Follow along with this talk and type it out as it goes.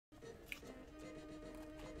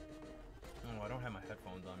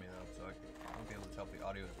tell if the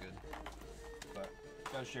audio is good. But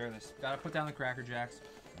gotta share this. Gotta put down the Cracker Jacks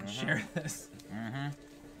and share this.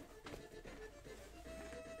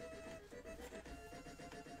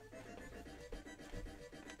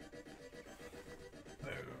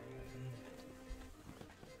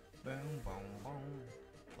 Boom, boom, boom.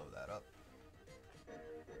 Blow that up.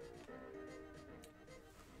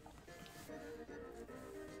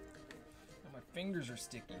 Oh, my fingers are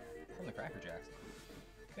sticky from the Cracker Jacks.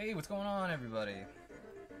 Hey, what's going on, everybody?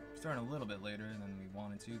 Starting a little bit later than we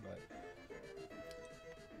wanted to, but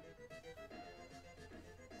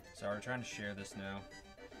sorry, we're trying to share this now.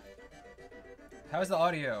 How's the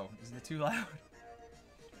audio? Is it too loud?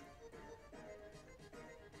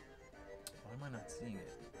 Why am I not seeing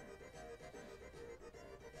it?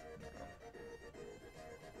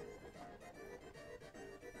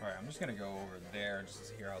 Alright, I'm just gonna go over there just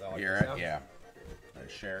to hear how the audio Hear sounds. it? Yeah.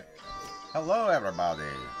 Let's share it. Hello, everybody.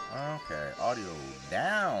 Okay, audio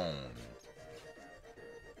down.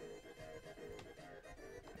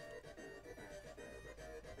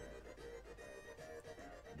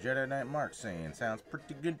 Jedi Knight Mark saying sounds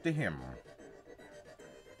pretty good to him.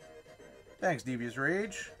 Thanks, Devious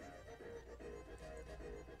Rage.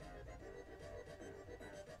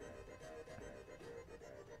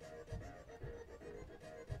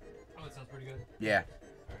 Oh, that sounds pretty good. Yeah.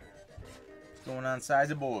 What's going on,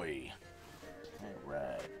 Size Boy?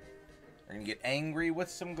 Alright. We're gonna get angry with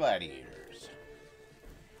some gladiators.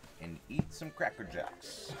 And eat some Cracker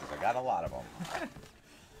Jacks. Because I got a lot of them.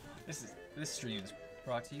 This stream is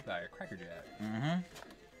brought to you by Cracker Jack.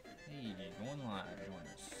 Hey, going live, join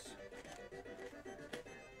us.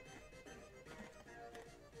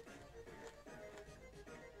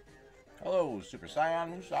 Hello, Super Saiyan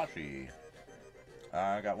Musashi.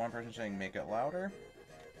 I got one person saying make it louder.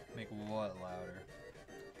 Make what louder?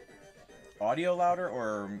 Audio louder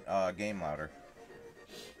or game louder?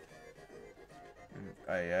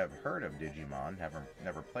 I have heard of Digimon,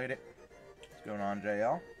 never played it. What's going on,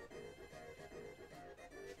 JL?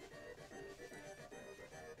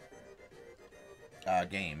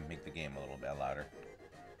 Game. Make the game a little bit louder.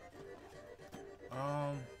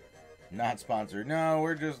 Not sponsored. No,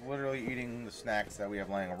 we're just literally eating the snacks that we have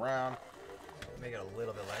laying around. Make it a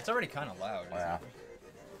little bit loud. It's already kind of loud, isn't Yeah. it?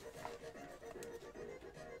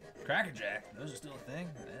 Cracker Jack, those are still a thing?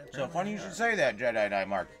 Yeah, So funny you they should are. say that, Jedi Knight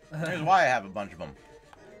Mark. Here's why I have a bunch of them.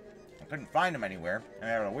 I couldn't find them anywhere, and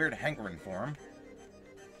I had a weird hankering for them.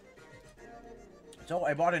 So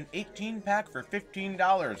I bought an 18-pack for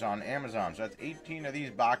 $15 on Amazon. So that's 18 of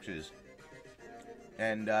these boxes.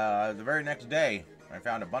 And the very next day, I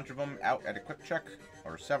found a bunch of them out at a Quick Check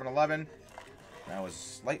or 7-Eleven. And I was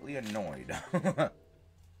slightly annoyed.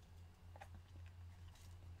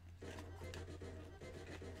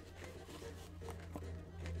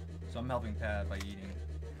 So I'm helping Pat by eating.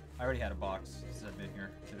 I already had a box since I've been here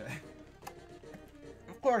today.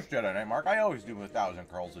 Of course, Jedi Knight Mark. I always do 1,000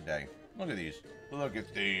 curls a day. Look at these. Look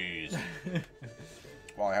at these.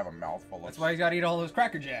 While I have a mouthful of... That's why you gotta eat all those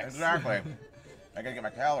Cracker Jacks. Exactly. I gotta get my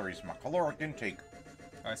calories, my caloric intake.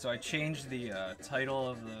 Alright, so I changed the title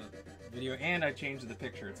of the video and I changed the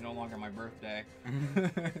picture. It's no longer my birthday.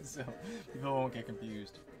 So people won't get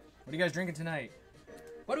confused. What are you guys drinking tonight?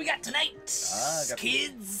 What do we got tonight, got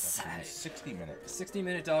kids? 60 minutes.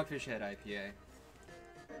 60-minute Dogfish Head IPA.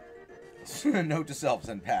 Note to self,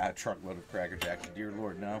 send Pat a truckload of Cracker Jacks. Dear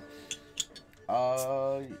Lord, no.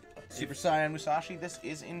 Super Saiyan Musashi, this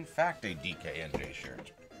is in fact a DKNJ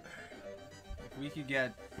shirt. If we could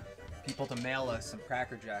get people to mail us some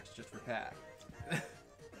Cracker Jacks just for Pat.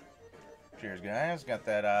 Cheers, guys. Got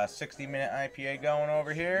that 60-minute IPA going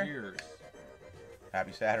over here. Cheers.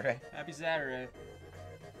 Happy Saturday. Happy Saturday.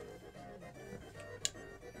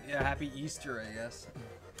 Yeah, happy Easter, I guess.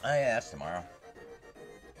 Oh, yeah, that's tomorrow.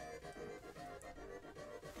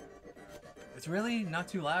 It's really not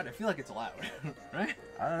too loud. I feel like it's loud, right?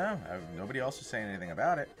 I don't know. Nobody else is saying anything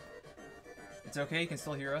about it. It's okay. You can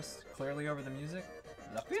still hear us clearly over the music.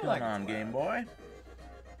 I feel What's like going on, it's loud. Game Boy?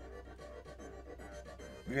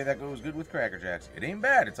 Yeah, that goes good with Cracker Jacks. It ain't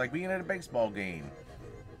bad. It's like being at a baseball game.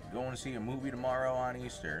 Going to see a movie tomorrow on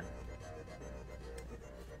Easter.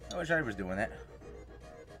 I wish I was doing that.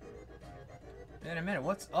 In a minute,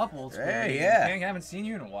 what's up, old school? Hey, dude? yeah. Dang, I haven't seen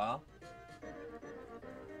you in a while.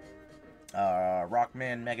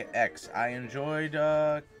 Rockman Mega X. I enjoyed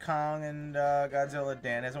Kong and Godzilla.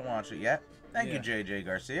 Dan hasn't watched it yet. Thank you, JJ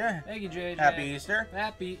Garcia. Thank you, JJ. Happy Easter.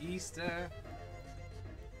 Happy Easter.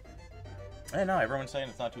 I know, everyone's saying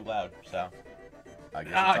it's not too loud, so I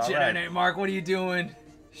guess Ah, it's all Jedi right. Knight Mark, what are you doing?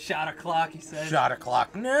 Shot o'clock, he said. Shot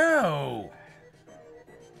o'clock. No!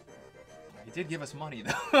 He did give us money,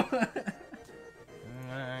 though.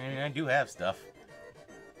 I do have stuff.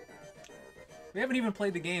 We haven't even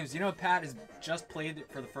played the games. You know, Pat has just played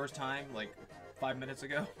it for the first time, like 5 minutes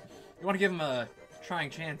ago. You want to give him a trying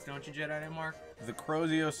chance, don't you, Jedi Knight Mark? The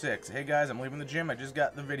Crozio6. Hey guys, I'm leaving the gym. I just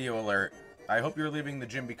got the video alert. I hope you're leaving the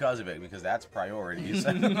gym because of it, because that's priority.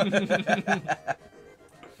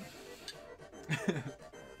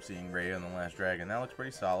 Seeing Rey on the Last Dragon. That looks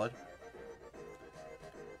pretty solid.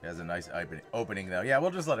 It has a nice opening, though. Yeah,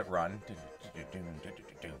 we'll just let it run.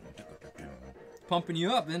 Pumping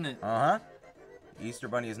you up, isn't it? Uh-huh. The Easter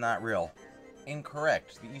Bunny is not real.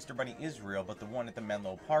 Incorrect. The Easter Bunny is real, but the one at the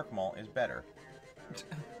Menlo Park Mall is better.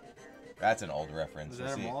 That's an old reference. Is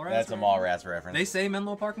that a Mallrats That's a Mallrats reference. They say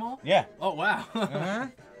Menlo Park Mall? Yeah. Oh, wow.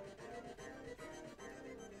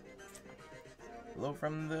 Hello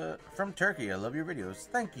from Turkey. I love your videos.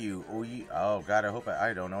 Thank you. Oh God, I hope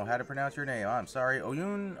I don't know how to pronounce your name. I'm sorry.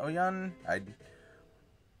 Oyun. I'm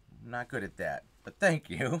not good at that, but thank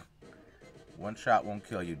you. One shot won't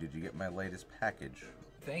kill you. Did you get my latest package?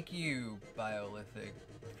 Thank you, Biolithic.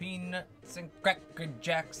 Peanuts and Cracker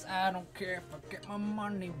Jacks. I don't care if I get my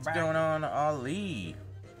money back. What's going on, Ali?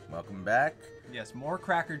 Welcome back. Yes, more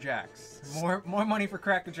Cracker Jacks. More money for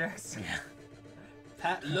Cracker Jacks. Yeah.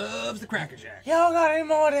 Pat loves the Cracker Jacks. Y'all got any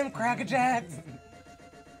more of them Cracker Jacks?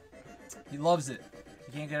 He loves it.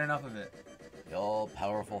 He can't get enough of it. The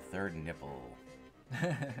all-powerful third nipple.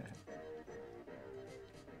 Alright,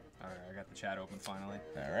 I got the chat open finally.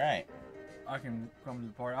 Alright. I can come to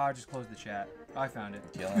the party. I just closed the chat. I found it.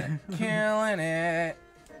 Killing it. Killing it.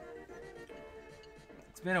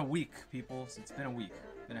 It's been a week, people. It's been a week.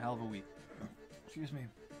 It's been a hell of a week. Excuse me.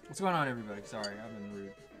 What's going on, everybody? Sorry, I've been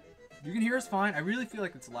rude. You can hear us fine. I really feel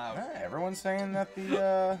like it's loud. Everyone's saying that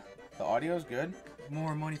the audio's good.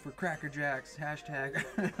 More money for Cracker Jacks. Hashtag.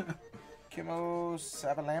 Kimmo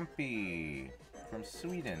Savalampi from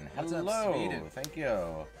Sweden. What's up, Hello. Sweden? Thank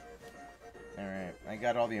you. Alright, I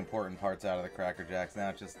got all the important parts out of the Cracker Jacks now.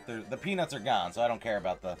 It's just the peanuts are gone, so I don't care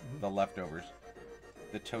about the leftovers.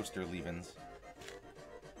 The toaster leavings.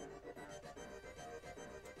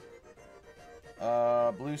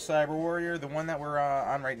 Blue Cyber Warrior, the one that we're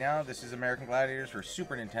on right now. This is American Gladiators for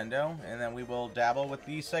Super Nintendo, and then we will dabble with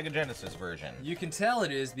the Sega Genesis version. You can tell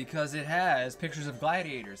it is because it has pictures of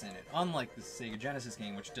gladiators in it, unlike the Sega Genesis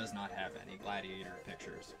game, which does not have any gladiator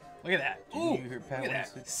pictures. Look at that. Ooh, you hear Pat look at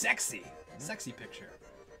Winston? that. Sexy. Sexy picture.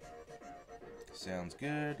 Sounds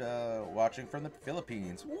good. Watching from the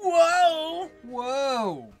Philippines. Whoa!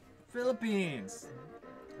 Whoa! Philippines.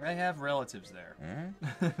 I have relatives there.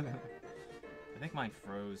 I think mine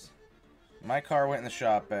froze. My car went in the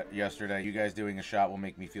shop yesterday. You guys doing a shot will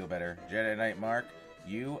make me feel better. Jedi Knight Mark,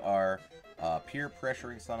 you are a peer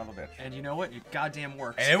pressuring son of a bitch. And you know what? It goddamn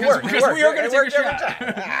works. And it worked. Because we are going to take a every shot.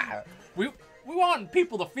 time. we want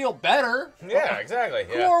people to feel better. Yeah, exactly.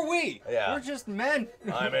 Who are we? Yeah. We're just men.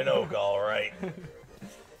 I'm an oak, all right. I'm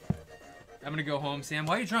going to go home, Sam.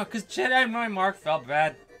 Why are you drunk? Because Jedi Knight Mark felt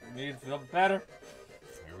bad. Needed to feel better.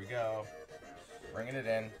 Here we go. Bringing it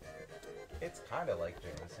in. It's kind of like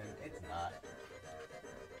Jameson. It's not.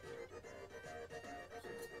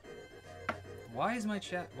 Why is my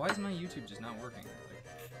YouTube just not working? Like,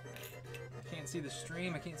 I can't see the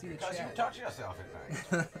stream. I can't see the chat. Because you touch yourself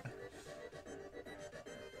at night.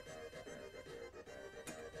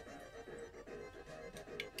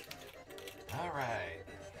 All right.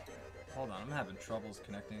 Hold on, I'm having troubles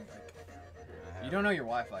connecting. You don't know your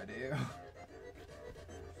Wi-Fi, do you?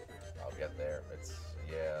 I'll get there.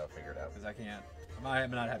 Yeah, I'll figure it out. Because I can't.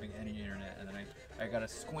 I'm not having any internet, and then I gotta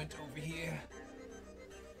squint over here.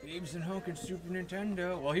 Babes and Hunk and Super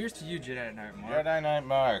Nintendo. Well, here's to you, Jedi Knight Mark. Jedi Knight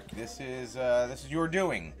Mark. This is your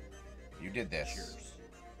doing. You did this. Cheers.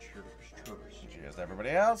 Cheers. Cheers to everybody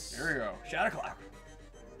else. Here we go. Shot o'clock.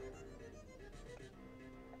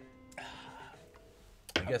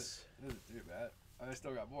 I guess. This is too bad. I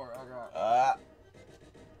still got more. Oh god.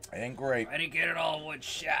 Ain't great. I didn't get it all in one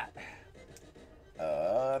shot.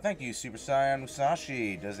 Thank you, Super Saiyan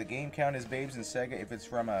Musashi. Does the game count as Babes in Sega if it's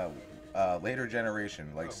from a later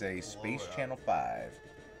generation, like say Space Channel 5?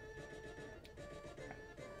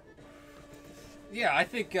 Yeah, I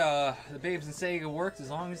think the Babes in Sega works as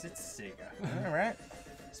long as it's Sega. All right.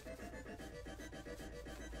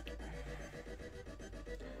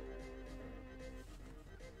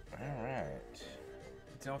 All right.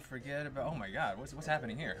 Don't forget about. Oh my God, what's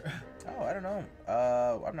happening here? Oh, I don't know.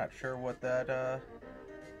 I'm not sure what that.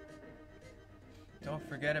 Don't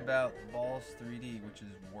forget about Balls 3D, which is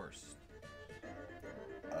worse.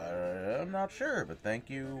 I'm not sure, but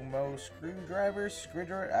thank you, Mo Screwdriver.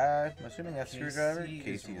 I'm assuming that's Screwdriver.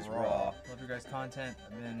 Casey is raw. Love your guys' content.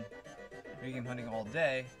 I've been video game hunting all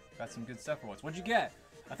day. Got some good stuff for once. What'd you get?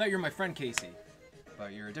 I thought you were my friend Casey,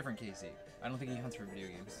 but you're a different Casey. I don't think he hunts for video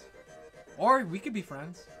games. Or we could be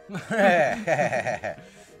friends.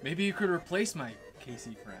 Maybe you could replace my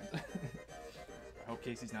Casey friend. I hope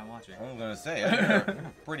Casey's not watching. I was gonna say, you're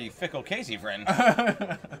a pretty fickle Casey friend.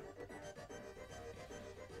 Alright,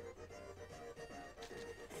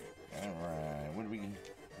 what do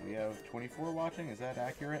we have 24 watching? Is that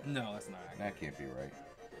accurate? No, that's not accurate. That can't be right.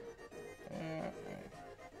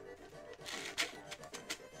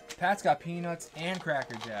 Pat's got peanuts and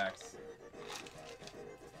Cracker Jacks.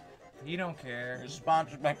 He don't care. You're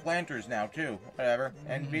sponsored by Planters now, too. Whatever.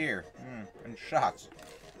 And beer. And shots.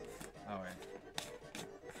 Oh, wait.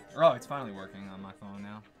 Oh, it's finally working on my phone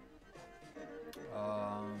now.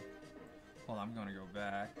 Hold on, I'm gonna go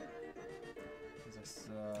back. Is this,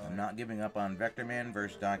 I'm not giving up on Vector Man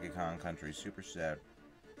vs. Donkey Kong Country. Super sad.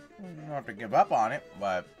 You don't have to give up on it,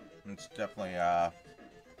 but it's definitely,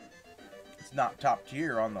 it's not top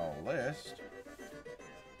tier on the list.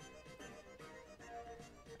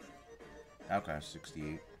 Okay,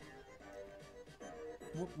 68.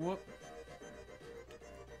 Whoop, whoop.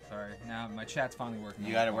 Sorry, now my chat's finally working.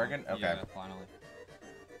 You got it working? Okay. Yeah, finally.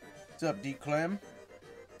 What's up, D. Clem?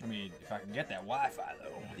 I mean, if I can get that Wi-Fi,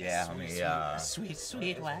 though. Yeah,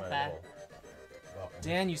 Sweet Wi-Fi.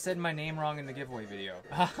 Dan, you said my name wrong in the giveaway video.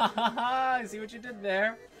 I see what you did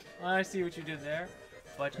there. I see what you did there.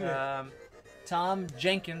 But, Tom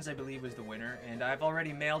Jenkins, I believe, was the winner, and I've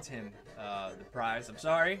already mailed him the prize. I'm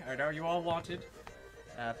sorry. I know you all wanted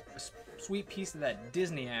a sweet piece of that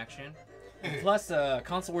Disney action. Plus a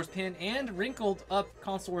Console Wars pin and wrinkled up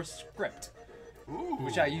Console Wars script. Ooh.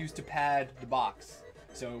 Which I used to pad the box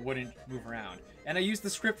so it wouldn't move around. And I used the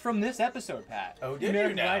script from this episode, Pat. Oh, did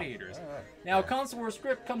American you now? Gladiators. Now, Console Wars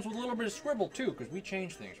script comes with a little bit of scribble, too, because we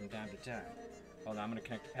change things from time to time. Hold on, I'm going to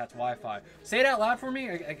connect to Pat's Wi-Fi. Say it out loud for me.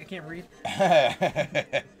 I can't read.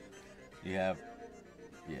 You have...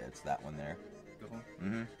 Yeah, it's that one there. Good one.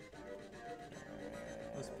 Mm-hmm.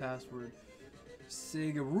 What's the password?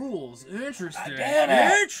 SEGA rules. Interesting. damn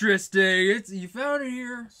it! Interesting. You found it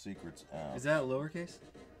here. Secrets out. Is that lowercase?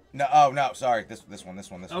 No, oh, no, sorry. This one.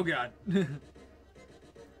 Oh, God. Okay.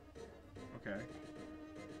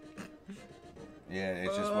 Yeah,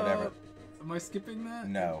 it's just whatever. Am I skipping that?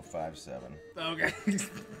 No, 5-7. Okay.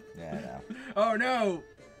 Yeah, I know. Oh, no.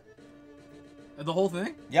 The whole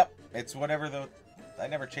thing? Yep, it's whatever the... I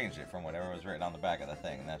never changed it from whatever was written on the back of the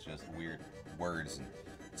thing, and that's just weird words.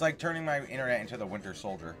 It's like turning my internet into the Winter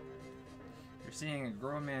Soldier. You're seeing a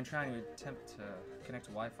grown man trying to attempt to connect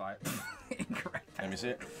to Wi-Fi. Incorrect. Let me see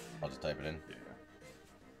it. I'll just type it in. Yeah.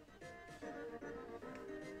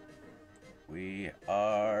 We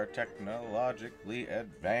are technologically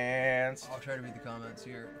advanced. I'll try to read the comments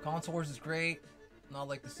here. Console Wars is great. Not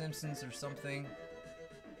like The Simpsons or something.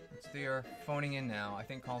 They are phoning in now. I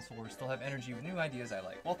think Console Wars still have energy with new ideas I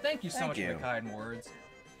like. Well, thank you so much for the kind words.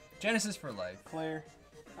 Genesis for life. Claire.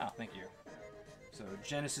 Oh, thank you. So,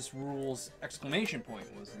 Genesis rules, exclamation point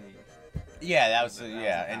was the... Yeah, that was,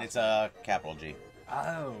 yeah, and it's a capital G.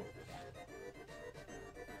 Oh.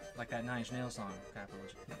 Like that Nine Inch Nails song, capital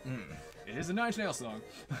G. It is a Nine Inch Nails song.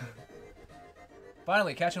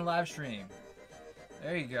 Finally, catching a live stream.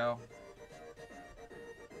 There you go.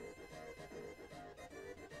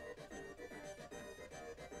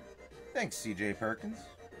 Thanks, CJ Perkins.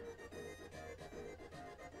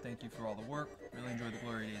 Thank you for all the work. Really enjoyed the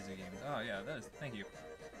glory days of games. Oh, yeah, that is. Thank you.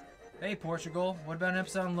 Hey, Portugal. What about an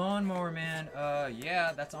episode on Lawnmower Man?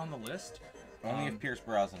 Yeah, that's on the list. Only if Pierce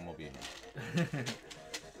Brosnan will be in it.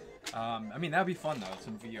 I mean, that would be fun, though.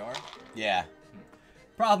 Some VR. Yeah.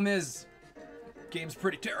 Problem is, game's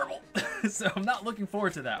pretty terrible. So I'm not looking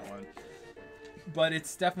forward to that one. But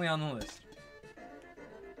it's definitely on the list.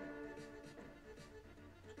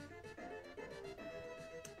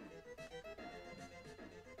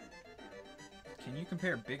 Can you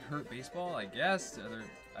compare Big Hurt Baseball? I guess.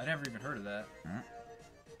 I never even heard of that.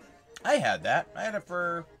 I had that. I had it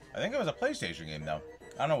for... I think it was a PlayStation game, though.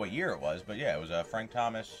 I don't know what year it was, but yeah, it was a Frank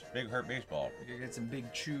Thomas Big Hurt Baseball. You could get some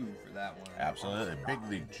Big Chew for that one. Absolutely. Big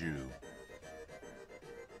League Chew.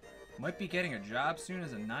 Might be getting a job soon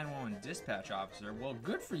as a 911 dispatch officer. Well,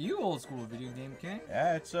 good for you, old school video game king.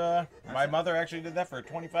 Yeah, it's, my mother actually did that for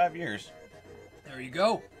 25 years. There you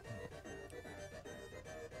go.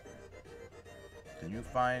 Can you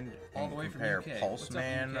find All and the way from compare UK. Pulse What's up,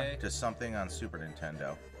 Man UK? to something on Super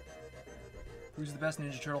Nintendo? Who's the best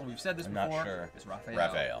Ninja Turtle? We've said this I'm before. not sure. It's Raphael.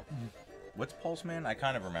 Raphael. What's Pulse Man? I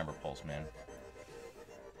kind of remember Pulse Man.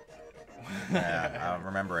 Yeah, I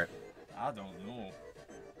remember it. I don't know.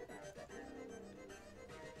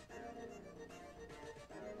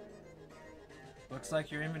 Looks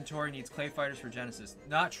like your inventory needs Clay Fighters for Genesis.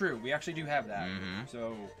 Not true. We actually do have that.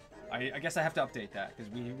 So I guess I have to update that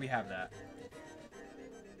because we have that.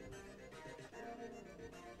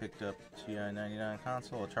 Picked up TI-99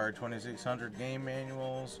 console, Atari 2600 game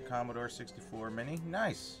manuals, Commodore 64 Mini.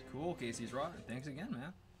 Nice. Cool. Casey's right. Thanks again,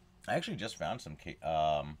 man. I actually just found some.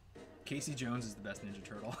 Casey Jones is the best Ninja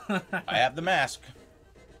Turtle. I have the mask.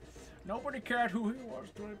 Nobody cared who he was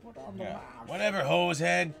till they put on the mask. Whatever,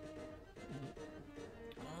 hosehead.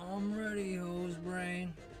 I'm ready, hose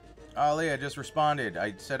brain. Ali, I just responded.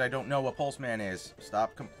 I said I don't know what Pulseman is.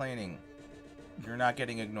 Stop complaining. You're not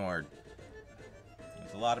getting ignored.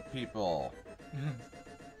 There's a lot of people.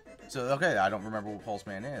 So, okay, I don't remember what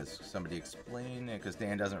Pulseman is. Somebody explain it, because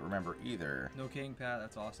Dan doesn't remember either. No King Pat,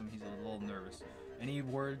 that's awesome. He's a little nervous. Any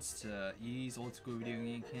words to ease Old School Video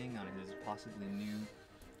Game King on his possibly new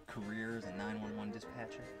career as a 911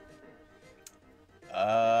 dispatcher?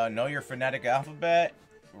 Know your phonetic alphabet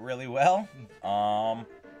really well.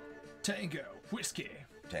 Tango, whiskey.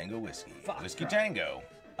 Tango, whiskey. Fox Whiskey, Trot. tango.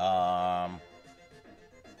 I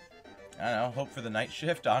don't know. Hope for the night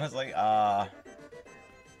shift, honestly. Hey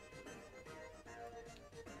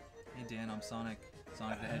Dan, I'm Sonic.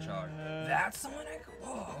 Sonic the Hedgehog. That's Sonic?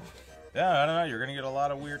 Whoa. Yeah, I don't know. You're gonna get a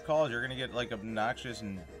lot of weird calls. You're gonna get like obnoxious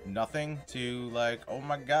and nothing to like, oh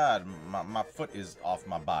my god, my foot is off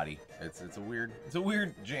my body. It's a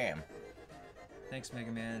weird jam. Thanks,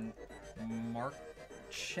 Mega Man.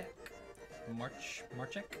 Marchek.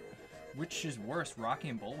 Which is worse, Rocky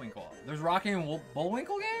and Bullwinkle? There's Rocky and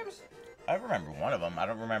Bullwinkle games? I remember one of them. I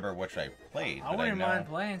don't remember which I played. I wouldn't mind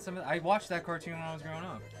playing some of I watched that cartoon when I was growing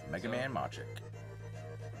up. Mega Man Marchek.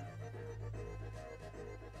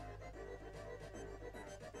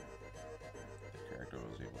 The character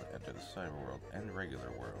was able to enter the cyber world and the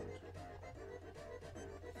regular world.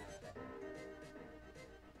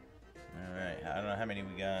 Alright, I don't know how many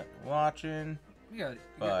we got watching. We got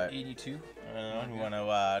 82. I don't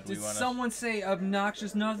know. Did someone say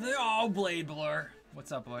obnoxious nothing? Oh, Blade Blur.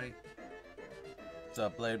 What's up, buddy? What's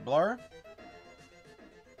up, Blade Blur?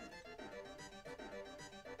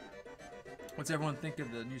 What's everyone think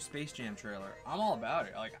of the new Space Jam trailer? I'm all about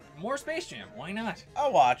it. Like, more Space Jam. Why not?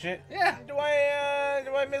 I'll watch it. Yeah. Do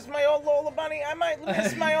I miss my old Lola Bunny? I might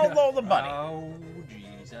miss my old Lola Bunny. Oh,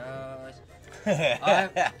 Jesus.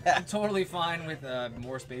 I'm totally fine with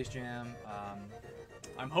more Space Jam.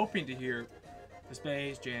 I'm hoping to hear the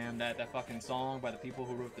Space Jam, that fucking song by the people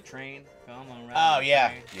who wrote The Train. Come on, oh, yeah.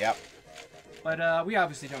 Train. Yep. But we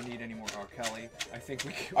obviously don't need any more R. Kelly. I think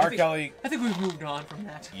we've moved on from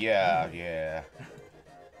that. Yeah, yeah.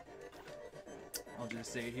 I'll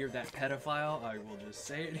just say it here, that pedophile, I will just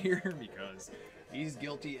say it here because he's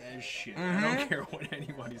guilty as shit. I don't care what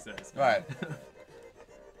anybody says. Right.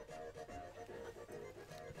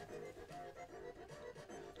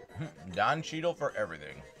 Don Cheadle for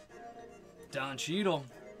everything. Don Cheadle.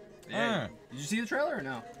 Yeah. Did you see the trailer or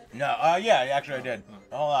no? No, yeah, actually I did.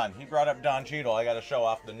 Hold on, he brought up Don Cheadle. I got to show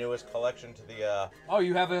off the newest collection to the, Oh,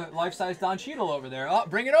 you have a life-size Don Cheadle over there. Oh,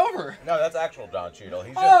 bring it over. No, that's actual Don Cheadle.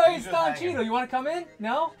 It's Don Cheadle. You want to come in?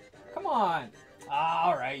 No? Come on.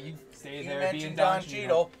 All right, you stay there being mentioned Don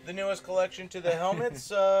Cheadle. The newest collection to the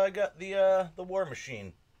helmets, I got the War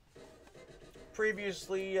Machine.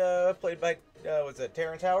 Previously played by, was that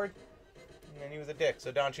Terrence Howard? And he was a dick,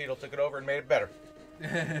 so Don Cheadle took it over and made it better.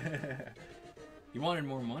 He wanted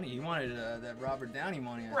more money. He wanted that Robert Downey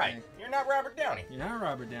money, I think. You're not Robert Downey. You're not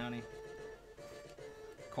Robert Downey.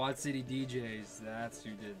 Quad City DJs, that's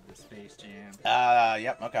who did the Space Jam.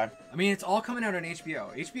 Yep, okay. I mean, it's all coming out on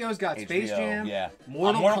HBO. HBO's got Space Jam, yeah.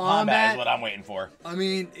 Mortal Kombat is what I'm waiting for. I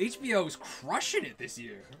mean, HBO's crushing it this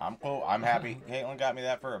year. I'm cool. I'm happy. Caitlin got me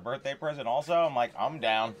that for a birthday present also. I'm like, I'm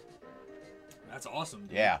down. That's awesome,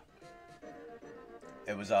 dude. Yeah.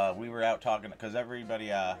 It was, we were out talking, because everybody,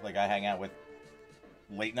 like, I hang out with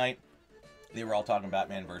late night. They were all talking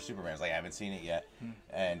Batman vs. Superman. I was like, I haven't seen it yet.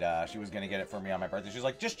 And she was going to get it for me on my birthday. She's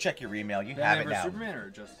like, just check your email. You have it now. Superman or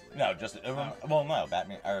Justice League? No, well, no,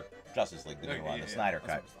 Batman, or Justice League, the new one, the Snyder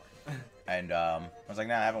cut. And I was like,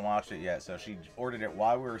 nah, I haven't watched it yet. So she ordered it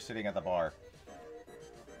while we were sitting at the bar.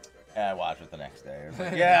 And I watched it the next day. I was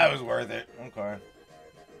like, yeah, it was worth it. Okay.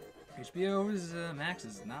 HBO's Max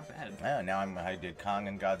is not bad. Yeah, now I did Kong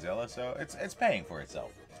and Godzilla, so it's paying for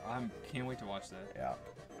itself. I can't wait to watch that. Yeah.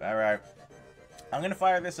 All right. I'm going to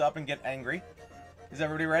fire this up and get angry. Is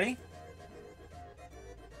everybody ready?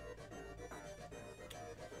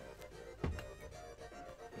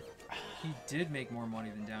 He did make more money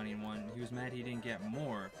than Downey in one. He was mad he didn't get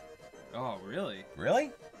more. Oh, really?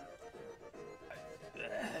 Really?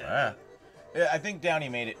 Yeah, I think Downey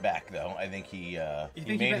made it back, though. I think he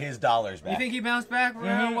made his dollars back. You think he bounced back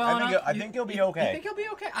well enough? I think he'll be okay. You think he'll be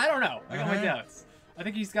okay? I don't know. I got my doubts. I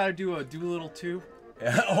think he's got to do a Doolittle 2.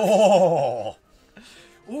 Oh!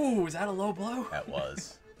 Ooh, is that a low blow? That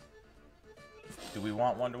was. Do we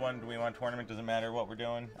want 1-to-1? Do we want tournament? Doesn't matter what we're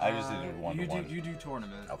doing. I just did 1-to-1. You do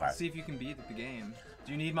tournament. Okay. See if you can beat the game.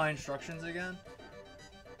 Do you need my instructions again?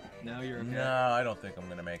 No, you're okay. No, I don't think I'm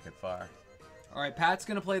gonna make it far. All right, Pat's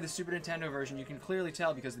gonna play the Super Nintendo version. You can clearly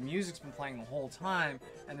tell because the music's been playing the whole time,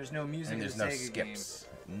 and there's no music in the no Sega skips.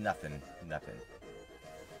 Game. Nothing.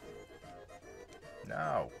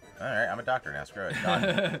 No. All right, I'm a doctor now. Screw it.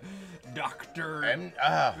 Done. Doctor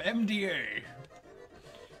MDA.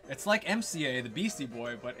 It's like MCA, the Beastie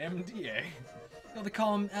Boy, but MDA. You know, they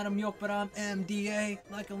call him Adam Yolk, but I'm MDA.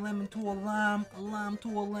 Like a lemon to a lime to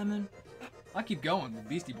a lemon. I'll keep going with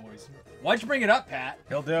Beastie Boys. Why'd you bring it up, Pat?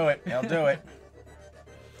 He'll do it. He'll do it.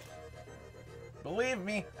 Believe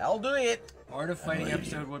me, I'll do it. Art of Fighting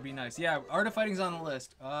episode would be nice. Yeah, Art of Fighting's on the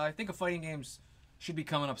list. I think a fighting games should be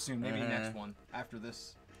coming up soon. Maybe next one. After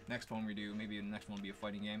this next one we do, maybe the next one will be a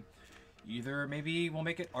fighting game. Either maybe we'll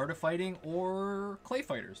make it Art of Fighting or Clay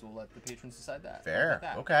Fighters. We'll let the patrons decide that. Fair.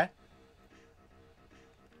 Okay.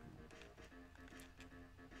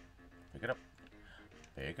 Pick it up.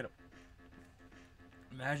 Pick it up.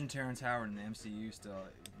 Imagine Terrence Howard in the MCU still.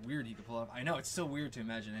 Weird he could pull off. I know, it's so weird to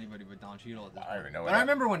imagine anybody but Don Cheadle at this point. I don't even know But I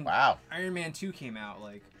remember when Iron Man 2 came out,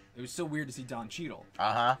 like, it was so weird to see Don Cheadle.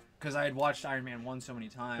 Uh-huh. Because I had watched Iron Man 1 so many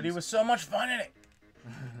times. But he was so much fun in it.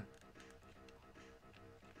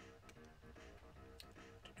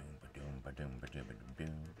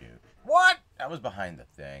 What? That was behind the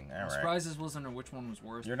thing. All right. I'm surprised this wasn't or which one was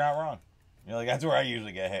worse. You're not wrong. You're like, that's where I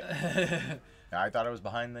usually get hit. I thought it was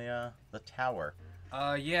behind the tower.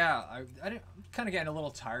 Yeah, I didn't, I'm kind of getting a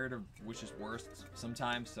little tired of which is worse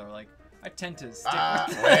sometimes, so like, I tend to stick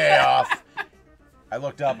with way off. I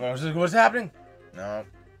looked up and I was like, what's happening? No.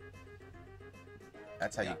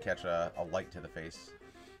 That's how you catch a light to the face.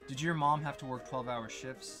 Did your mom have to work 12-hour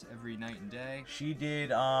shifts every night and day? She did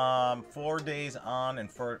 4 days on and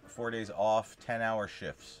 4 days off, 10-hour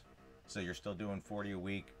shifts. So you're still doing 40 a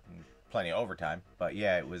week, plenty of overtime. But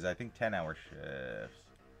yeah, it was, I think, 10-hour shifts.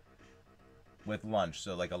 With lunch,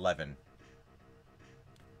 so like 11.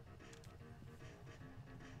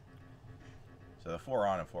 So the 4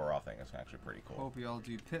 on and 4 off thing is actually pretty cool. Hope you all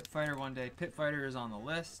do Pit Fighter one day. Pit Fighter is on the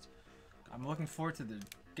list. I'm looking forward to the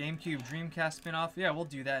GameCube Dreamcast spinoff. Yeah, we'll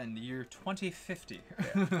do that in the year 2050.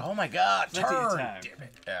 Yeah. Oh my God! Turn! Damn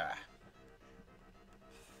it! Yeah.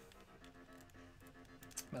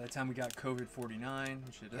 By the time we got COVID-49,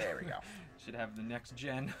 there we go. Should have the next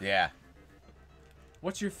gen. Yeah.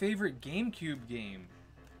 What's your favorite GameCube game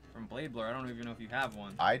from Blade Blur? I don't even know if you have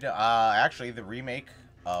one. Actually, the remake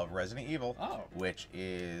of Resident Evil, which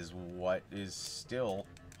is what is still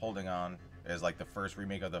holding on as like the first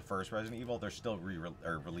remake of the first Resident Evil. They're still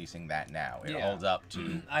releasing that now. It holds up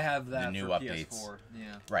to I have that the new for updates. PS4.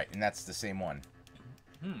 Yeah. Right, and that's the same one.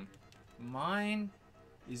 Mine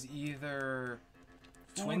is either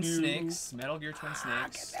Twin Snakes, Metal Gear Twin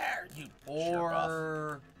Snakes,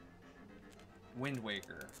 or Wind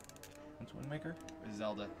Waker. What's Wind Waker?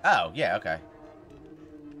 Zelda. Oh, yeah, okay.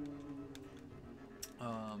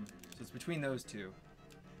 So it's between those two.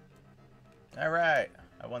 All right,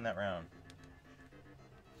 I won that round.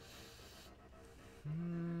 We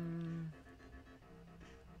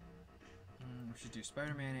should do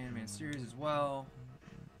Spider-Man animated series as well.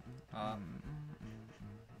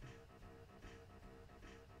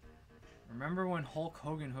 Remember when Hulk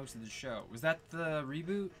Hogan hosted the show? Was that the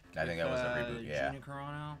reboot? I think that was the reboot, yeah. Gina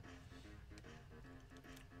Carano?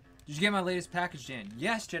 Did you get my latest package, Dan?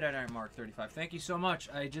 Yes, Jedi Knight Mark 35. Thank you so much.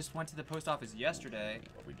 I just went to the post office yesterday.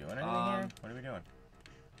 Are we doing anything here? What are we doing?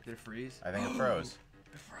 Did it freeze? I think it froze.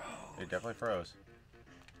 It froze. It definitely froze.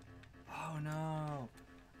 Oh, no.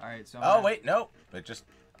 All right, so... Oh, wait, no. It just...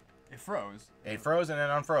 It froze. It froze and then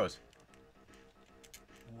unfroze.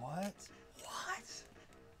 What?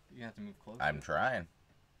 You have to move closer. I'm trying.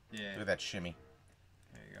 Yeah. Look at that shimmy.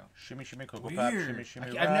 There you go. Shimmy, shimmy, cocoa pop, shimmy,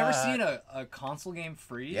 shimmy, I've never seen a console game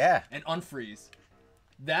freeze and unfreeze.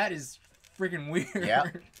 That is freaking weird. Yeah.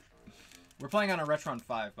 We're playing on a Retron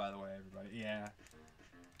 5, by the way, everybody. Yeah.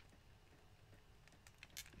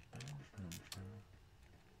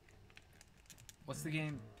 What's the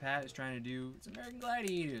game Pat is trying to do? It's American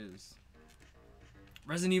Gladiators.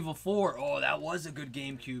 Resident Evil 4. Oh, that was a good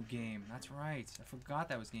GameCube game. That's right. I forgot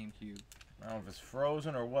that was GameCube. I don't know if it's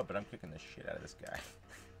frozen or what, but I'm kicking the shit out of this guy.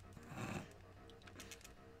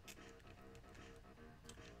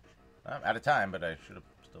 I'm out of time, but I should have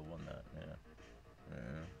still won that. Yeah.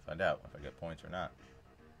 Find out if I get points or not.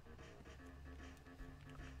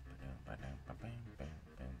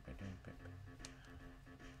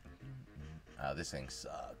 Oh, this thing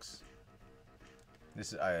sucks.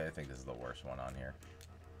 I think this is the worst one on here.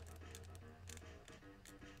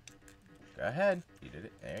 Go ahead. You did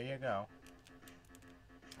it. There you go.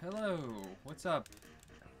 Hello. What's up?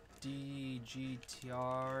 DG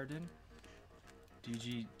Tarden?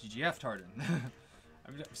 DGF Tarden.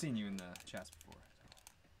 I've seen you in the chats before.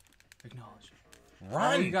 So. Acknowledge.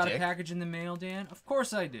 Run, you got Dick. a package in the mail, Dan? Of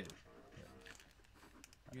course I did.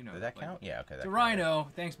 You know. Did that count? Yeah, okay. To Rhino.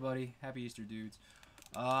 Thanks, buddy. Happy Easter, dudes.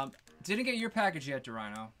 Didn't get your package yet,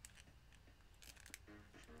 DeRhino.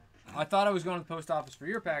 I thought I was going to the post office for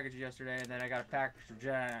your package yesterday, and then I got a package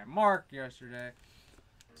for Mark yesterday.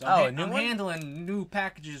 So I'm handling new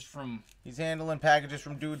packages from... He's handling packages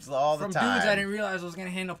from dudes all the time. From dudes I didn't realize I was going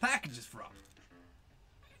to handle packages from.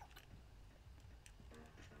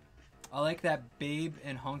 I like that Babe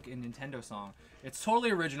and Hunk and Nintendo song. It's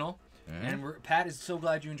totally original, and Pat is so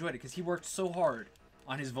glad you enjoyed it, because he worked so hard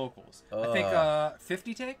on his vocals. I think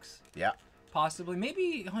 50 takes? Yeah. Possibly.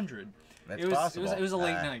 Maybe 100. That's possible. It was a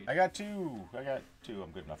late night. I got two.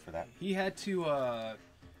 I'm good enough for that. He had to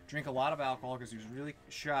drink a lot of alcohol because he was really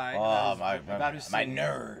shy about his my singing.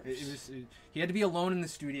 nerves. He had to be alone in the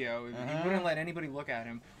studio. He wouldn't let anybody look at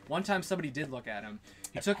him. One time somebody did look at him.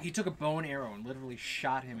 He took a bow and arrow and literally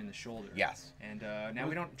shot him in the shoulder. Yes. And now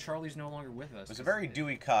we don't. Charlie's no longer with us. It was a very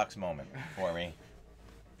Dewey Cox moment for me.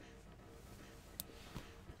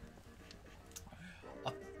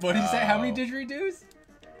 What did you say? How many didgeridoos?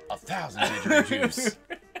 1,000 didgeridoos.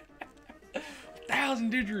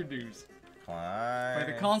 1,000 didgeridoos. By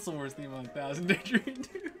the Console Wars theme on 1,000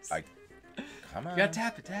 didgeridoos. Come on. You gotta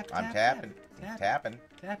tap it. I'm tapping. Tap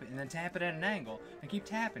it, and then tap it at an angle, and keep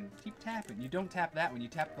tapping. You don't tap that one. You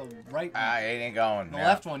tap the right one. It ain't going. The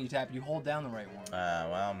left one you tap. You hold down the right one.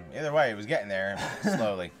 Well, either way, it was getting there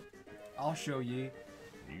slowly. I'll show you.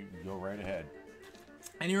 You go right ahead.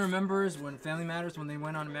 Any remembers when Family Matters when they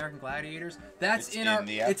went on American Gladiators? That's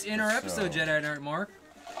It's in our episode, Jedi Nerd Mark.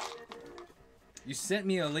 You sent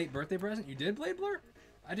me a late birthday present. You did, Blade Blur?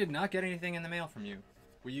 I did not get anything in the mail from you.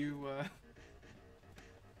 Were you?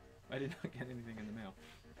 I did not get anything in the mail.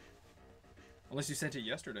 Unless you sent it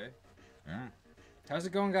yesterday. How's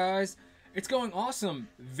it going, guys? It's going awesome.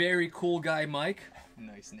 Very cool guy, Mike.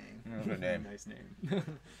 Nice name. Good name. Nice name.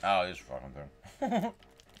 Oh, this fucking thing.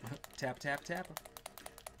 Tap.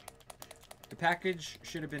 The package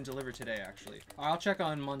should have been delivered today, actually. I'll check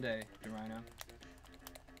on Monday, DeRhino.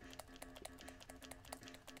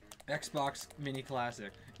 Xbox Mini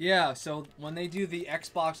Classic. Yeah, so when they do the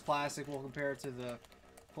Xbox Classic, we'll compare it to the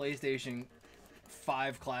PlayStation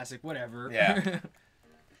 5 Classic, whatever. Yeah.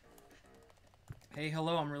 Hey,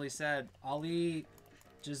 hello, I'm really sad. Ali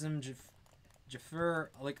Jism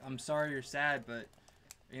Jafar, like, I'm sorry you're sad, but,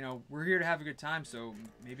 you know, we're here to have a good time, so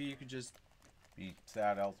maybe you could just... Be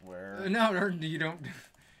sad elsewhere. No, you don't.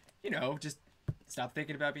 You know, just stop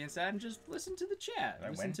thinking about being sad and just listen to the chat. I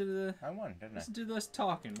won, didn't I? Listen to us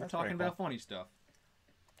talking. We're talking about funny stuff.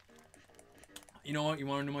 You know what? You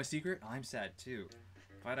want to know my secret? I'm sad too.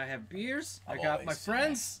 But I have beers. I got my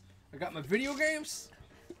friends. I got my video games.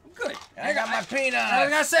 I'm good. And I got my peanuts. I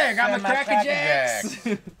was gonna say I got my Cracker Jacks.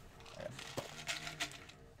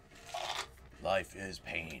 Life is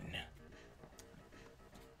pain.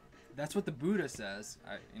 That's what the Buddha says.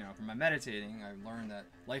 From my meditating, I've learned that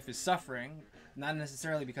life is suffering, not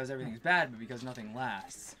necessarily because everything's bad, but because nothing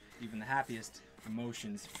lasts. Even the happiest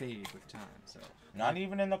emotions fade with time. So not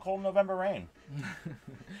even in the cold November rain.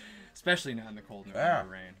 Especially not in the cold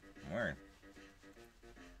November rain. Word.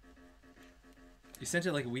 You sent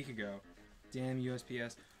it like a week ago. Damn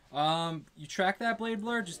USPS. You tracked that, Blade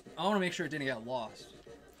Blur? I want to make sure it didn't get lost.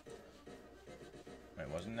 Wait,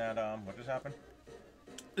 wasn't that what just happened?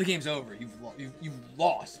 The game's over. You've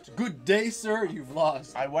lost. Good day, sir. You've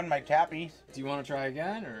lost. I won my tappies. Do you want to try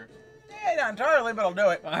again, or? Yeah, not entirely, but I'll do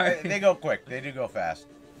it. Right. They go quick. They do go fast.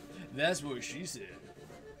 That's what she said.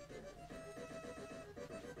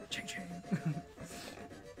 Ching ching.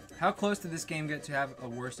 How close did this game get to have a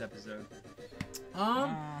worse episode?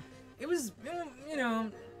 It was,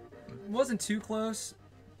 wasn't too close.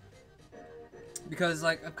 Because,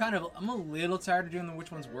 like, I'm a little tired of doing the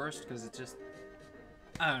which one's worst, because it's just,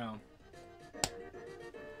 I don't know.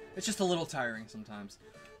 It's just a little tiring sometimes.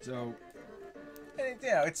 So,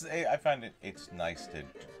 I find it's nice to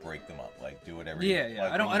break them up, like do it every. Yeah.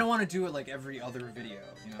 Like, I don't want to do it like every other video.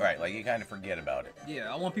 You know? Right, like you kind of forget about it.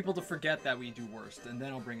 Yeah, I want people to forget that we do worst, and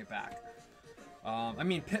then I'll bring it back. I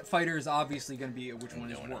mean, Pit Fighter is obviously going to be which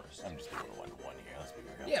one is worst. I'm just doing a 1-to-1 here.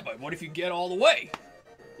 Yeah, but what if you get all the way?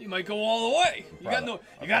 You might go all the way. You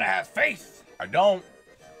gotta have faith. I don't.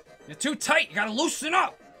 You're too tight. You gotta loosen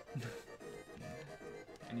up.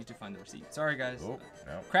 I need to find the receipt. Sorry, guys. Oh,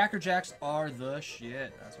 no. Cracker Jacks are the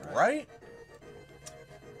shit. That's right. Right?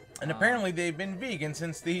 And apparently they've been vegan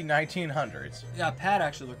since the 1900s. Yeah, Pat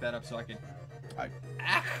actually looked that up so I could.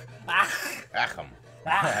 Acham.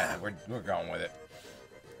 We're going with it.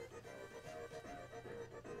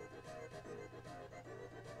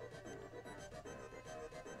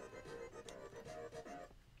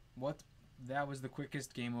 What? That was the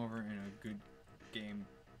quickest game over in a good game.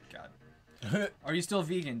 God. Are you still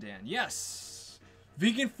vegan, Dan? Yes.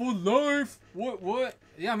 Vegan for life. What?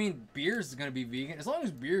 Yeah, I mean, beers is gonna be vegan. As long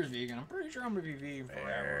as beer's vegan, I'm pretty sure I'm gonna be vegan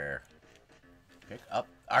forever. Pick up.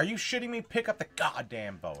 Are you shitting me? Pick up the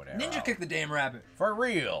goddamn bow and arrow. Ninja kick the damn rabbit. For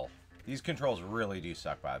real. These controls really do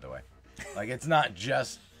suck, by the way. Like, it's not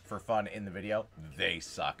just for fun in the video. They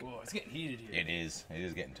suck. Whoa, it's getting heated here. It is. It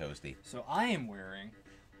is getting toasty. So I am wearing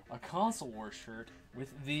a Console Wars shirt with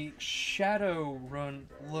the Shadowrun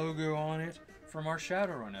logo on it from our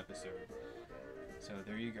Shadowrun episode. So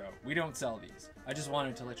there you go. We don't sell these. I just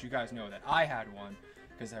wanted to let you guys know that I had one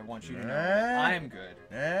because I want you to know that I am good.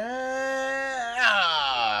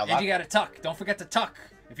 And you gotta tuck. Don't forget to tuck.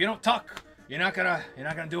 If you don't tuck, you're not gonna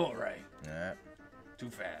do it right. Too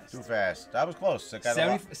fast. Too fast. That was close.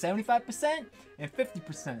 75% and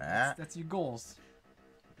 50%. That's your goals.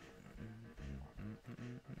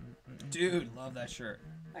 Dude, love that shirt.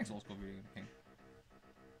 Thanks, Old School Video Game King.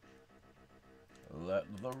 Let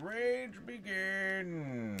the rage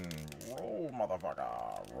begin. Roll, motherfucker.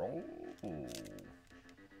 Roll.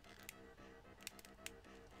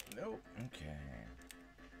 Nope. Okay.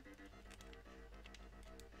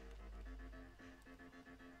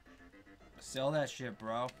 Sell that shit,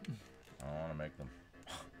 bro. I want to make them.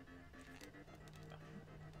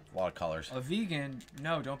 A lot of colors. A vegan?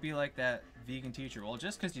 No, don't be like that vegan teacher. Well,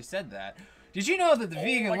 just because you said that. Did you know that the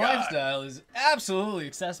vegan lifestyle is absolutely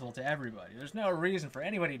accessible to everybody? There's no reason for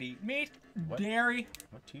anybody to eat meat, dairy,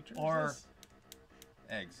 what teacher or is this?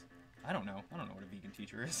 eggs. I don't know. I don't know what a vegan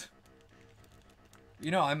teacher is.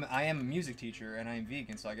 You know, I am a music teacher and I am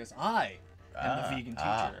vegan, so I guess I am the vegan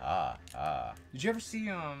teacher. Did you ever see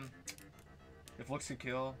If Looks Could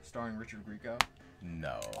Kill, starring Richard Grieco?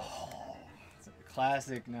 No. Oh, it's a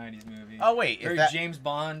classic '90s movie. Oh wait, very James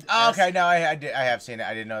Bond. Oh, okay, no, I have seen it.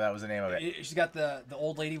 I didn't know that was the name of it. She's got the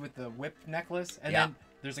old lady with the whip necklace, and then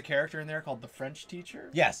there's a character in there called the French teacher.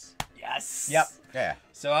 Yes. Yes. Yep. Yeah.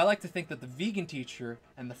 So I like to think that the vegan teacher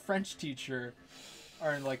and the French teacher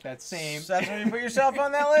are in like that same. So that's when you put yourself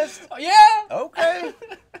on that list? Oh, yeah. Okay.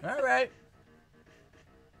 All right.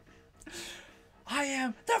 I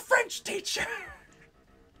am the French teacher.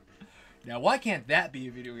 Now, why can't that be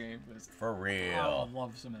a video game? For real. Oh, I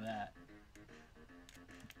love some of that.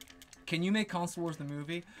 Can you make Console Wars the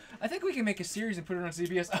movie? I think we can make a series and put it on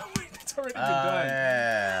CBS. Oh, wait, that's already been done.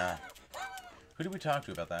 Yeah. Who did we talk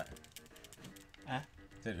to about that? Huh?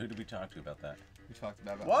 Who did we talk to about that? We talked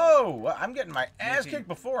about. Whoa! I'm getting my ass kicked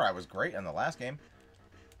before. I was great in the last game.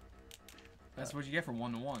 That's what you get for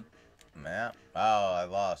 1-1. Yeah. Oh, I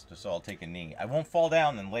lost, so I'll take a knee. I won't fall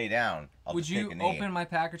down and lay down. Would you open my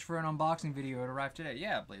package for an unboxing video? It arrived today.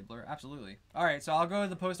 Yeah, Blade Blur, absolutely. All right, so I'll go to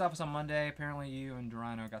the post office on Monday. Apparently, you and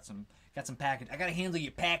Dorino got some package. I gotta handle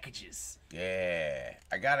your packages. Yeah,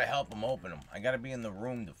 I gotta help them open them. I gotta be in the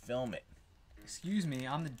room to film it. Excuse me,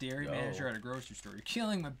 I'm the dairy manager at a grocery store. You're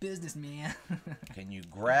killing my business, man. Can you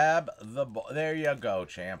grab the ball? There you go,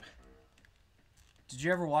 champ. Did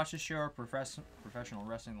you ever watch this show or professional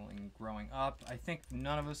wrestling growing up? I think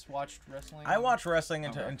none of us watched wrestling. I watched wrestling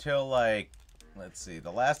until like, let's see,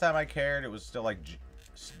 the last time I cared, it was still like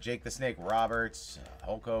Jake the Snake Roberts,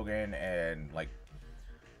 Hulk Hogan, and like,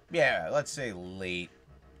 yeah, let's say late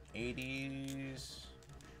 80s,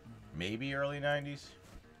 maybe early 90s.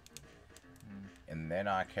 And then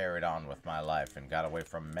I carried on with my life and got away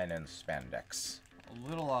from men in spandex. A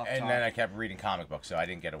little off topic. And then I kept reading comic books, so I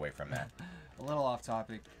didn't get away from that. A little off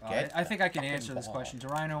topic. I think I can answer this question.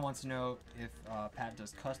 Dorino wants to know if Pat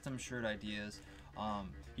does custom shirt ideas.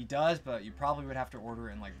 He does, but you probably would have to order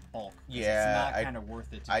it in like bulk. Yeah, it's not kind of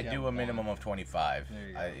worth it. I do a minimum of 25. There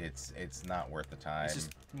you go. It's not worth the time. It's just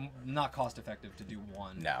not cost effective to do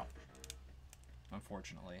one. No.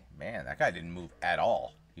 Unfortunately. Man, that guy didn't move at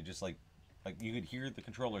all. He just like you could hear the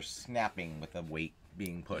controller snapping with the weight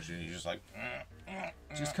being pushed, and he's just like.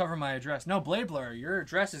 Just cover my address. No, Blade Blur, your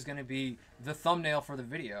address is going to be the thumbnail for the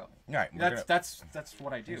video. All right, that's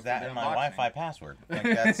what I do. Is that in my Wi-Fi password? Like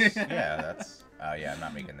that's yeah, that's. Oh yeah, I'm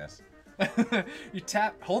not making this. You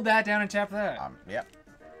hold that down and tap that. Yep.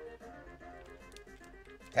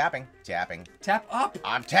 Tapping. Tapping. Tap up.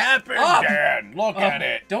 I'm tapping, Up. Dan. Look at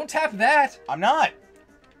it. Don't tap that. I'm not.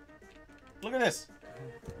 Look at this.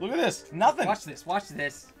 Look at this. Nothing. Watch this. Watch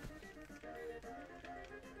this.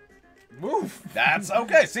 Move. That's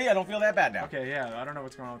okay. See, I don't feel that bad now. Okay, yeah. I don't know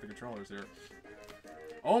what's going on with the controllers here.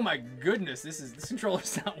 Oh my goodness, this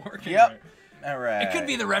controller's not working. Yep. Right. All right. It could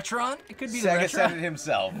be the Retron. It could be the Sega Retron. said it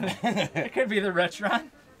himself. It could be the Retron.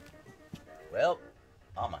 Well,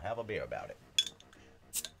 I'm gonna have a beer about it.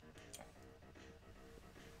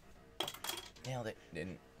 Nailed it.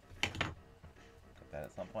 Didn't. Got that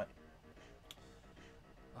at some point.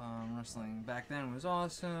 Wrestling back then was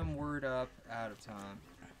awesome. Word up, out of time.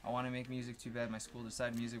 I want to make music. Too bad my school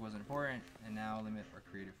decided music wasn't important, and now limit our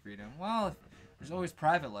creative freedom. Well, there's always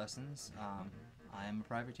private lessons. I am a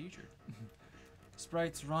private teacher.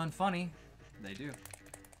 Sprites run funny. They do.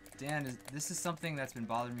 Dan, this is something that's been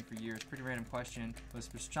bothering me for years. Pretty random question. Was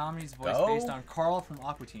Pastrami's voice based on Carl from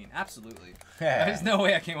Aqua Teen? Absolutely. There's no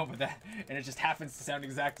way I came up with that, and it just happens to sound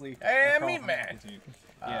exactly Hey, like Carl Meat from Man. Aqua Teen.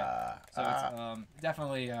 Yeah. So it's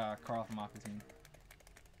definitely Carl from Aqua Teen.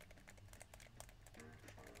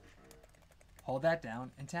 Hold that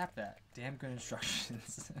down and tap that. Damn good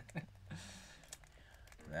instructions.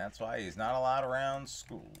 That's why he's not allowed around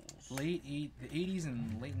schools. The 80s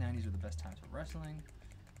and late 90s were the best times for wrestling.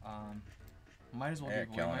 Might as well give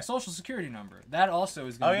away my social security number. That also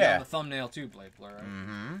is going to be on the thumbnail too, Blade Blur. Right?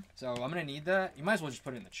 Mm-hmm. So I'm going to need that. You might as well just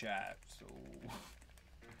put it in the chat. So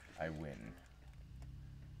I win.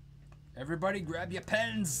 Everybody grab your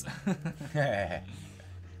pens. Hey,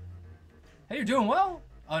 you're doing well.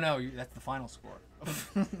 Oh no, that's the final score.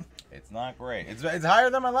 it's not great. It's higher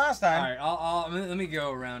than my last time. All right, let me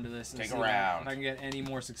go around to this. Take a round. If I can get any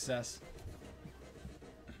more success.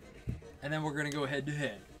 And then we're going to go head to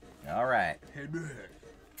head. All right. Head to head.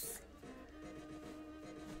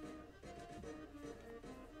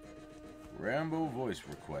 Rambo voice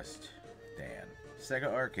request. Dan.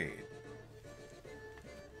 Sega Arcade.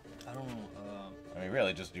 I don't know. I mean,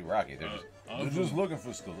 really, just do Rocky. They're just looking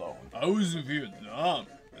for Stallone. I was in Vietnam,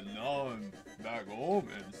 and now I'm back home,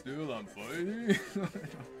 and still I'm fighting.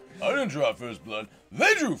 I didn't draw first blood.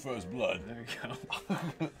 They drew first blood. There you go.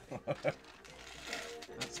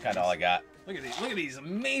 That's kind of all I got. Look at these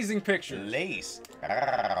amazing pictures. Lace.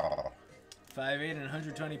 5'8" and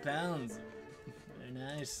 120 pounds. Very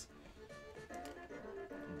nice.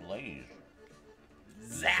 Blaze.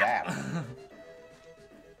 Zap.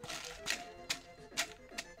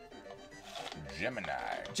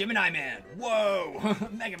 Gemini Man. Whoa.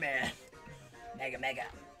 Mega Man. Mega.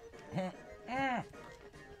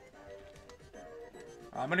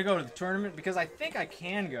 I'm going to go to the tournament because I think I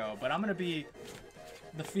can go, but I'm going to be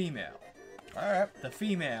the female. All right. The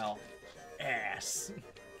female ass.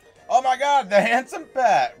 Oh my God, the handsome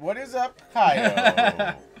Pat. What is up,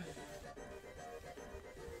 Kyle?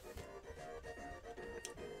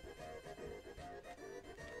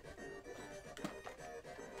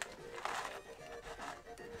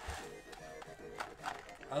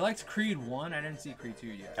 I liked Creed 1. I didn't see Creed 2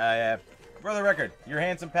 yet. Yeah. For the record, your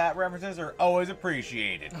handsome Pat references are always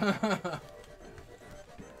appreciated.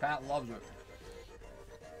 Pat loves it.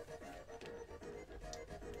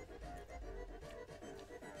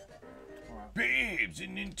 Babes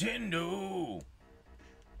in Nintendo.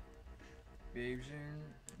 Babes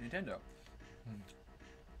in Nintendo.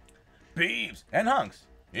 Babes and hunks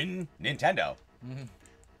in Nintendo. You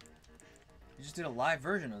just did a live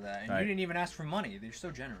version of that, and you didn't even ask for money. They're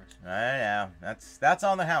so generous. I know. That's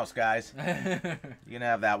on the house, guys. You can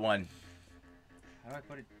have that one. How do I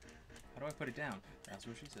put it down? That's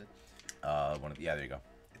what she said. Yeah, there you go.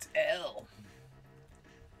 It's L.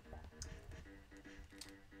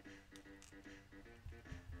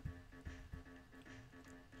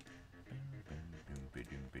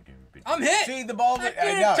 I'm hit. See the ball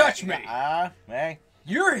didn't touch me. Hey.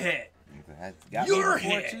 You're hit. Got me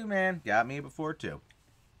before too, man. Got me before too.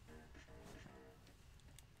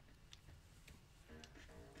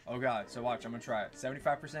 Oh God! So watch. I'm gonna try it. 75%,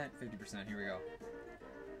 50%. Here we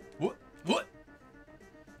go. What?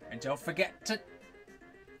 And don't forget to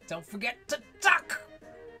tuck.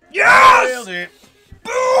 Yes! Nailed it.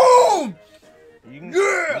 Boom! You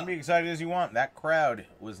can be excited as you want. That crowd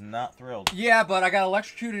was not thrilled. Yeah, but I got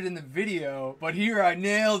electrocuted in the video. But here I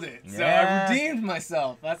nailed it. So Yeah. I redeemed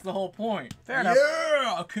myself. That's the whole point. Fair enough.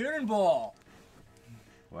 Yeah, a cannonball.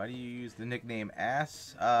 Why do you use the nickname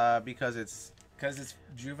Ass? Because it's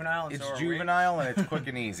juvenile. And it's so are juvenile and it's quick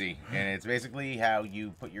and easy, and it's basically how you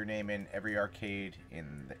put your name in every arcade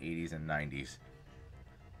in the 80s and 90s.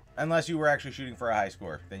 Unless you were actually shooting for a high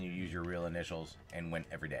score, then you use your real initials and win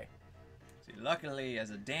every day. See, luckily,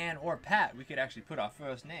 as a Dan or Pat, we could actually put our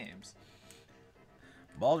first names.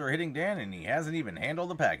 Balls are hitting Dan, and he hasn't even handled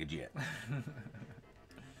the package yet.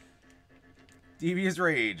 Devious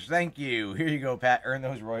Rage, thank you. Here you go, Pat. Earn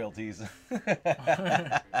those royalties.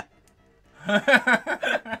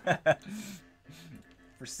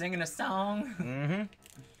 For singing a song? Mm-hmm.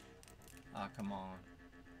 Oh, come on.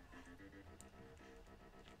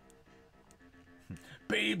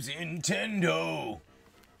 Babes Nintendo.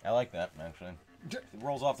 I like that, actually. It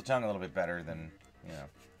rolls off the tongue a little bit better than, you know.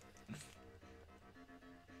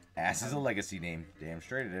 Ass is a legacy name. Damn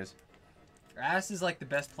straight it is. Ass is like the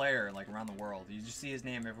best player like around the world. You just see his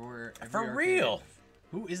name everywhere. For real.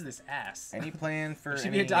 Who is this Ass? Any plan for there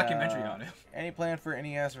should be a documentary on it. Any plan for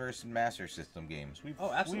NES versus Master System games?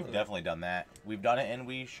 Absolutely. We've definitely done that. We've done it, and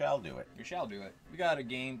we shall do it. We shall do it. We got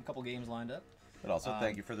a couple games lined up. But also,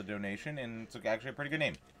 thank you for the donation, and it's actually a pretty good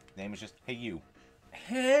name. The name is just Hey You.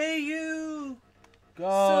 Hey You.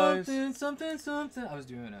 Guys. Something, something, something. I was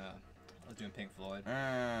doing Pink Floyd.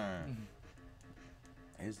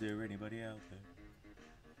 Is there anybody out there?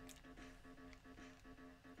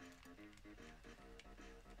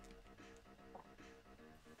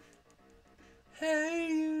 Hey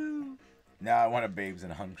You. Now I want a Babes in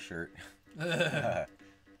Hunk shirt.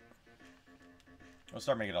 I'll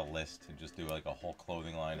start making a list and just do like a whole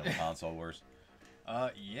clothing line of console wars.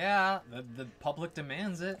 Yeah, the public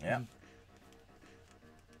demands it. Yeah.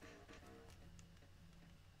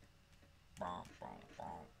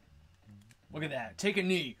 Look at that. Take a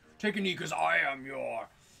knee. Take a knee, because I am your...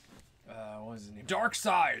 what was his name? Dark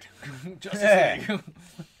Side. Justice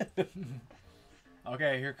League.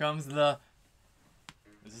 Okay, here comes the...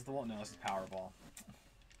 Is this the one? No, this is Powerball.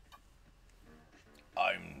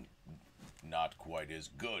 I'm not quite as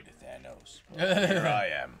good, Thanos. But here I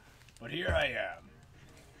am. But here I am.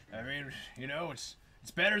 I mean, you know, it's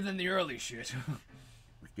better than the early shit.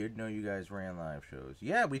 We did know you guys ran live shows.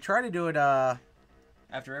 Yeah, we try to do it,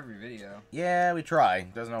 After every video. Yeah, we try.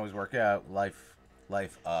 Doesn't always work out. Life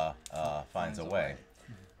finds a way.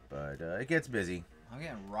 But, it gets busy. I'm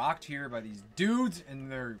getting rocked here by these dudes in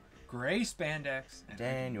their gray spandex. And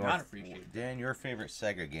Dan, your favorite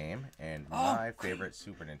Sega game, and my favorite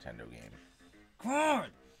Super Nintendo game. Come on!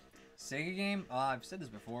 Sega game? I've said this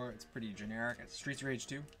before. It's pretty generic. It's Streets of Rage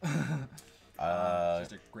 2. It's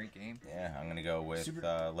just a great game. Yeah, I'm gonna go with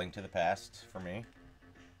Link to the Past for me.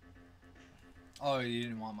 Oh, you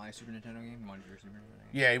didn't want my Super Nintendo game? You wanted your Super Nintendo game?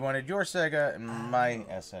 Yeah, you wanted your Sega and my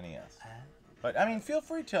SNES. But, I mean, feel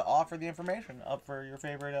free to offer the information up for your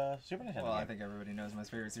favorite Super Nintendo game. I think everybody knows my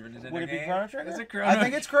favorite Super Nintendo game. Would it be Chrono Trigger? Is it Chrono? I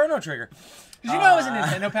think it's Chrono Trigger. Did you know it was a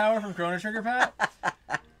Nintendo Power from Chrono Trigger, Pat?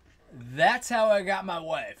 That's how I got my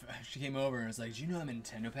wife. She came over and was like, "Do you know I'm in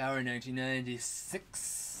Nintendo Power in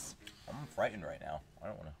 1996?" I'm frightened right now. I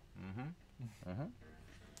don't want to.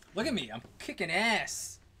 Look at me. I'm kicking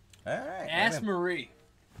ass. All right. Ass Marie.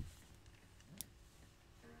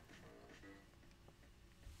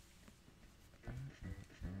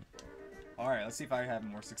 All right, let's see if I have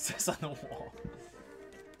more success on the wall.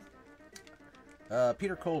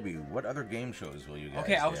 Peter Colby, what other game shows will you guys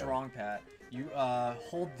Okay, I was do? wrong, Pat. You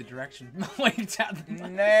hold the direction while you tap the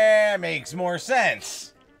button. That makes more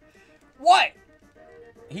sense. What?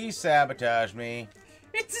 He sabotaged me.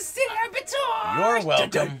 It's a sabotage. You're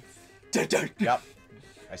welcome. Yep.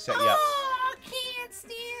 I set you up. Oh, can't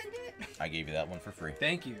stand it. I gave you that one for free.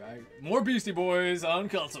 Thank you. More Beastie Boys on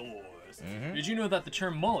Console Wars. Mm-hmm. Did you know that the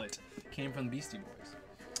term mullet came from the Beastie Boys?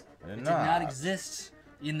 It Did not exist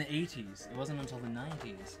in the 80s. It wasn't until the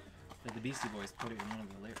 90s that the Beastie Boys put it in one of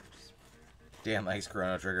the lyrics. Dan likes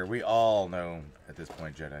Chrono Trigger. We all know at this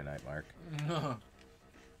point Jedi Knight, Mark.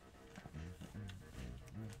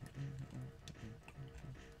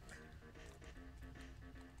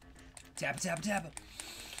 Tap, tap, tap.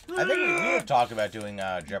 I think we have talked about doing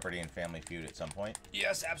Jeopardy and Family Feud at some point.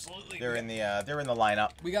 Yes, absolutely. They're in the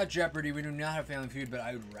lineup. We got Jeopardy. We do not have Family Feud, but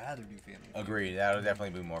I would rather do Family Feud. Agreed. That would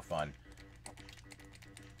definitely be more fun.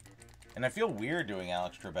 And I feel weird doing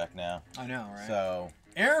Alex Trebek now. I know, right? So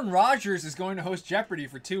Aaron Rodgers is going to host Jeopardy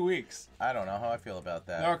for 2 weeks. I don't know how I feel about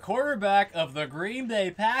that. Our quarterback of the Green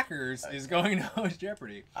Bay Packers is going to host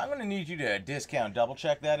Jeopardy. I'm going to need you to double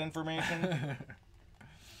check that information.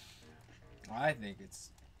 I think it's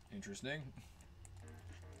interesting.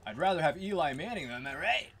 I'd rather have Eli Manning. Am I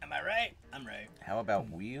right? Am I right? I'm right. How about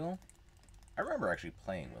Wheel? I remember actually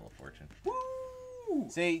playing Wheel of Fortune. Woo!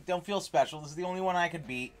 See, don't feel special. This is the only one I could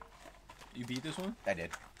beat. You beat this one? I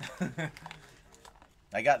did.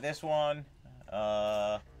 I got this one.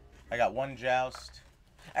 I got one joust.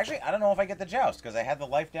 Actually, I don't know if I get the joust because I had the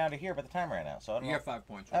life down to here, but the time ran out. So I don't know. You got 5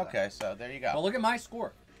 points. For okay, so there you go. Well, look at my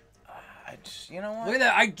score. You know what? Look at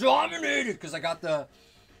that! I dominated because I got the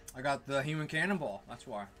human cannonball. That's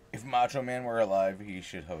why. If Macho Man were alive, he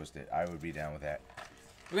should host it. I would be down with that.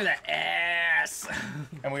 Look at that ass!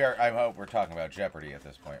 And we are. I hope we're talking about Jeopardy at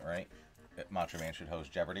this point, right? That Macho Man should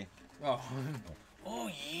host Jeopardy. Oh. Oh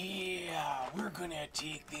yeah, we're gonna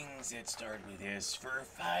take things that start with S for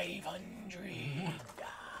 500.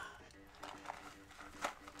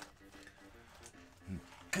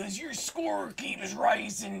 Cause your score keeps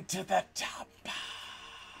rising to the top.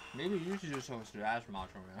 Maybe you should just host it as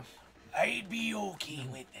Macho Man. I'd be okay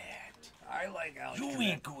with that. I like Alex. You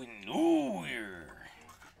ain't going nowhere.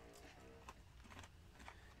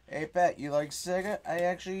 Hey, Pat, you like Sega? I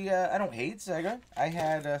actually, I don't hate Sega. I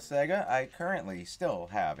had a Sega. I currently still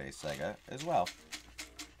have a Sega as well.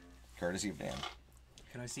 Courtesy of Dan.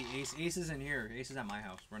 Can I see Ace? Ace is in here. Ace is at my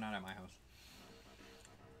house. We're not at my house.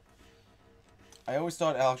 I always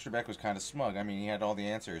thought Alex Trebek was kind of smug. I mean, he had all the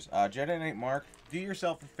answers. Jedi Knight Mark, do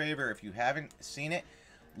yourself a favor. If you haven't seen it,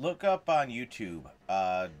 look up on YouTube.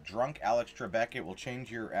 Drunk Alex Trebek. It will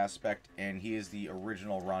change your aspect, and he is the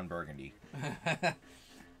original Ron Burgundy.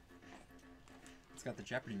 It's got the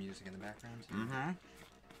Jeopardy music in the background. Mm-hmm.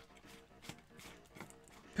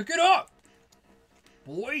 Pick it up,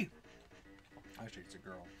 boy. Actually, it's a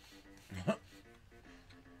girl.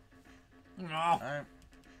 No, Alright.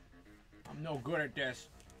 I'm no good at this.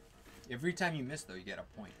 Every time you miss, though, you get a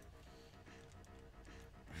point.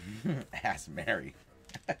 Ask Mary.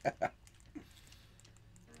 That's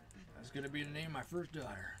gonna be the name of my first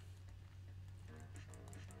daughter.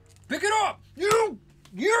 Pick it up!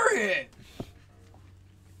 You're it!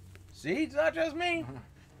 See, it's not just me.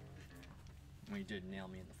 Well, you did nail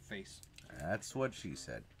me in the face. That's what she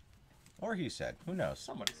said. Or he said. Who knows?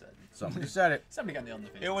 Somebody said. Somebody said it. Somebody got nailed in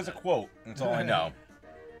the face. It was a quote. That's all I know.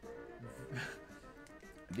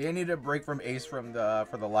 Do you need a break from Ace for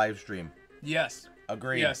the live stream? Yes.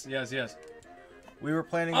 Agreed. Yes. We were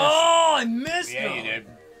planning this. Oh, I missed Yeah, them. you did.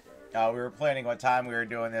 We were planning what time we were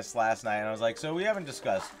doing this last night, and I was like, so we haven't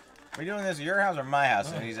discussed. Are we doing this at your house or my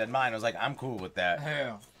house? And he said mine. I was like, I'm cool with that.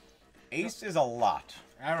 Yeah. Ace is a lot.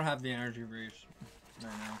 I don't have the energy reach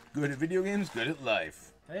right now. Good at video games, good at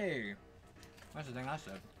life. Hey, that's the thing I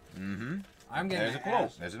said. Mm-hmm. I'm getting There's a my quote.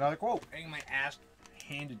 ass, There's another quote. getting my ass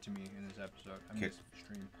handed to me in this episode. I mean, Kick. this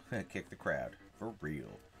stream. Kick the crowd. For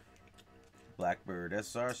real. Blackbird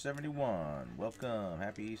SR71. Welcome.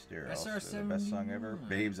 Happy Easter. Also, the best song ever. SR71.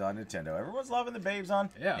 Babes on Nintendo. Everyone's loving the Babes on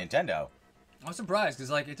Yeah. Nintendo. I'm surprised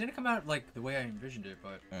because like it didn't come out like the way I envisioned it,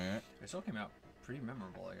 but Mm-hmm. it still came out pretty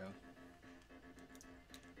memorable, I guess.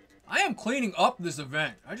 I am cleaning up this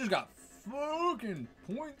event. I just got fucking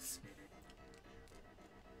points.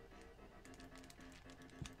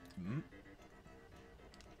 Mm-hmm.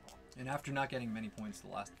 And after not getting many points the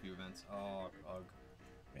last few events, oh, ugh.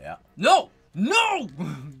 Yeah. No! No!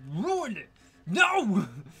 Ruined it! No!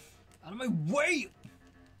 Out of my way!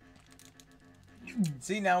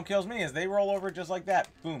 See, now what kills me is they roll over just like that.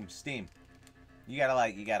 Boom, steam. You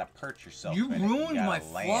gotta perch yourself. You in it. ruined gotta my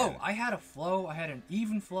land. flow. I had a flow. I had an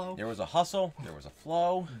even flow. There was a hustle. There was a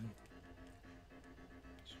flow.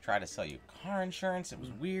 She tried to sell you car insurance. It was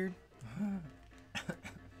weird. I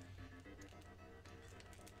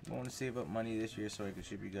want to save up money this year so I can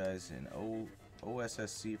ship you guys an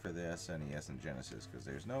OSSC for the SNES and Genesis, because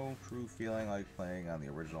there's no true feeling like playing on the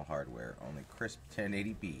original hardware. Only crisp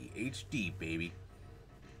 1080p HD, baby.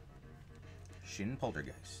 Shin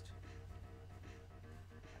Poltergeist.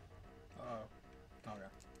 Okay.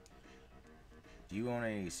 Do you own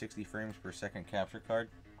a 60 frames per second capture card?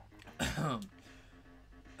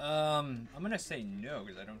 I'm gonna say no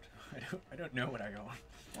because I don't know what I own.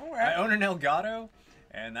 All I own an Elgato,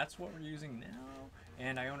 and that's what we're using now.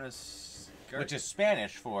 And I own a Which is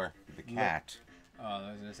Spanish for the cat.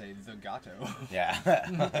 I was gonna say the gato.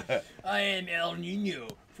 Yeah. I am El Nino.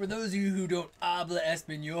 For those of you who don't habla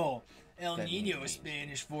español, El The Nino Nino. is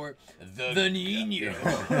Spanish for The the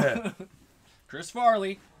Nino. Chris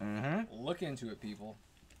Farley. Mm-hmm. Look into it, people.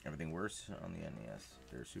 Everything worse on the NES.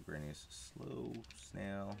 Their Super NES, slow,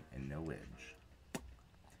 snail, and no edge.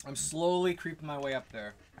 I'm slowly creeping my way up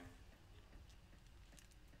there.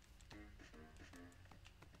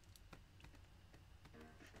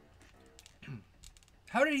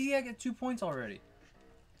 How did he get 2 points already?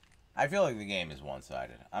 I feel like the game is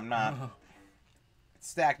one-sided. I'm not... It's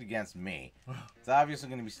stacked against me. It's obviously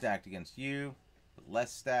going to be stacked against you, but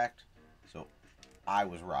less stacked. So I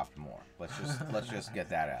was robbed more. Let's just get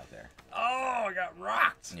that out there. Oh, I got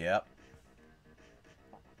rocked. Yep.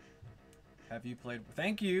 Have you played?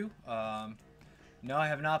 Thank you. No, I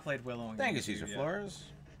have not played Willow. And Thank you, Game Caesar yet. Flores.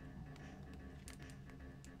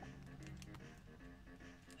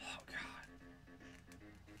 Oh God.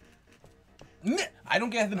 I don't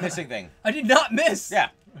get the missing thing. I did not miss. Yeah.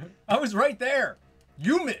 I was right there.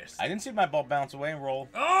 You missed. I didn't see my ball bounce away and roll.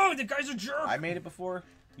 Oh, the guy's a jerk. I made it before.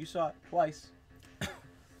 You saw it twice.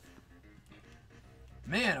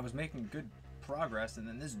 Man, I was making good progress, and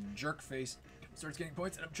then this jerk face starts getting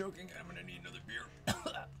points, and I'm choking, and I'm gonna need another beer.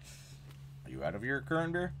 Are you out of your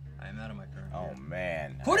current beer? I am out of my current Oh, beer.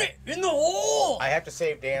 man. Put it in the hole! I have to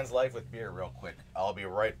save Dan's life with beer real quick. I'll be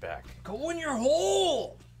right back. Go in your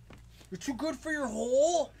hole! You're too good for your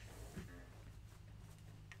hole!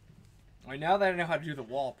 Alright, now that I know how to do the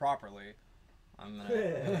wall properly, I'm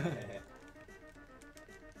gonna...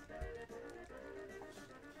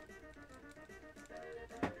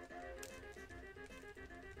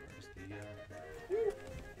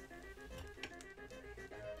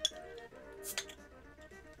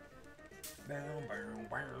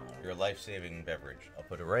 Your life-saving beverage. I'll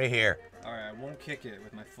put it right here. Alright, I won't kick it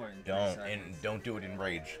with my foot in 3 Don't seconds. don't do it in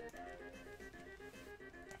rage.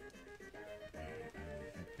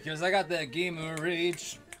 Because I got that game of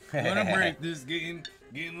rage. I'm gonna break this game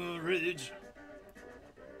of rage.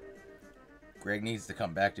 Greg needs to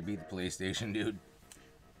come back to beat the PlayStation, dude.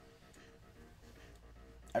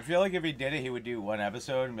 I feel like if he did it, he would do one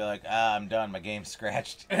episode and be like, I'm done, my game's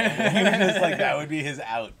scratched. He was just like, that would be his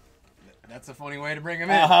out. That's a funny way to bring him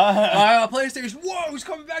in. PlayStation. Whoa, he's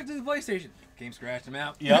coming back to the PlayStation. Game scratched him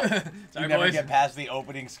out. Yep. Sorry, You never boys. get past the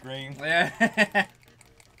opening screen. Yeah.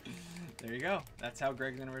 There you go. That's how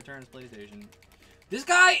Greg's gonna return his PlayStation. This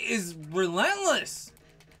guy is relentless.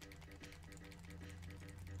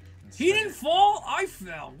 He didn't fall. I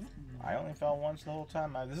fell. I only fell once the whole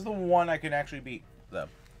time. This is the one I can actually beat, though.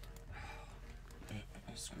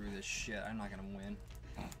 Screw this shit. I'm not gonna win.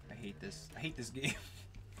 I hate this. I hate this game.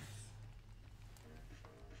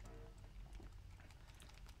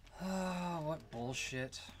 What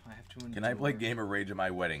bullshit. I have to endure. Can I play Game of Rage at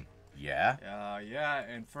my wedding? Yeah. Yeah,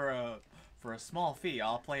 and for a small fee,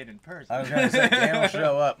 I'll play it in person. I was gonna say, Dan will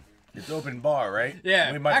show up. It's open bar, right?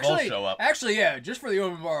 Yeah. We might both show up. Actually, yeah, just for the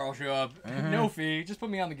open bar, I'll show up. No fee. Just put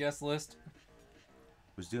me on the guest list.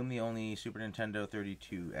 Was Doom the only Super Nintendo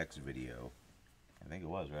 32X video? I think it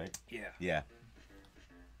was, right? Yeah. Yeah.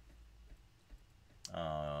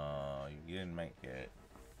 You didn't make it.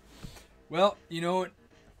 Well, you know what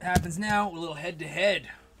happens now? A little head-to-head.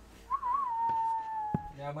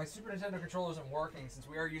 Now, my Super Nintendo controller isn't working. Since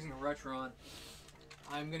we are using a Retron,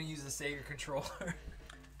 I'm going to use the Sega controller.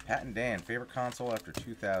 Pat and Dan, favorite console after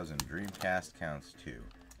 2000? Dreamcast counts too.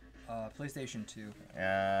 PlayStation 2.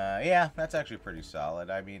 Yeah, that's actually pretty solid.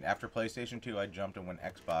 I mean, after PlayStation 2, I jumped and went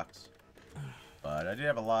Xbox. But I did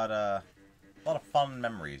have a lot of fun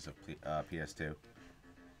memories of PS2.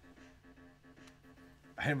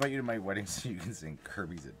 I invite you to my wedding so you can sing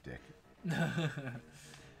Kirby's a Dick.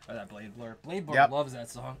 Or that Blade Blur. Blade Blur Yep. loves that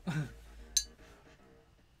song.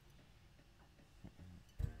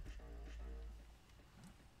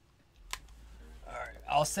 Alright,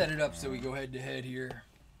 I'll set it up so we go head to head here.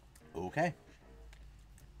 Okay.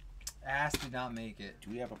 Ass did not make it.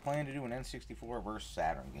 Do we have a plan to do an N64 versus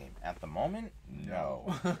Saturn game? At the moment,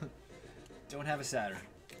 no. Don't have a Saturn.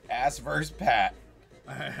 Ass versus Pat.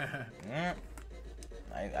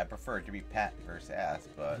 I prefer it to be Pat versus Ass,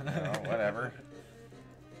 but you know, whatever.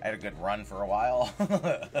 I had a good run for a while.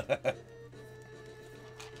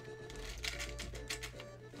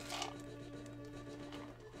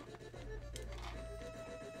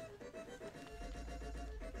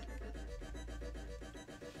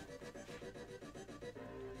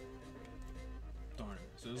 Darn it.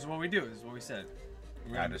 So this is what we do. This is what we said.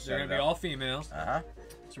 I just They're set going to it be up. all females. Uh-huh.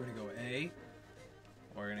 So we're going to go A.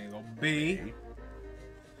 We're going to go B.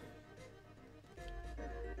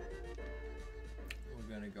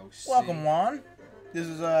 We're going to go C. Welcome, Juan. This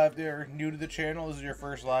is if you're new to the channel, this is your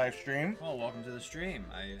first live stream. Oh, welcome to the stream.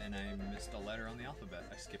 I missed a letter on the alphabet.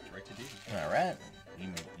 I skipped right to D. All right. You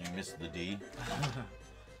missed the D.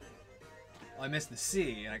 Well, I missed the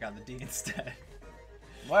C and I got the D instead.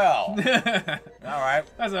 Well, all right.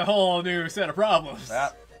 That's a whole new set of problems.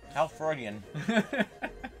 How Freudian.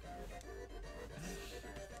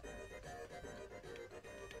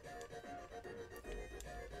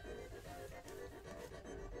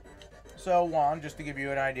 So, Juan, just to give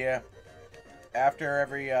you an idea, after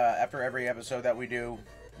every episode that we do,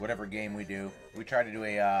 whatever game we do, we try to do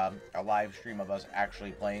a live stream of us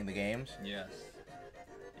actually playing the games. Yes.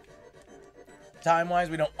 Time-wise,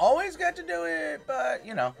 we don't always get to do it, but,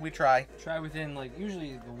 you know, we try. Try within, like,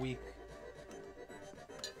 usually the week.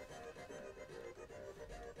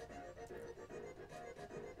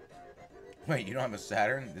 Wait, you don't have a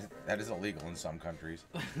Saturn? That is illegal in some countries.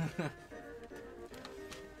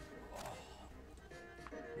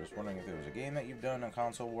 Just just wondering if there was a game that you've done on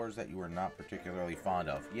Console Wars that you were not particularly fond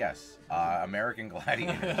of. Yes, American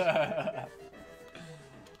Gladiators. I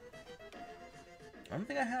don't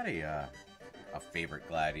think I had a favorite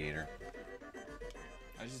Gladiator.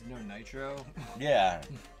 I just know Nitro. Yeah.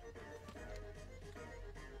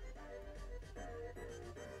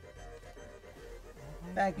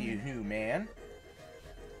 Thank you, man.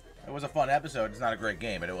 It was a fun episode. It's not a great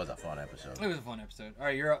game, but it was a fun episode. It was a fun episode. All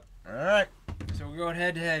right, you're up. All right. So we're going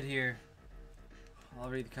head to head here. I'll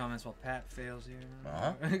read the comments while Pat fails here.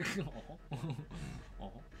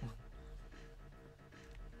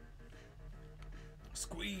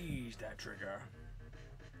 Squeeze that trigger.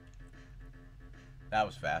 That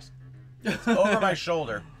was fast. It's over my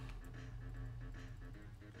shoulder.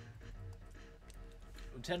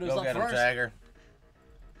 Nintendo's Go up get him, first. Tagger.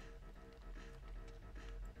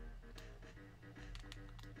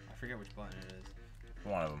 I forget which button it is.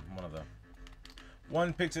 One of them. One of the.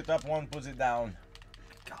 One picks it up, one puts it down.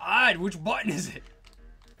 God, which button is it?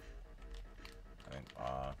 I think,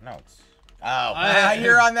 no, it's. Oh,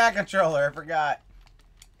 you're on that controller. I forgot.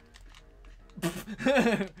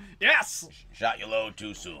 Yes. Shot you low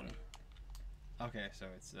too soon. Okay, so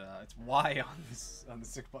it's Y on the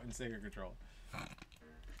 6-button Sega controller.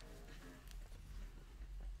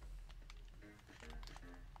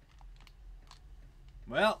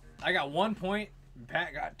 Well, I got 1 point.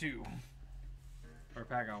 Pat got 2. Or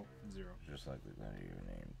Pat got 0. Just like we're gonna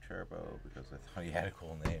name Turbo because I thought he had a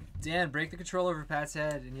cool name. Dan, break the controller over Pat's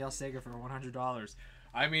head and yell Sega for $100.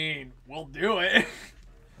 I mean, we'll do it.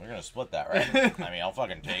 We're gonna split that, right? I mean, I'll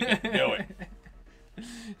fucking take it. Do it.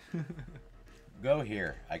 Go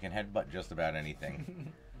here. I can headbutt just about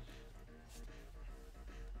anything.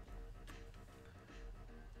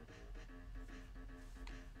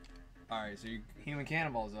 Alright, so Human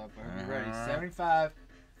Cannonball's up. I hope you're ready. 75,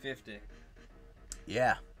 50.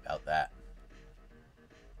 Yeah, about that.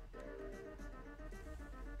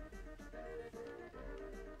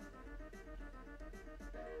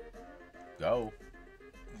 Go.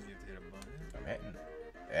 You have to hit a button. I'm hitting.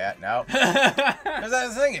 Yeah, no. Because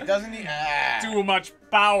that's the thing. It doesn't need. Too much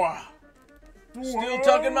power. Still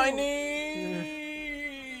tucking my knees.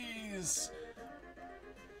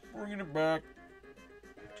 Bringing it back.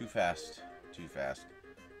 Too fast. Too fast.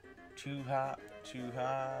 Too hot. Too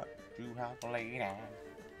hot. Too hot for lady.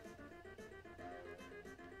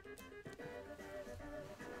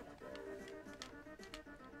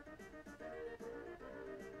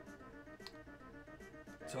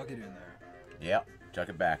 Tuck it in there. Yep. Tuck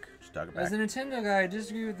it back. Just tuck it back. As a Nintendo guy, I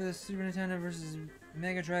disagree with the Super Nintendo versus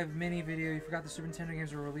Mega Drive Mini video. You forgot the Super Nintendo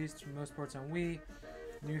games were released for most ports on Wii.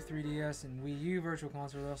 New 3DS and Wii U Virtual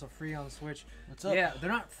Console are also free on the Switch. What's up? Yeah,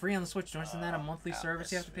 they're not free on the Switch. Don't you send that a monthly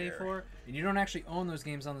service you have to pay for? And you don't actually own those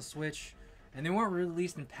games on the Switch. And they weren't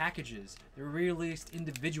released in packages. They were released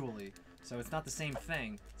individually. So it's not the same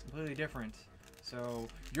thing. It's completely different. So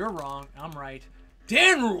you're wrong. I'm right.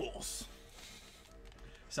 Dan rules!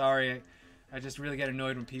 Sorry. I just really get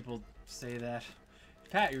annoyed when people say that.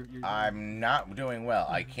 Pat, you're I'm not doing well.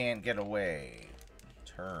 I can't get away.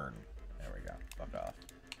 Turn. There we go. Fuck off.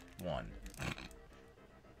 1.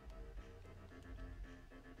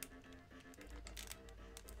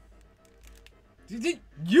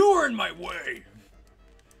 You were in my way!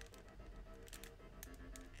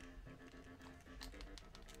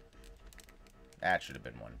 That should have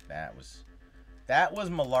been 1. That was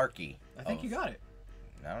malarkey. I think you got it.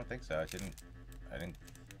 I don't think so. I didn't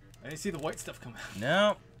I didn't see the white stuff come out.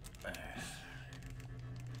 No.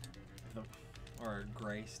 Or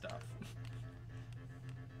gray stuff.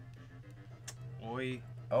 Oi.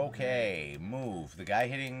 Okay, move. The guy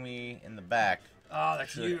hitting me in the back. Oh,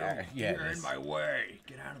 that's you. Yeah, You're in my way.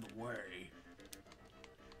 Get out of the way.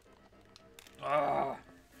 Ah.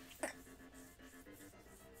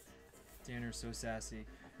 Tanner's so sassy.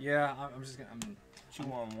 Yeah, I'm just gonna. 2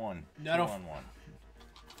 on 1. No, I don't. 2 on 1.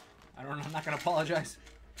 I'm not gonna apologize.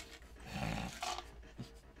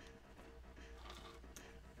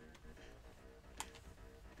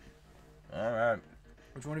 All right.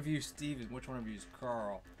 Which one of you is Steve and which one of you is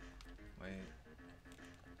Carl? Wait.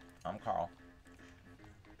 I'm Carl.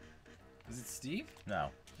 Is it Steve? No.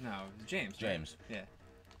 No, it's James. James. Right?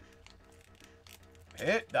 Yeah.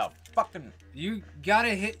 Hit the fucking. You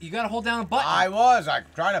gotta hold down the button. I'm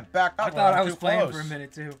trying to back up. I thought I was too playing close. for a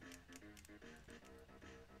minute too.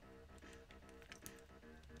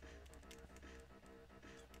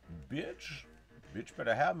 Bitch. Bitch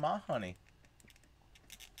better have my honey.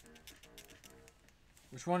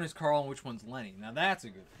 Which one is Carl and which one's Lenny? Now that's a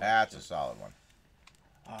good question. That's a solid one.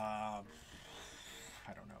 I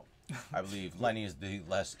don't know. I believe Lenny is the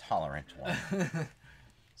less tolerant one.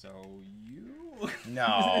 So you?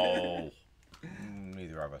 No.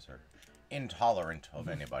 Neither of us are intolerant of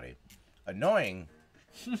anybody. Annoying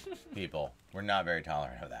people. We're not very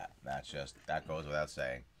tolerant of that. That goes without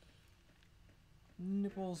saying.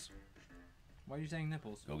 Nipples. Why are you saying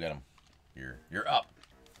nipples? Go get them. You're up.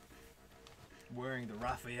 Wearing the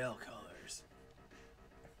Raphael colors.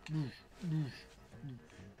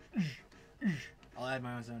 I'll add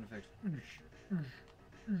my own sound effects.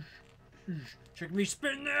 Trick me,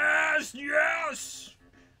 spin this! Yes!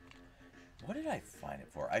 What did I find it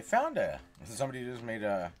for? I found somebody just made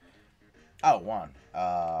a... Oh, one.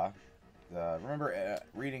 Remember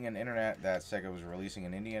reading on the internet that SEGA was releasing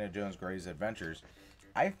an Indiana Jones Greatest Adventures.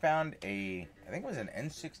 I found I think it was an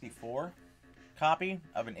N64 copy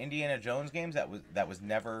of an Indiana Jones game that was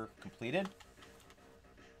never completed.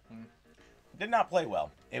 Did not play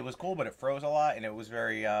well. It was cool, but it froze a lot, and it was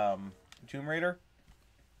very Tomb Raider.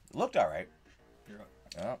 It looked all right.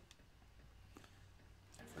 Yeah.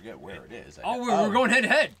 I forget where it is. We're going head to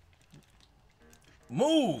head.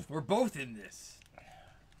 Move! We're both in this.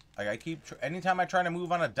 Like anytime I try to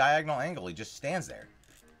move on a diagonal angle, he just stands there.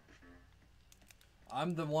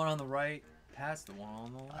 I'm the one on the right, Pat's the one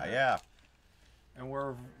on the left. Yeah. And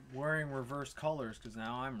we're wearing reverse colors because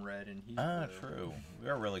now I'm red and he's blue. True. We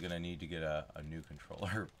are really going to need to get a new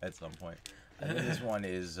controller at some point. I think this one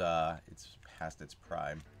is, it's past its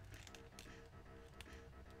prime.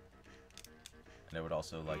 And I would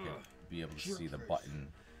also like it be able to see the button.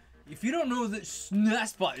 If you don't know the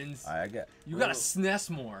SNES buttons, you gotta SNES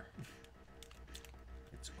more.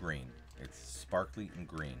 It's green. It's sparkly and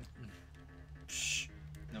green. Shh.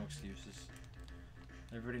 No excuses.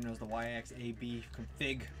 Everybody knows the YXAB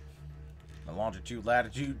config. The longitude,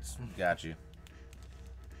 latitudes. Got you.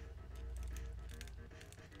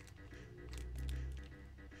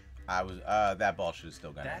 That ball should have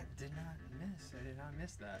still gone in. That did not miss. I did not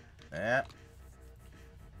miss that. Yeah.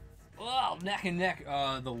 Oh, neck and neck.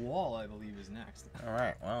 The wall, I believe, is next. All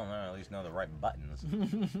right. Well, no, at least know the right buttons.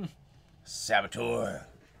 Saboteur.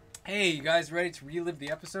 Hey, you guys ready to relive the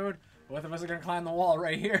episode? Both of us are gonna climb the wall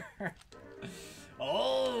right here.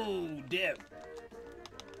 Oh, dip.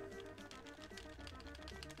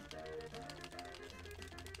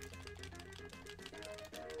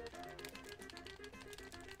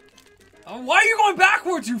 Why are you going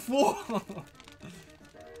backwards, you fool?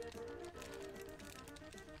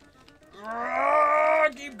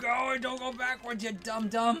 Keep going, don't go backwards, you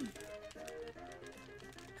dum-dum.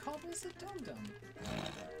 Call this a dum-dum.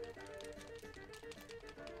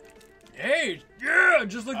 Hey, yeah,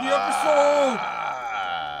 just like the episode.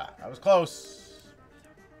 I was close.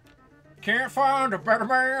 Can't find a better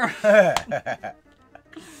man.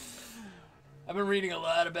 I've been reading a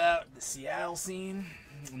lot about the Seattle scene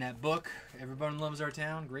in that book. Everybody Loves Our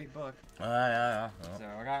Town. Great book. Yeah. So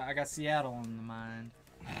I got Seattle in the mind.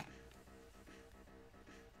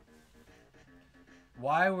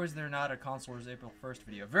 Why was there not a Console Wars April 1st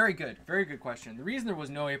video? Very good question. The reason there was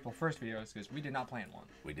no April 1st video is because we did not plan one.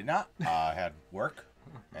 We did not. Had work,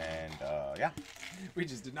 and yeah. We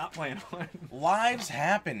just did not plan one. Lives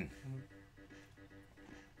happen.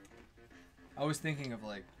 I was thinking of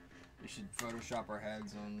like, we should Photoshop our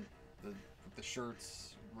heads on the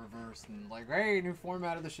shirts reversed and like, hey, new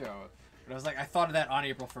format of the show. But I was like, I thought of that on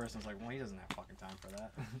April 1st. I was like, well, he doesn't have fucking time for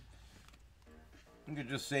that. You could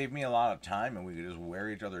just save me a lot of time, and we could just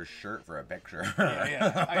wear each other's shirt for a picture.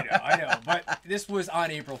 Yeah, I know. But this was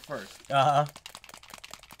on April 1st.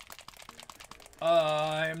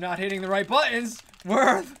 I'm not hitting the right buttons.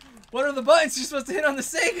 What are the buttons you're supposed to hit on the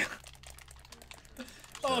SEGA?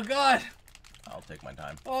 Oh, God. I'll take my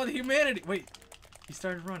time. Oh, the humanity. Wait, he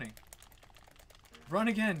started running. Run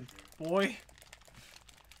again, boy.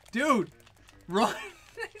 Dude, run.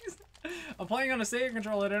 I'm playing on a SEGA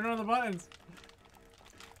controller. I don't know the buttons.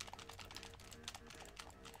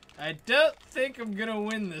 I don't think I'm gonna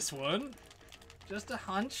win this one. Just a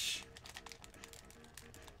hunch.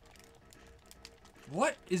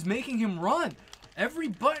 What is making him run? Every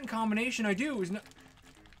button combination I do is not...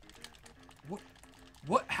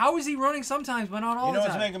 What? How is he running sometimes, but not all the time? You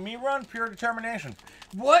know what's making me run? Pure determination.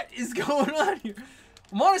 What is going on here?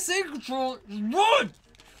 I'm on a SEGA controller. Run!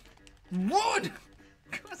 Run!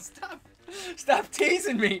 God, stop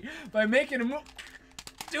teasing me by making a move.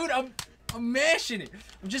 Dude, I'm mashing it.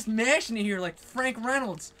 I'm just mashing it here like Frank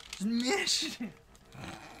Reynolds. Just mashing it.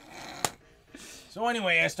 So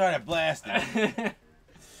anyway, I started blasting.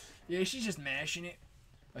 Yeah, she's just mashing it.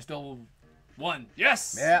 I still won.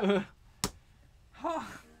 Yes! Yeah.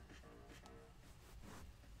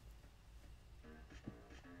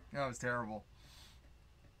 That was terrible.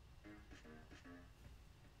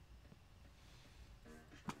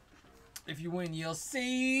 If you win, yell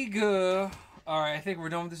SEGA. Alright, I think we're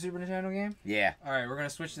done with the Super Nintendo game. Yeah. Alright, we're going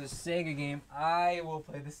to switch to the SEGA game. I will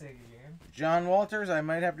play the SEGA game. John Walters, I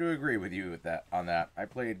might have to agree with you with that on that. I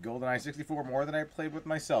played GoldenEye 64 more than I played with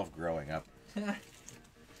myself growing up.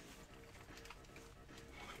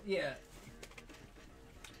 Yeah.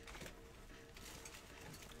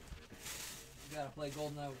 You gotta play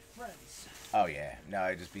GoldenEye with friends. Oh yeah, no,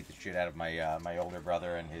 I just beat the shit out of my my older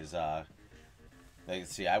brother and his.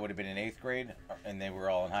 See, I would have been in 8th grade, and they were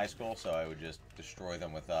all in high school, so I would just destroy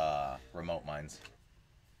them with remote mines.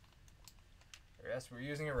 Yes, we're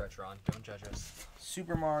using a Retron. Don't judge us.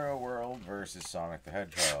 Super Mario World versus Sonic the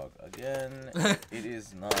Hedgehog. Again, it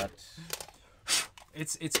is not.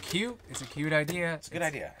 It's cute. It's a cute idea. It's a good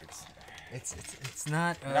idea. It's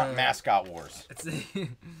not. Not mascot wars. It's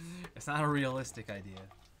it's not a realistic idea.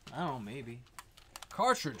 I don't know, maybe.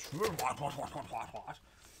 Cartridge.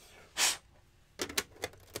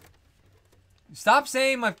 Stop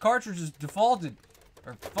saying my cartridge is defaulted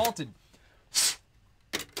or faulted.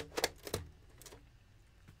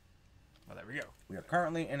 Oh, there we go. We are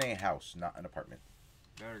currently in a house, not an apartment.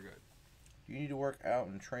 Very good. You need to work out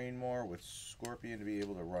and train more with Scorpion to be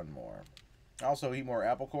able to run more. Also, eat more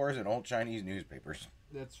apple cores and old Chinese newspapers.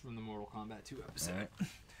 That's from the Mortal Kombat 2 episode, Right.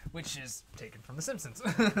 which is taken from The Simpsons.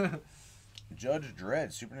 Judge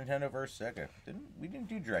Dredd, Super Nintendo vs. Sega. We didn't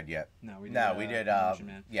do Dredd yet. No, we did. No, we did. Demolition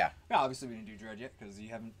Man. Yeah. Well, obviously we didn't do Dread yet because you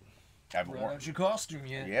haven't I've brought out your costume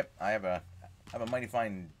yet. Yep, I have a mighty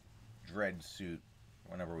fine Dredd suit.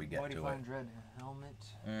 Whenever we get Mighty to Fine it. Dread helmet.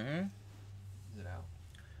 Mm-hmm. Is it out?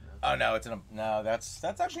 Oh no, it's in a no. That's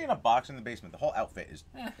actually in a box in the basement. The whole outfit is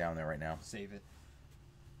down there right now. Save it.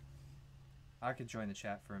 I could join the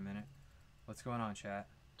chat for a minute. What's going on, chat?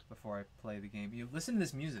 Before I play the game, you listen to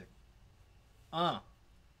this music.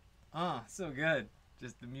 So good.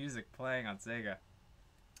 Just the music playing on Sega.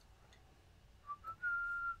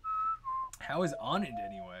 How is Anand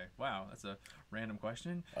anyway? Wow, that's a random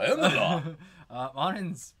question.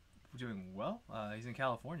 Anand's doing well. He's in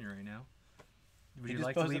California right now. He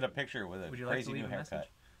just posted a picture with a crazy new haircut.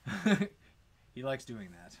 He likes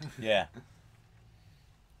doing that. Yeah.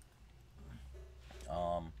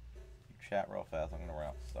 Chat real fast. I'm gonna run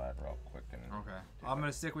outside real quick and. Okay. I'm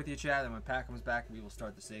gonna stick with you, chat. And when Pat comes back, we will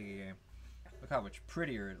start the Sega game. Look how much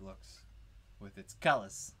prettier it looks with its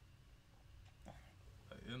colors.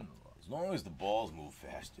 As long as the balls move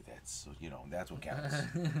faster, that's that's what counts.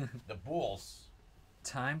 The balls.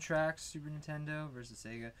 Time Tracks, Super Nintendo versus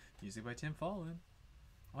Sega. Music by Tim Follin.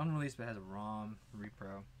 Unreleased, but has a ROM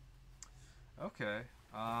repro. Okay.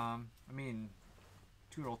 I mean,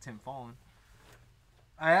 good old Tim Follin.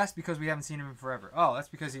 I asked because we haven't seen him in forever. Oh, that's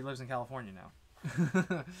because he lives in California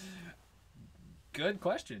now. Good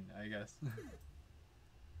question, I guess.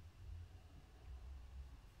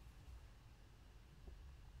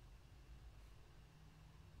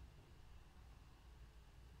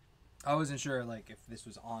 I wasn't sure, like, if this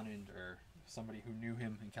was Anand or somebody who knew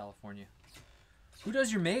him in California. Who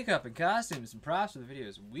does your makeup and costumes and props for the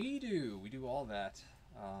videos? We do. We do all that.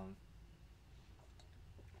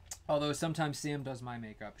 Although sometimes Sam does my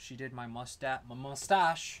makeup. She did my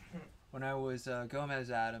mustache when I was Gomez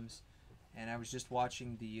Adams, and I was just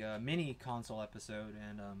watching the mini console episode,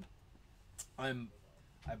 and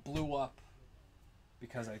I blew up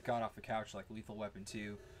because I got off the couch like Lethal Weapon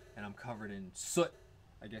 2, and I'm covered in soot,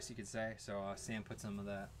 I guess you could say. So Sam put some of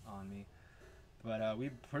that on me, but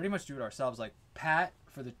we pretty much do it ourselves. Like Pat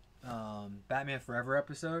for the Batman Forever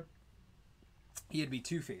episode, he had to be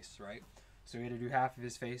Two-Face, right? So he had to do half of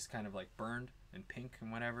his face kind of like burned and pink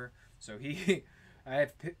and whatever. So I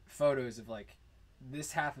had photos of like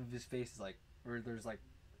this half of his face is like, or there's like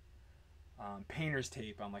painter's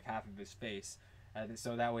tape on like half of his face, and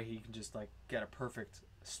so that way he can just like get a perfect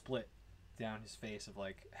split down his face of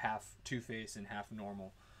like half Two-Face and half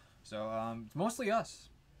normal. So it's mostly us.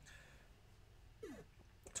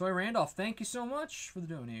 Toy Randolph, thank you so much for the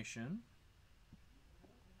donation.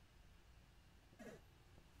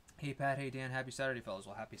 Hey Pat, hey Dan, happy Saturday, fellas.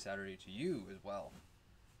 Well, happy Saturday to you as well.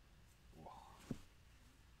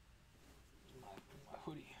 My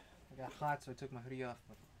hoodie. I got hot, so I took my hoodie off,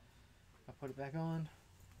 but I put it back on.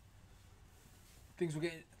 Things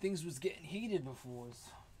was getting heated before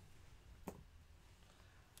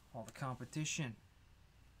all the competition.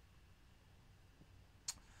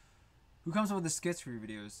 Who comes up with the skits for your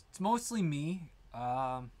videos? It's mostly me.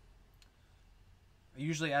 I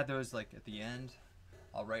usually add those like at the end.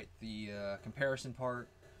 I'll write the comparison part,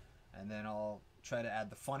 and then I'll try to add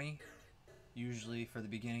the funny, usually for the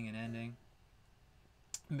beginning and ending.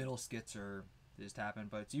 Middle skits are just happen,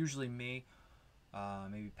 but it's usually me.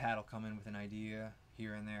 Maybe Pat will come in with an idea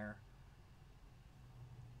here and there,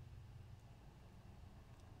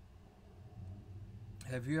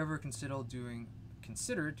 Have you ever considered doing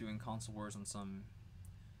console wars on some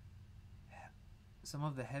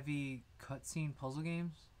of the heavy cutscene puzzle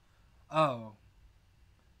games? Oh,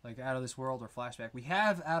 like Out of This World or Flashback. We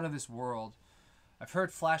have Out of This World. I've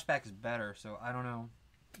heard Flashback is better, so I don't know.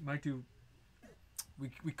 Might do.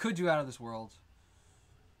 We could do Out of This World.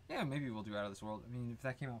 Yeah, maybe we'll do Out of This World. I mean, if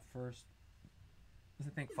that came out first, I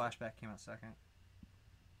think Flashback came out second.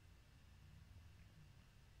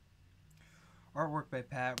 Artwork by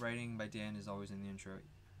Pat, writing by Dan is always in the intro.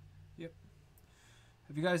 Yep.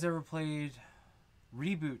 Have you guys ever played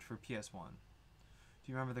Reboot for PS1? Do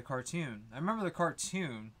you remember the cartoon? I remember the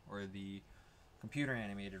cartoon, or the computer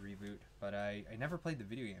animated Reboot, but I never played the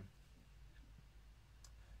video game.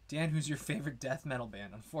 Dan, who's your favorite death metal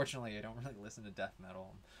band? Unfortunately, I don't really listen to death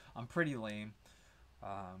metal. I'm pretty lame.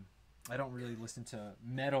 I don't really listen to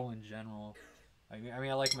metal in general. I mean,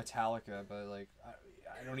 I like Metallica, but like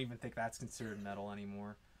I don't even think that's considered metal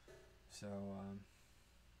anymore. So,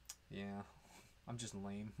 yeah, I'm just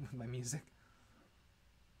lame with my music.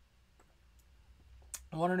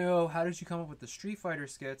 I want to know, how did you come up with the Street Fighter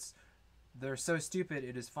skits? They're so stupid,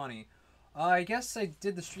 it is funny. I guess I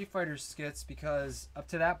did the Street Fighter skits because up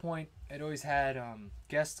to that point, I'd always had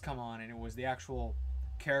guests come on, and it was the actual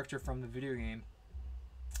character from the video game.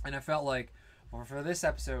 And I felt like, well, for this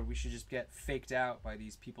episode, we should just get faked out by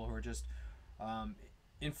these people who are just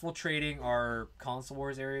infiltrating our console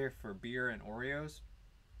wars area for beer and Oreos.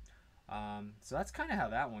 So that's kind of how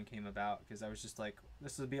that one came about, because I was just like,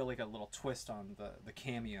 this would be like a little twist on the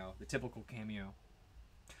cameo, the typical cameo.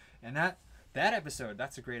 And that episode,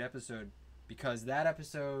 that's a great episode, because that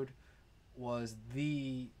episode was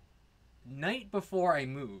the night before I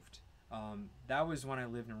moved. That was when I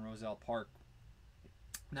lived in Roselle Park.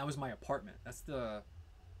 And that was my apartment. That's the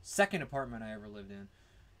second apartment I ever lived in.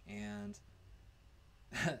 And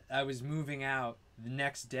I was moving out the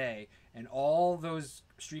next day, and all those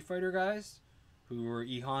Street Fighter guys, who were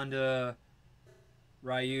E Honda,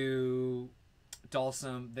 Ryu,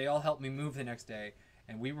 Dalsum, they all helped me move the next day.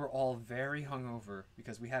 And we were all very hungover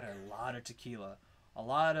because we had a lot of tequila, a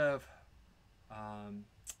lot of,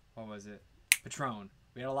 what was it? Patron.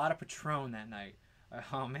 We had a lot of Patron that night.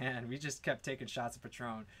 Oh man, we just kept taking shots of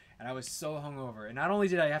Patron, and I was so hungover. And not only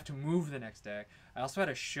did I have to move the next day, I also had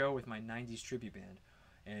a show with my 90s tribute band,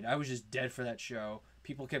 and I was just dead for that show.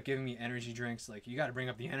 People kept giving me energy drinks, like, you got to bring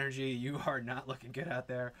up the energy. You are not looking good out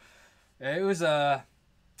there. It was a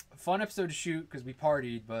fun episode to shoot because we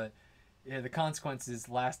partied, but yeah, the consequences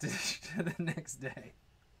lasted to the next day.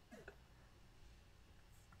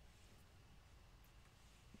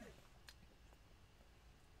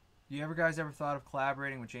 You guys ever thought of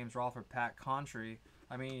collaborating with James Rolfe or Pat Contry?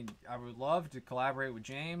 I mean, I would love to collaborate with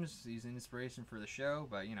James. He's an inspiration for the show,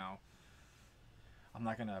 but, you know, I'm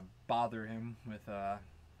not going to bother him with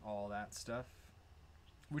all that stuff.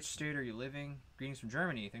 Which state are you living? Greetings from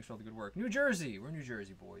Germany. Thanks for all the good work. New Jersey. We're New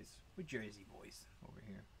Jersey boys. We're Jersey boys over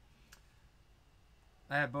here.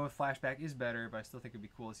 I have both. Flashback is better, but I still think it'd be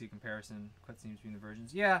cool to see a comparison cutscenes between the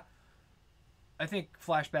versions. Yeah, I think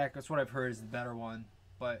Flashback, that's what I've heard, is the better one.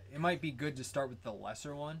 But it might be good to start with the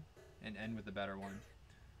lesser one and end with the better one.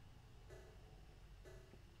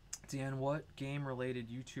 Dan, what game-related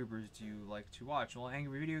YouTubers do you like to watch? Well,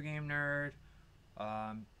 Angry Video Game Nerd.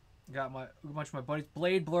 Got a bunch of my buddies.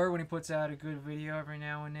 Blade Blur, when he puts out a good video every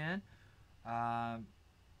now and then. I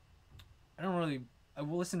will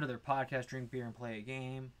listen to their podcast, Drink Beer and Play a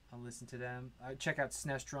Game. I'll listen to them. I check out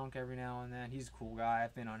SNES Drunk every now and then. He's a cool guy.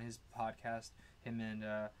 I've been on his podcast. Him and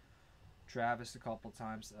Travis a couple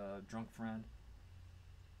times. Drunk Friend.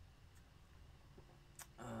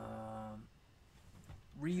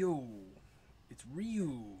 Ryu. It's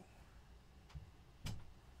Ryu.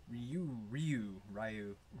 Ryu.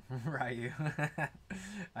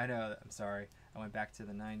 I know. I'm sorry. I went back to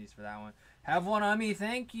the 90s for that one. Have one on me.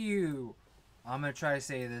 Thank you. I'm going to try to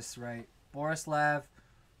say this right. Borislav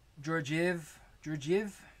Georgiev.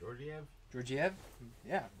 Yeah.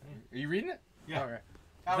 Are you reading it? Yeah. All right.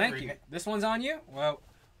 Thank you. This one's on you? Well,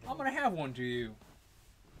 I'm going to have one to you.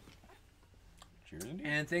 Cheers, indeed.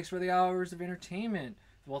 And thanks for the hours of entertainment.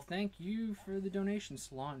 Well, thank you for the donation,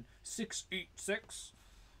 Salon 686.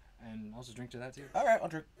 And also drink to that, too. All right, I'll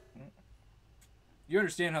drink. You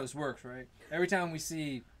understand how this works, right? Every time we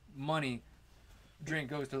see money,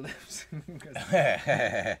 drink goes to lips. Because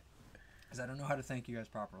I don't know how to thank you guys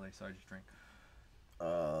properly, so I just drink.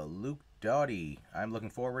 Luke Doughty. I'm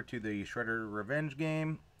looking forward to the Shredder Revenge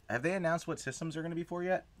game. Have they announced what systems they're going to be for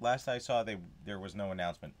yet? Last I saw, there was no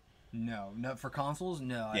announcement. No, for consoles?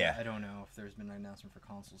 No, yeah. I don't know if there's been an announcement for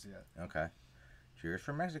consoles yet. Okay. Cheers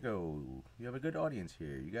from Mexico. You have a good audience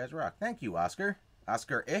here. You guys rock. Thank you, Oscar.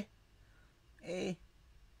 Oscar, Hi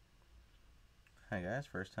guys,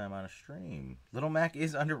 first time on a stream. Little Mac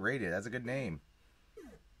is underrated. That's a good name.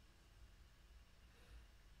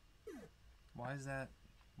 Why is that?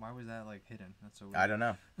 Why was that like hidden? That's so weird. I don't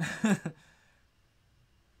know.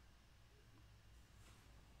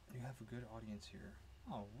 You have a good audience here.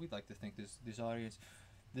 Oh, we'd like to think this audience,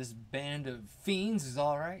 this band of fiends is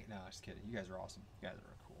all right. No, just kidding. You guys are awesome. You guys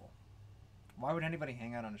are cool. Why would anybody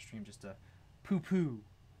hang out on a stream just to poo-poo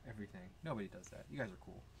everything? Nobody does that. You guys are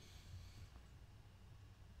cool.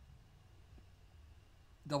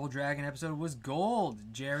 Double Dragon episode was gold,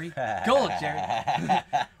 Jerry. Gold, Jerry.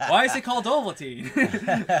 Why is it called Ovaltine?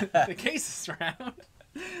 The case is round.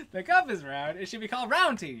 The cup is round. It should be called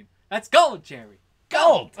Roundtine. That's gold, Jerry.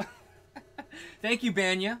 Gold. Thank you,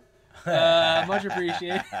 Banya. Much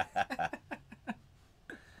appreciated.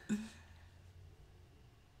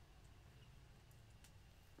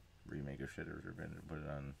 Remake of Shitter's Revenge and put it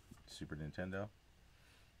on Super Nintendo.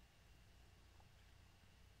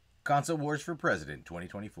 Console Wars for President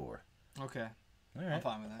 2024. Okay. All right. I'm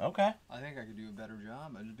fine with that. Okay. I think I could do a better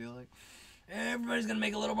job. I'd just be like, everybody's going to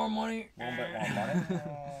make a little more money. A little bit more money.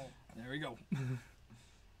 There we go.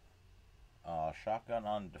 Shotgun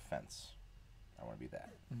on defense. I want to be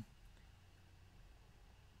that.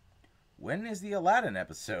 When is the Aladdin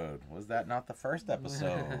episode? Was that not the first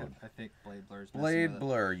episode? I think Blade Blur's Blade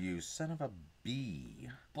Blur, you son of a bee.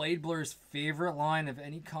 Blade Blur's favorite line of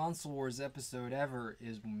any Console Wars episode ever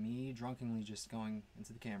is me drunkenly just going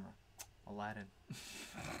into the camera. Aladdin.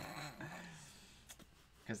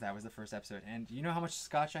 Because that was the first episode. And you know how much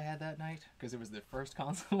scotch I had that night? Because it was the first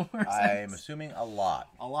Console Wars I'm assuming a lot.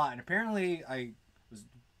 A lot. And apparently I was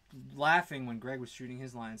laughing when Greg was shooting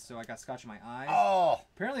his lines, so I got scotch in my eyes. Oh!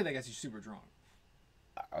 Apparently that gets you super drunk.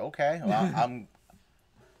 Okay. Well, I'm...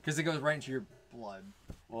 Because it goes right into your blood.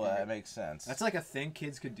 Well, that makes sense. That's like a thing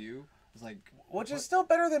kids could do. It's like... Which is still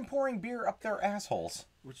better than pouring beer up their assholes.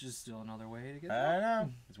 Which is still another way to get I know.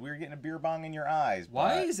 It's weird getting a beer bong in your eyes.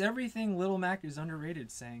 Why is everything Little Mac is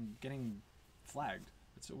underrated getting flagged?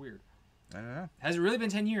 It's so weird. I don't know. Has it really been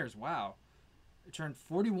 10 years? Wow. It turned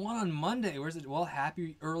 41 on Monday. Where's it? Well,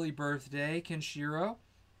 happy early birthday, Kenshiro.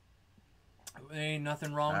 Ain't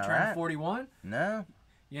nothing wrong with turning 41. No.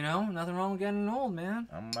 You know, nothing wrong with getting old, man.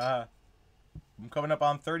 I'm coming up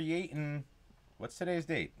on 38 and... What's today's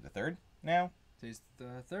date? The 3rd now? Today's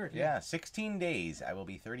the 3rd. Yeah, 16 days. I will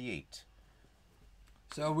be 38.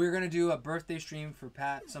 So we're going to do a birthday stream for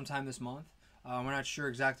Pat sometime this month. We're not sure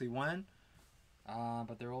exactly when,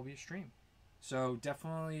 but there will be a stream. So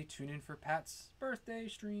definitely tune in for Pat's birthday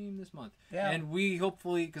stream this month. Yeah. And we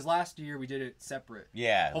hopefully, because last year we did it separate.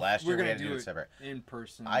 Yeah, last year we had to do it separate. In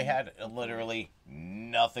person. I had literally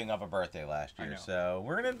nothing of a birthday last year, so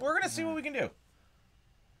we're gonna see what we can do.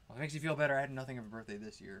 Well, it makes you feel better. I had nothing of a birthday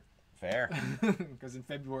this year. Fair. Because in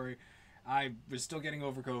February, I was still getting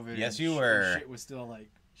over COVID. Yes, you were. Shit was still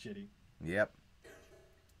like shitty. Yep.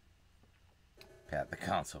 Pat the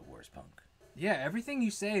Console Wars punk. Yeah, everything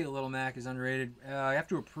you say, Little Mac, is underrated. I have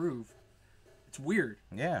to approve. It's weird.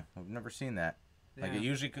 Yeah, I've never seen that. Yeah. Like,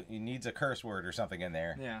 it needs a curse word or something in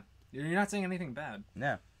there. Yeah. You're not saying anything bad.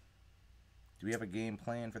 No. Do we have a game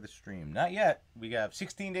planned for the stream? Not yet. We got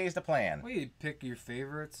 16 days to plan. Well, you pick your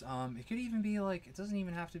favorites. It could even be, like, it doesn't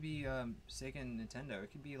even have to be Sega and Nintendo.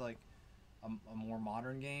 It could be, like, a more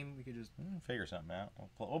modern game. We could just... figure something out.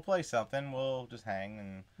 We'll play something. We'll just hang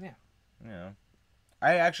and... Yeah. You know.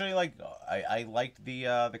 I actually I liked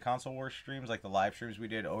the Console Wars streams, like the live streams we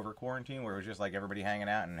did over quarantine, where it was just like everybody hanging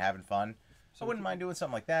out and having fun. So I wouldn't mind doing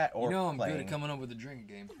something like that. Or I'm good at coming up with a drinking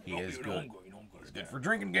game. He is good. He's good for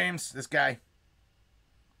drinking games. This guy.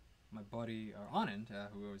 My buddy Anand,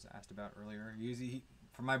 who I was asked about earlier, he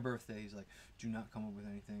for my birthday, he's like, "Do not come up with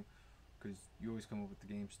anything, because you always come up with the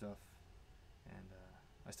game stuff." And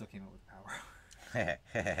I still came up with Power.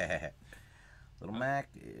 Little Mac.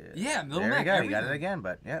 Yeah, Little Mac. There you go. You got it again,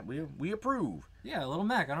 but yeah, we approve. Yeah, Little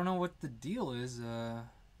Mac. I don't know what the deal is. I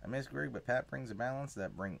miss Greg, but Pat brings a balance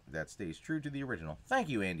that stays true to the original. Thank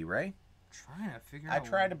you, Andy Ray. Trying to figure out. I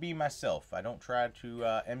try to be myself. I don't try to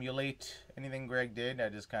emulate anything Greg did. I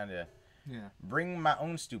just kind of bring my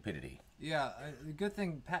own stupidity. Yeah, the good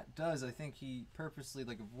thing Pat does, I think he purposely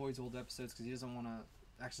avoids old episodes because he doesn't want to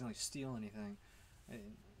accidentally steal anything,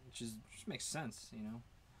 which just makes sense, you know.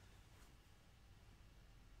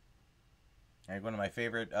 Like one of my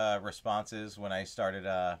favorite responses when I started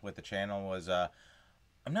with the channel was, "I'm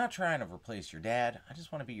not trying to replace your dad. I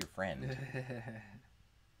just want to be your friend."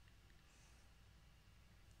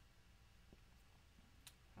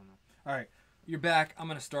 All right, you're back. I'm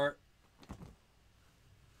gonna start.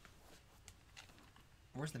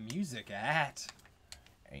 Where's the music at?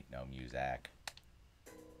 No music.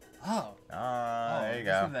 Oh. There you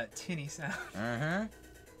go. That tinny sound. Mm-hmm.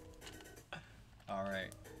 All right.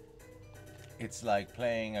 It's like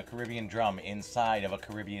playing a Caribbean drum inside of a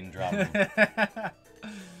Caribbean drum.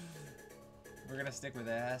 We're gonna stick with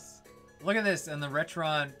ass. Look at this, and the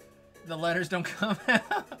Retron, the letters don't come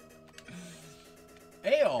out.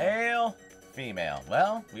 Ale. Ale. Female.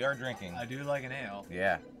 Well, we are drinking. I do like an ale.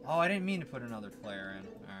 Yeah. Oh, I didn't mean to put another player in.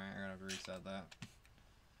 All right, I gotta reset that.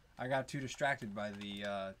 I got too distracted by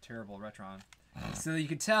the terrible Retron. So you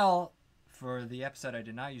could tell for the episode I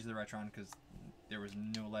did not use the Retron because there was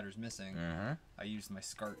no letters missing. Mm-hmm. I used my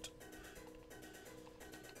SCART.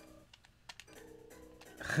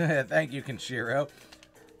 Thank you, Kenshiro.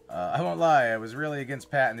 I won't lie, I was really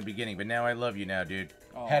against Pat in the beginning, but now I love you now, dude.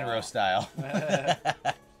 Aww. Hetero style.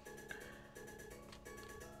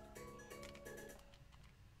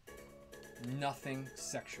 Nothing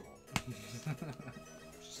sexual.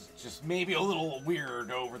 Just maybe a little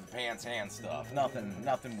weird over the pants hand stuff.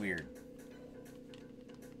 Nothing weird.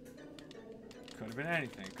 Could have been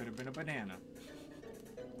anything. Could have been a banana.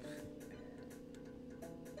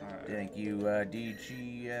 Alright. Thank you,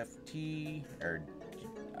 DGFT. Or,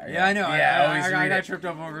 yeah, I know. Yeah, I got tripped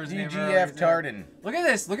up over his name. DGF Tardan. Look at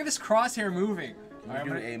this. Look at this crosshair moving. We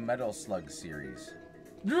do a Metal Slug series.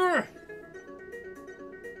 Did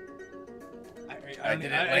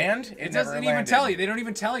it land? It doesn't even tell you. They don't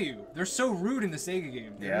even tell you. They're so rude in the Sega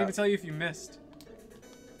game. They don't even tell you if you missed.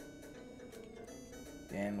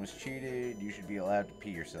 Dan was cheated. You should be allowed to pee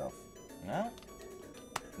yourself. No?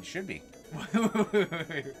 You should be.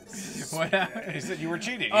 What happened? He said you were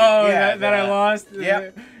cheating. Oh, yeah, that I lost?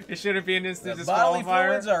 Yep. It shouldn't be an instant The disqualifier. bodily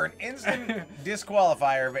fluids are an instant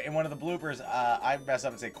disqualifier, but in one of the bloopers, I mess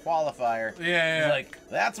up and say qualifier. Yeah. He's like,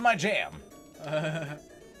 that's my jam.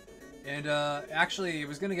 And actually, it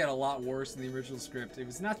was going to get a lot worse in the original script. It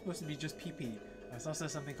was not supposed to be just pee-pee. It was also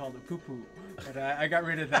something called a poo-poo. But I got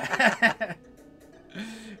rid of that.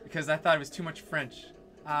 Because I thought it was too much French.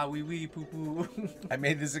 Ah, oui, oui, poo-poo. I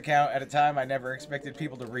made this account at a time I never expected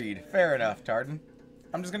people to read. Fair enough, Tardan.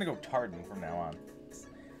 I'm just going to go Tardan from now on.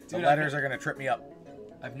 The letters are going to trip me up.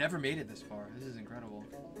 I've never made it this far. This is incredible.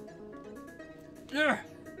 Ugh.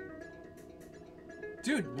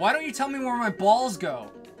 Dude, why don't you tell me where my balls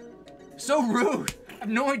go? So rude. I have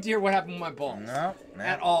no idea what happened with my balls. No.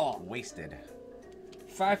 At all. Wasted.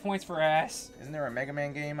 5 points for ass. Isn't there a Mega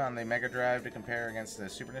Man game on the Mega Drive to compare against the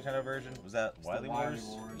Super Nintendo version? Was that Wily Wars?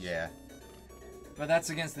 Yeah. But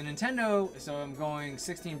that's against the Nintendo, so I'm going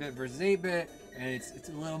 16-bit versus 8-bit, and it's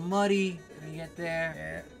a little muddy when you get there.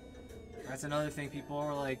 Yeah. That's another thing. People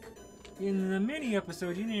are like, in the mini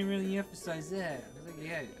episode, you didn't really emphasize that. I was like,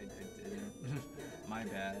 yeah, I didn't. My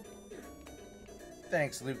bad.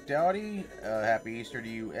 Thanks, Luke Dowdy. Happy Easter to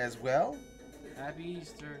you as well. Happy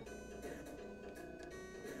Easter.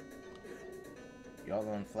 Y'all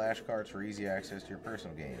own flashcards for easy access to your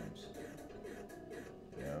personal games.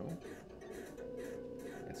 No.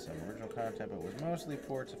 It's some original content, but was mostly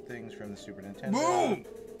ports of things from the Super Nintendo. Boom!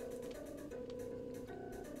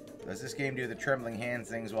 Does this game do the trembling hand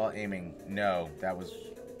things while aiming? No, that was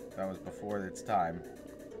before its time.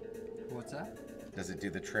 What's that? Does it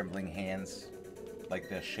do the trembling hands, like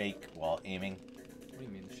the shake while aiming? What do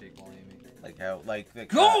you mean the shake while aiming? Like how, like the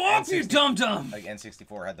go off, you dum dum! Like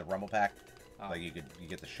N64 had the rumble pack. Oh. Like you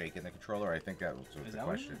get the shake in the controller. I think that was the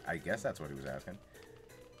question. I guess that's what he was asking.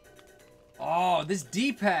 Oh, this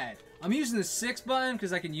D-pad. I'm using the 6 button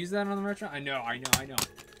because I can use that on the Retro. I know.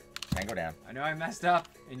 And go down. I know I messed up,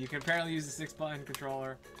 and you can apparently use the 6 button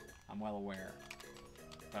controller. I'm well aware.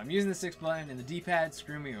 But I'm using the 6 button, and the D-pad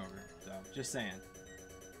screw me over. So, just saying.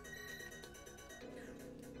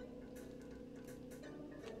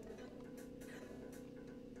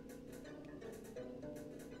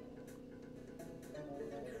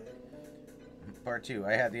 Part 2.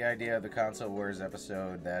 I had the idea of the Console Wars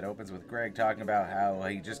episode that opens with Greg talking about how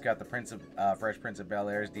he just got the Fresh Prince of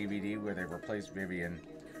Bel-Air's DVD where they replaced Vivian.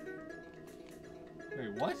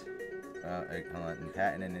 Wait, what? Hold on. And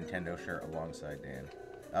Pat in a Nintendo shirt alongside Dan.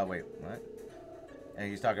 Oh, wait. What? And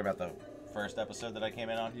he's talking about the first episode that I came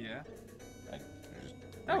in on? Yeah.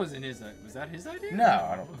 That wasn't his idea. Was that his idea? No,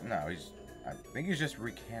 I don't. No, I think he's just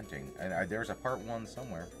recanting. And there's a part 1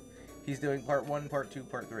 somewhere. He's doing part 1, part 2,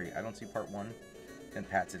 part 3. I don't see part 1. And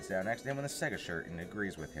Pat sits down next to him with a SEGA shirt and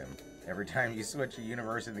agrees with him. Every time you switch a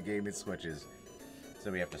universe in the game, it switches.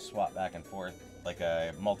 So we have to swap back and forth like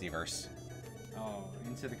a multiverse. Oh,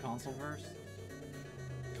 into the console verse?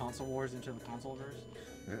 Console Wars into the console verse?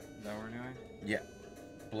 Is that what we're doing? Yeah.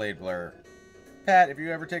 Blade Blur. Pat, if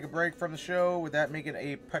you ever take a break from the show, would that make it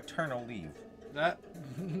a paternal leave? That...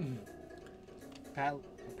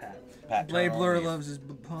 Pat Blade Turner Blur only. loves his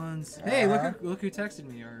puns. Hey, look who texted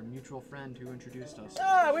me, our mutual friend who introduced us.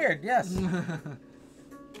 Ah, weird. Yes.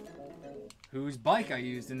 Whose bike I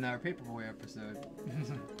used in our Paperboy episode.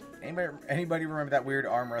 Anybody remember that weird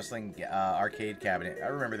arm wrestling arcade cabinet? I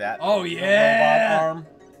remember that. Oh, The yeah! robot arm.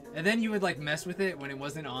 And then you would like mess with it when it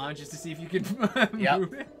wasn't on just to see if you could Yep.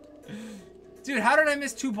 move it. Dude, how did I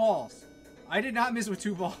miss 2 balls? I did not miss with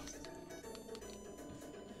 2 balls.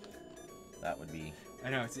 That would be. I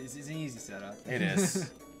know, it's an easy setup. It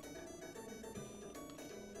is.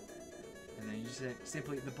 And then you just say,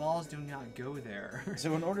 simply, the balls do not go there.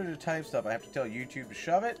 So in order to type stuff, I have to tell YouTube to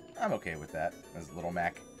shove it. I'm okay with that, as Little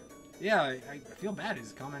Mac. Yeah, I feel bad.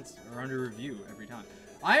 His comments are under review every time.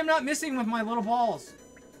 I am not missing with my little balls.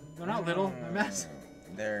 They're not little. They're massive.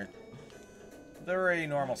 They're a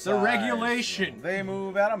normal size. The regulation. They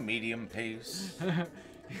move at a medium pace.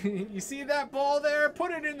 You see that ball there?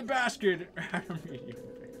 Put it in the basket. Medium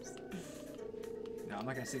pace. No, I'm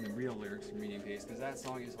not gonna sing the real lyrics for Medium Pace because that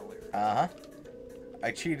song is hilarious.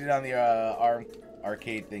 I cheated on the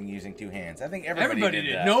arcade thing using 2 hands. I think everybody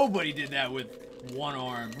did that. Nobody did that with 1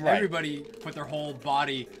 arm. Right. Everybody put their whole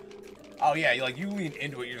body. Oh yeah, you lean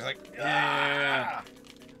into it. You're just like Yeah.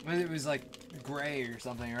 But it was like gray or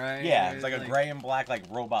something, right? Yeah, it's like a gray and black like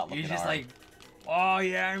robot looking You're just arm. like, oh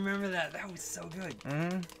yeah, I remember that. That was so good.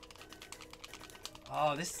 Mm-hmm.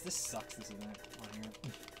 Oh, this sucks. This event on here.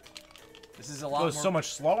 This is a lot Goes more. so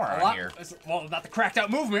much slower on here. Well, not the cracked out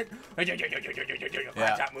movement. Cracked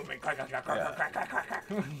out movement.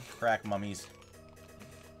 Crack mummies.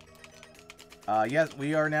 Yes,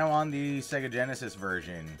 we are now on the Sega Genesis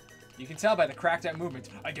version. You can tell by the cracked out movement.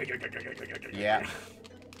 Yeah.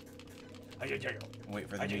 Wait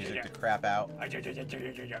for the music to crap out. I think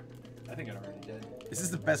it already did. Is this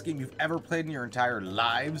the best game you've ever played in your entire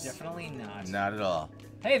lives? Definitely not. Not at all.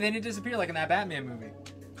 Hey, they didn't disappear like in that Batman movie.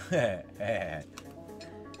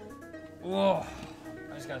 Whoa.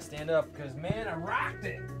 I just gotta stand up because, man, I rocked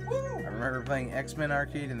it. Woo! I remember playing X-Men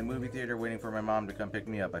Arcade in the movie theater waiting for my mom to come pick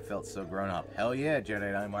me up. I felt so grown up. Hell yeah,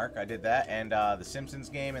 Jedi Knight Mark. I did that. And the Simpsons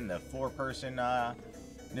game and the 4-person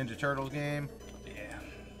Ninja Turtles game. Yeah.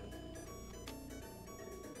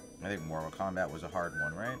 I think Mortal Kombat was a hard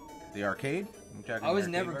one, right? The arcade? I was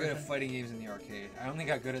never good at fighting games in the arcade. I only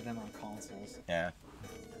got good at them on consoles. Yeah.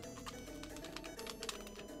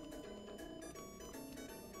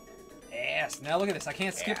 Ass. Now look at this. I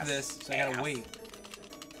can't skip this, so I gotta wait.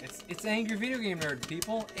 It's Angry Video Game Nerd,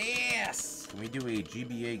 people. Ass. Can we do a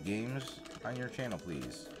GBA games on your channel,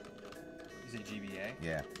 please? You say GBA?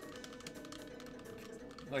 Yeah.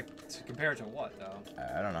 Like, to compare it to what, though?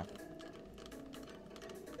 I don't know.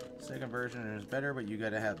 Second version is better, but you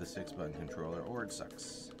gotta have the 6-button controller, or it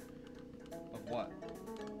sucks. Of what?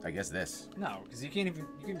 I guess this. No, because you can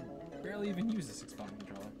barely even use the 6-button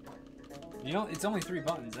controller. You know, it's only 3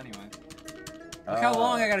 buttons anyway. Look how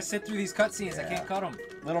long I gotta sit through these cutscenes. Yeah. I can't cut them.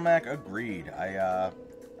 Little Mac agreed. I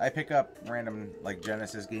pick up random like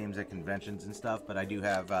Genesis games at conventions and stuff, but I do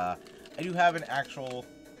have an actual.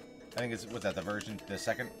 I think it's what's that the version the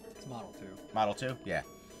second. It's Model 2. Model 2, yeah.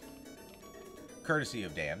 Courtesy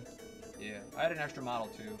of Dan. Yeah, I had an extra Model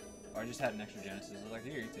 2. Or I just had an extra Genesis. I was like,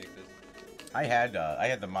 here, you take this. I had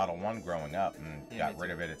the Model 1 growing up and Yeah, got me rid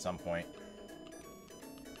too. of it at some point.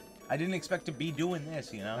 I didn't expect to be doing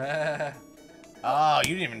this, you know. Oh,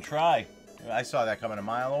 you didn't even try. I saw that coming a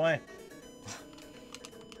mile away.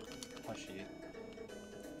 Oh, shit.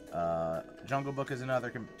 Jungle Book is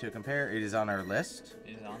another to compare. It is on our list.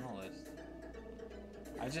 It is on the list.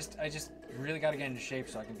 I just really gotta get into shape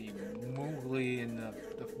so I can be moogly in the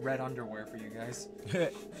red underwear for you guys.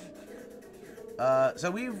 So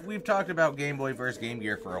we've talked about Game Boy versus Game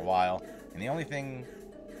Gear for a while, and the only thing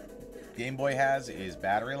Game Boy has is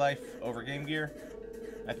battery life over Game Gear,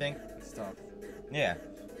 I think. It's tough. Yeah.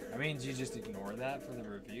 I mean, do you just ignore that for the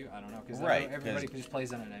review? I don't know, because Right, everybody 'cause- just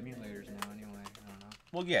plays on an emulators now anyway. I don't know.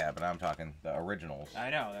 Well, yeah, but I'm talking the originals. I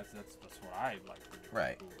know, that's what I like to do.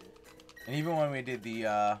 Right. And even when we did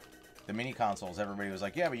the mini consoles, everybody was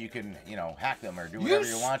like, yeah, but you can, hack them or do whatever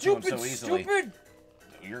you want to them so easily. Stupid!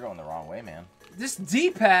 You're going the wrong way, man. This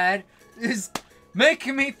D-pad is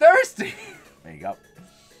making me thirsty. There you go.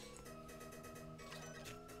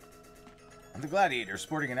 And the Gladiator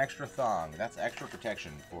sporting an extra thong. That's extra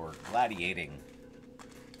protection for gladiating.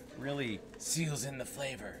 Really seals in the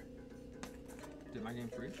flavor. Did my game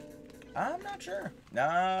freeze? I'm not sure.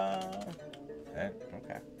 No.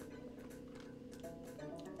 Okay.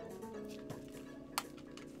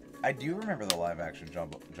 I do remember the live-action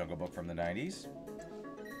Jungle Book from the 90s.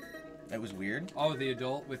 It was weird. Oh, the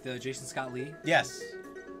adult with Jason Scott Lee? Yes.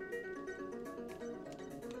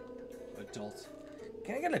 Adult.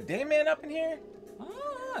 Can I get a Dayman up in here?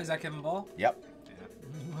 Oh, is that Kevin Ball? Yep.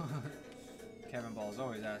 Yeah. Kevin Ball's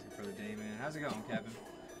always asking for the day, man. How's it going, Kevin?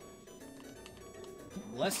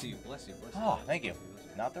 Bless you, bless you, bless you. Oh, thank you.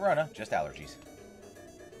 Not the Rona, just allergies.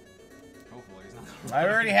 Hopefully it's not. I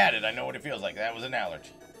already had it. I know what it feels like. That was an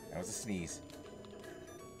allergy. That was a sneeze.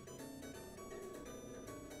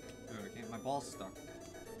 Oh, I can't. My ball's stuck.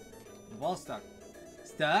 My ball's stuck.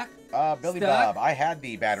 Stuck? Billy Stuck? Bob, I had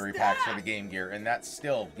the battery packs for the Game Gear, and that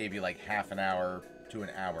still gave you like half an hour to an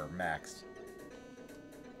hour max.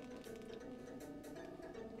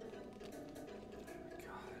 God,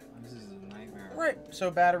 this is a nightmare. Right.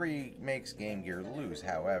 So battery makes Game Gear lose.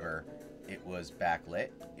 However, it was backlit.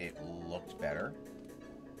 It looked better.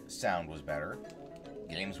 Sound was better.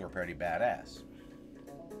 Games were pretty badass.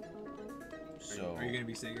 So Are you gonna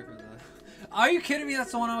be Sega for that? Are you kidding me?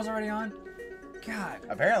 That's the one I was already on? God.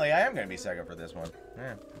 apparently, I am going to be Sega for this one.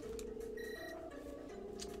 Yeah.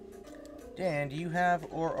 Dan, do you have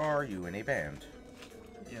or are you in a band?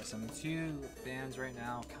 Yes, I'm in 2 bands right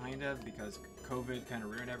now, kind of, because COVID kind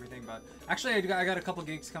of ruined everything. But actually, I got a couple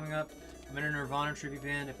gigs coming up. I'm in a Nirvana tribute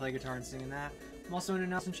band. I play guitar and sing in that. I'm also in a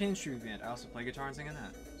Nelson Chains tribute band. I also play guitar and sing in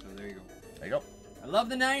that. So there you go. There you go. I love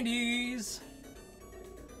the 90s.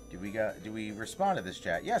 Do we respond to this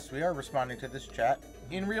chat? Yes, we are responding to this chat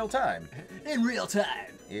in real time. In real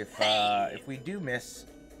time. If we do miss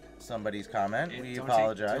somebody's comment, we Don't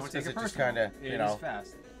apologize take because it it just personal. kind of, It you know. is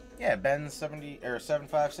fast. Yeah, Ben 70 or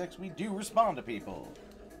 756. We do respond to people.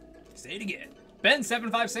 Say it again. Ben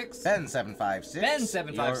 756. Ben 756. Ben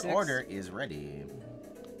 756. Your order is ready.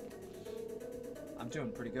 I'm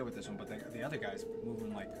doing pretty good with this one, but the other guy's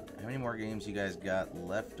moving like. How many more games you guys got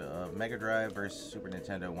left? Mega Drive versus Super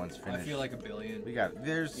Nintendo once finished. I feel like 1 billion. We got.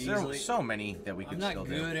 There's so many that we I'm could not still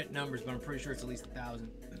good do. at numbers, but I'm pretty sure it's at least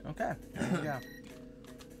 1,000. Okay. There you go.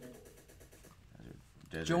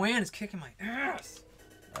 Desert, Joanne is kicking my ass.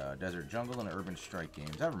 Desert Jungle and Urban Strike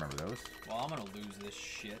games. I remember those. Well, I'm gonna lose this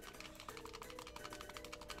shit.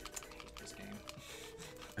 I hate this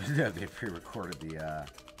game. They pre-recorded the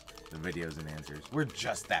videos and answers. We're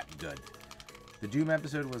just that good. The Doom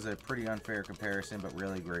episode was a pretty unfair comparison, but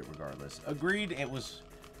really great regardless. Agreed. It was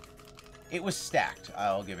stacked.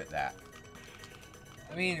 I'll give it that.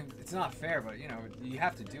 I mean, it's not fair, but you know, you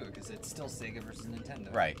have to do it because it's still Sega versus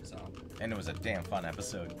Nintendo. Right. So. And it was a damn fun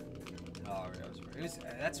episode. Oh, it was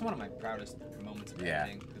that's one of my proudest moments of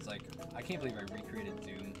editing. Because like, I can't believe I recreated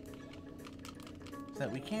Doom. So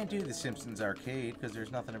we can't do the Simpsons arcade because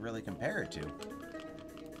there's nothing to really compare it to.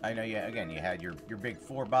 I know. Yeah. Again, you had your big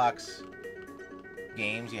 4-box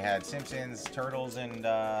games. You had Simpsons, Turtles, and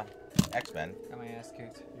X-Men. Got my ass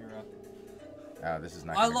kicked. You're up. Oh, this is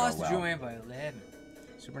not. I Gonna lost go well. Joanne by 11.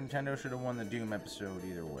 Super Nintendo should have won the Doom episode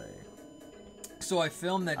either way. So I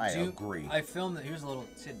filmed that I Doom. agree. I filmed that. Here's a little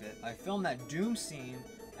tidbit. I filmed that Doom scene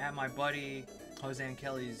at my buddy Jose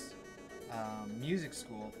Kelly's music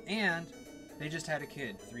school, and they just had a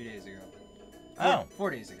kid 3 days ago. 4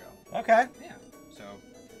 days ago. Okay. Yeah. So,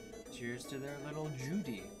 cheers to their little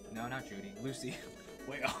Judy. No, not Judy. Lucy.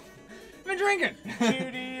 Way off. I've been drinking.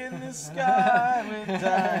 Judy in the sky with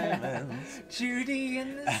diamonds. Judy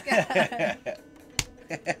in the sky.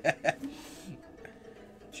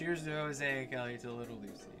 Cheers to Jose and Kelly to little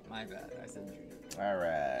Lucy. My bad. I said Judy. All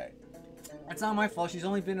right. It's not my fault. She's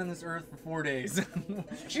only been on this earth for 4 days.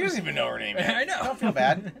 She doesn't even know her name yet. I know. Don't feel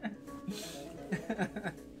bad.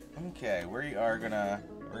 Okay, we're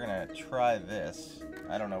gonna try this.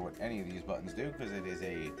 I don't know what any of these buttons do because it is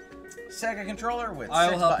a Sega controller with I'll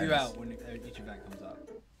 6 help buttons. you out when each event comes up.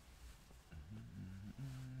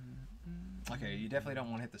 Okay, you definitely don't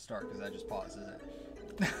want to hit the start because that just pauses it.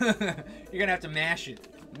 You're gonna have to mash it.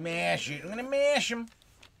 Mash it. I'm gonna mash them.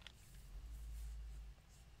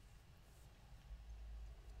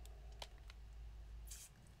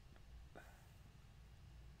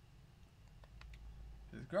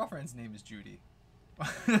 His girlfriend's name is Judy.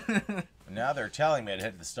 Now they're telling me to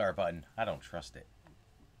hit the start button. I don't trust it.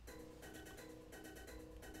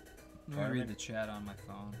 Let me read the chat on my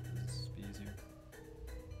phone. This is easier.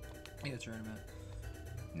 Yeah, tournament.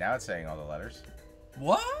 Now it's saying all the letters.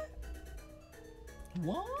 What?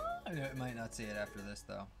 What? It might not say it after this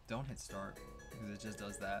though. Don't hit start because it just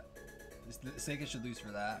does that. Sega should lose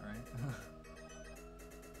for that, right?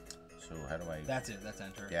 So how do I? That's it. That's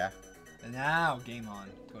enter. Yeah. And now game on.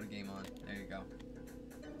 Go to game on. There you go.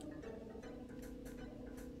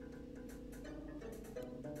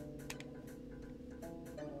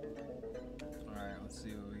 Alright, let's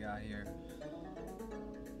see what we got here.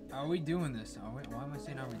 Are we doing this? Why am I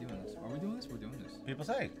saying are we doing this? Are we doing this? We're doing this. People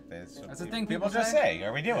say. That's the thing People people just say,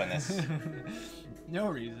 "Are we doing this?" No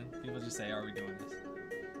reason. People just say, are we doing this?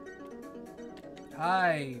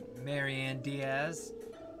 Hi, Marianne Diaz.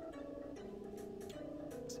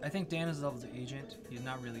 I think Dan is Level's agent. He's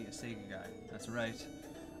not really a Sega guy. That's right.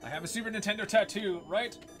 I have a Super Nintendo tattoo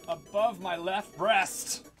right above my left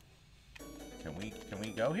breast. Can we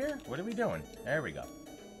go here? What are we doing? There we go.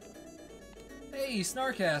 Hey,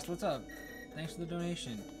 Snarcast, what's up? Thanks for the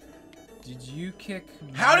donation. Did you kick?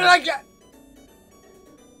 How did I get?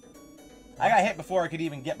 I got hit before I could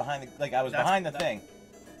even get behind the. Like I was behind the thing,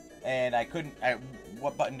 and I couldn't.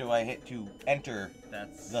 What button do I hit to enter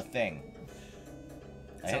the thing?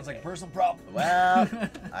 Sounds like a personal problem. Well,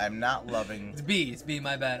 I'm not loving. It's B. It's B.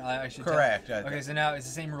 My bad. I should. Correct. Okay, so now it's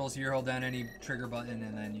the same rules here. Hold down any trigger button,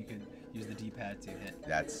 and then you can use the D-pad to hit.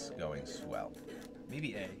 That's going swell.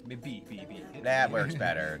 Maybe A. Maybe B. B. That works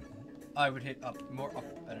better. I would hit more up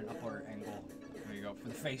at an upward angle. There you go for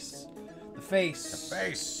the face. The face. The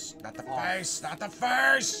face. Not the face. Not the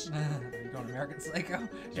face. Are you going American Psycho?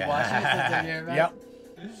 Yeah. Watch it. Yep.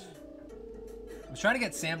 I was trying to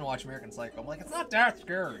get Sam to watch American Psycho. I'm like, it's not that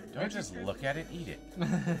scary. Don't just look at it, eat it.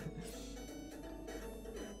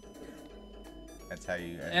 That's how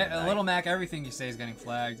you. Little Mac, everything you say is getting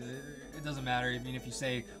flagged. It doesn't matter. Even if you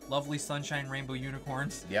say lovely sunshine, rainbow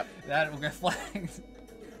unicorns. Yep. That will get flagged.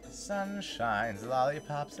 Sunshines,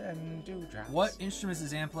 lollipops, and dewdrops. What instruments does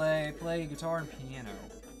Zan play? Play guitar and piano.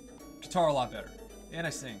 Guitar a lot better. And I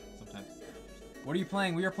sing sometimes. What are you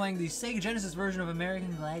playing? We are playing the Sega Genesis version of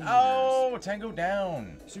American Gladiators. Oh, Tango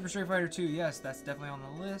Down. Super Street Fighter 2. Yes, that's definitely on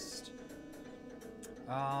the list.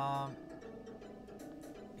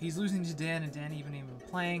 He's losing to Dan, and Dan even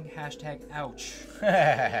playing. Hashtag ouch.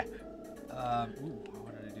 Ooh,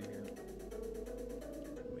 what did I do here?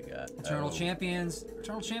 We got Eternal Champions.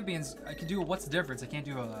 Eternal Champions, I can do a What's the Difference? I can't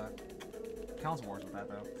do a Console Wars with that,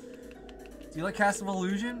 though. Do you like Cast of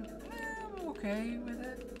Illusion? I'm okay with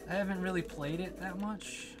it. I haven't really played it that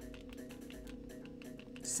much.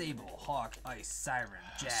 Sable, Hawk, Ice, Siren,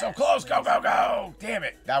 Jazz. So close, go, go, go! Damn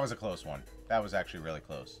it. That was a close one. That was actually really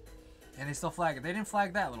close. And they still flag it. They didn't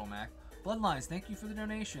flag that, Little Mac. Bloodlines, thank you for the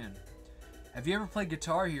donation. Have you ever played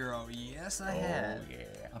Guitar Hero? Yes, I have. Oh,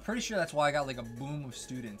 yeah. I'm pretty sure that's why I got like a boom of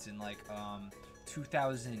students in like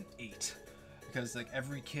 2008. Because like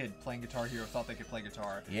every kid playing Guitar Hero thought they could play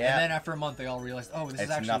guitar. Yeah. And then after a month they all realized, oh, this is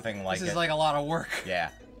actually nothing like this is it. like a lot of work. Yeah.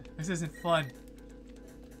 This isn't fun.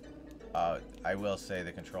 I will say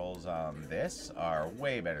the controls on this are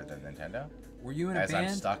way better than Nintendo. Were you in a band?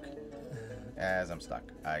 As I'm stuck.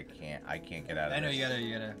 I can't get out of this. I know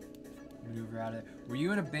you gotta maneuver out of it. Were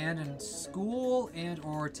you in a band in school and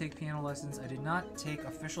or take piano lessons? I did not take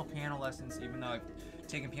official piano lessons, even though I've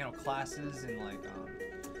taken piano classes and like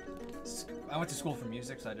I went to school for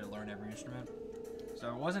music, so I had to learn every instrument. So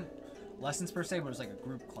it wasn't lessons per se, but it was like a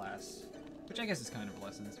group class, which I guess is kind of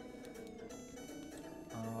lessons.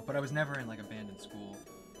 But I was never in like a band in school,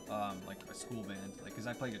 like a school band, like because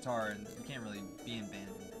I play guitar and you can't really be in band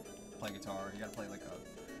and play guitar. You gotta play like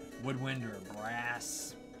a woodwind or a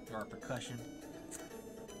brass or a percussion.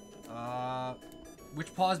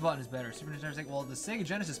 Which pause button is better? Super Nintendo's like, well, the Sega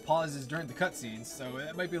Genesis pauses during the cutscenes, so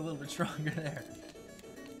it might be a little bit stronger there.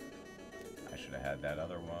 I should have had that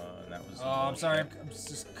other one. That was. Oh, I'm sorry. I'm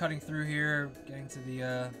just cutting through here, getting to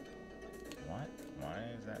the. What? Why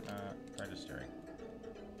is that not registering?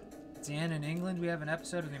 Dan, in England, we have an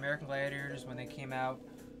episode of the American Gladiators when they came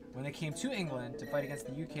to England to fight against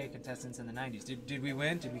the UK contestants in the 90s. Did we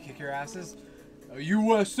win? Did we kick your asses?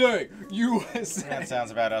 USA! USA! That sounds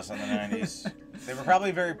about us in the 90s. They were probably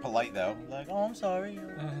very polite, though. Like, oh, I'm sorry.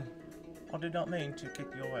 I did not mean to kick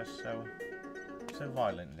your ass so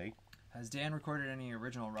violently. Has Dan recorded any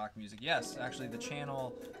original rock music? Yes, actually, the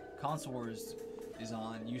channel Console Wars is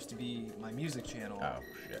on. Used to be my music channel. Oh,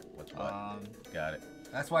 shit. What's what? Got it.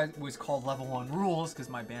 That's why it was called Level 1 Rules, because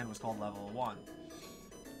my band was called Level 1.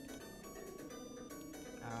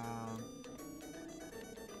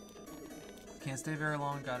 Can't stay very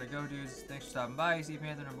long. Gotta go, dudes. Thanks for stopping by. Sea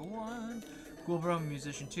Panther #1. Cool Bro,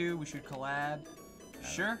 Musician 2. We should collab.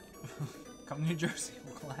 Sure. Come to New Jersey.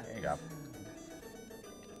 We'll collab. There you go.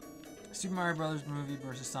 Super Mario Brothers movie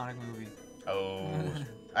versus Sonic movie. Oh.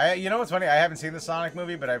 You know what's funny? I haven't seen the Sonic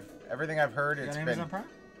movie, but everything I've heard, it's been. Amazon Prime?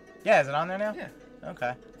 Yeah, is it on there now? Yeah. Okay.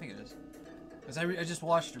 I think it is. Because I just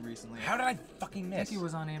watched it recently. How did I fucking miss? I think it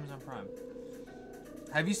was on Amazon Prime.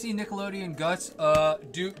 Have you seen Nickelodeon Guts?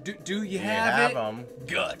 Do you have it? them.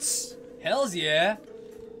 Guts. Hells yeah.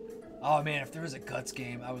 Oh man, if there was a Guts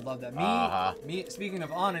game, I would love that. Me. Speaking of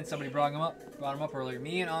Anand, somebody brought him up earlier.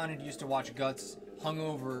 Me and Anand used to watch Guts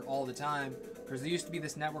hungover all the time because there used to be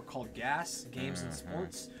this network called GAS, Games and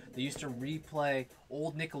Sports. They used to replay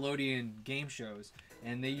old Nickelodeon game shows,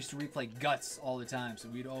 and they used to replay Guts all the time, so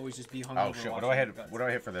we'd always just be hungover. Oh shit! What watching do I hit? Guts. What do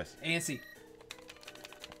I hit for this? A and C.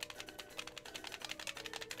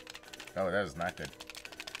 Oh, that is not good.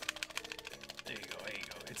 There you go. There you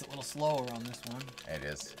go. It's a little slower on this one. It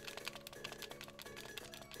is.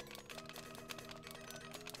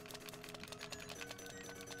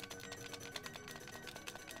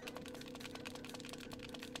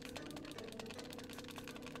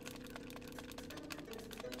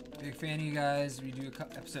 Big fan of you guys. We do a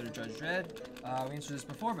episode of Judge Dredd. We answered this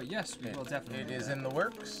before, but yes, we will definitely. It do is that. in the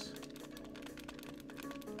works.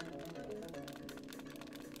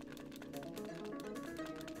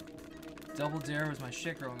 Double Dare was my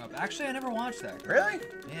shit growing up. Actually, I never watched that. Really?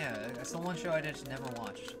 Yeah, that's the one show I just never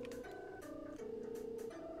watched.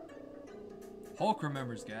 Hulk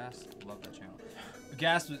remembers Gas. Love that channel.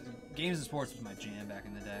 Gas was Games and Sports was my jam back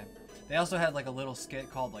in the day. They also had like a little skit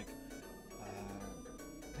called like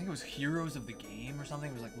I think it was Heroes of the Game or something.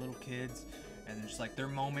 It was like little kids and just like their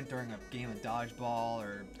moment during a game of dodgeball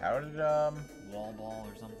or How did wall ball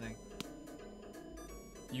or something.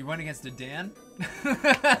 You went against a Dan?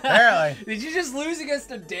 Apparently. Did you just lose against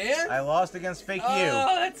a Dan? I lost against Fake Oh, You.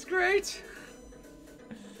 that's great.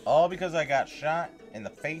 All because I got shot in the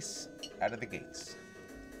face out of the gates.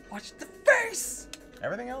 Watch the face.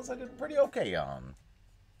 Everything else I did pretty okay on.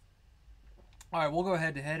 All right, we'll go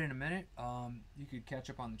head to head in a minute. You could catch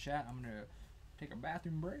up on the chat. I'm gonna take a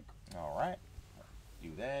bathroom break. All right.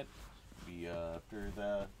 Do that. Be after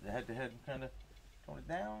the head-to-head kind of tone it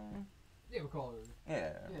down. Yeah, we'll call it.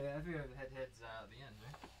 Yeah. Yeah, I think the head to head's the end,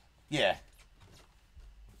 right? Yeah.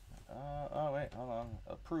 Oh wait, hold on.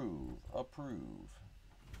 Approve.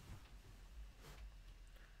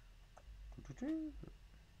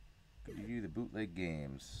 Review the bootleg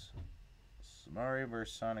games. Mario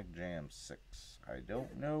vs. Sonic Jam 6. I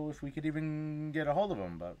don't know if we could even get a hold of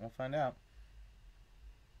them, but we'll find out.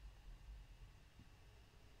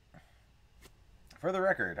 For the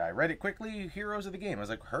record, I read it quickly. Heroes of the Game. I was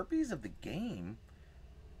like, Herpes of the Game?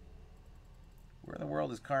 Where in the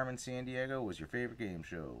world is Carmen Sandiego? Was your favorite game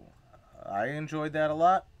show? I enjoyed that a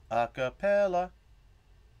lot. Acapella.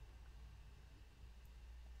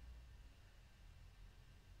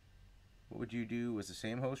 What Would You Do was the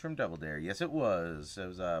same host from Double Dare. Yes, it was. It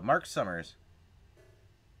was Mark Summers.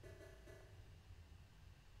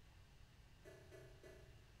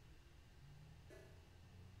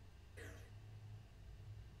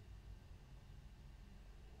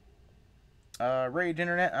 Rage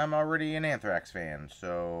Internet, I'm already an Anthrax fan,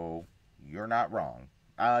 so you're not wrong.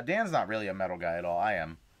 Dan's not really a metal guy at all. I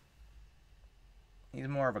am. He's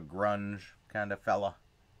more of a grunge kind of fella.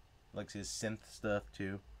 Likes his synth stuff,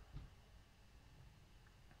 too.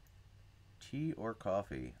 Tea or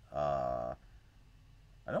coffee? I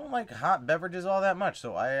don't like hot beverages all that much,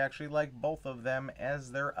 so I actually like both of them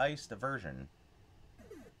as their iced version.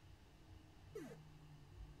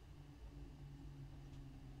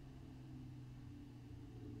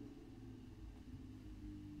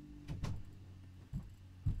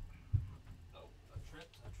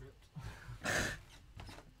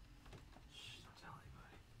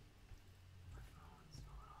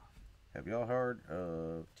 Have y'all heard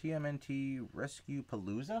of TMNT Rescue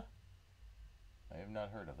Palooza? I have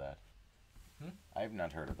not heard of that. I have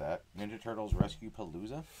not heard of that. Ninja Turtles Rescue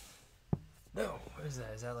Palooza? No. What is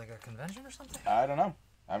that? Is that like a convention or something? I don't know.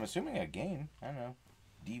 I'm assuming a game. I don't know.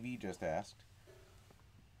 DV just asked.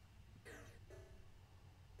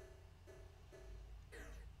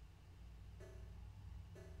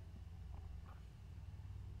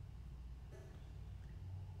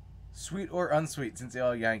 Sweet or unsweet, since they're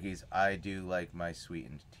all Yankees, I do like my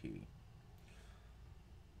sweetened tea.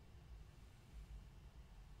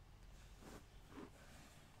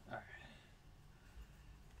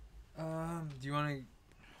 Alright. Do you want to...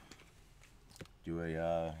 Do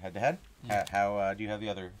a head-to-head? Yeah. How do you have the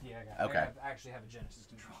other? Yeah, I got Okay. I actually have a Genesis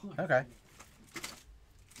controller. Okay.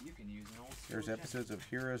 You can use an old There's school episodes of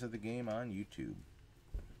Heroes of the Game on YouTube.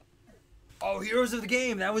 Oh, Heroes of the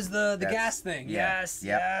Game. That was the That's- gas thing. yeah. Yes,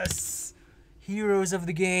 Yep. yes. Heroes of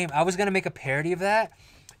the Game. I was going to make a parody of that.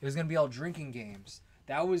 It was going to be all drinking games.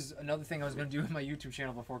 That was another thing I was going to do with my YouTube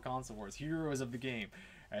channel before Console Wars. Heroes of the Game.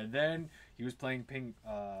 And then he was playing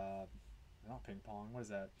not ping pong. What is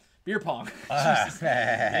that? Beer pong. Jesus.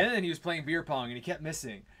 And then he was playing beer pong and he kept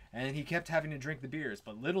missing. And he kept having to drink the beers.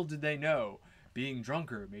 But little did they know, being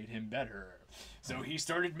drunker made him better. So he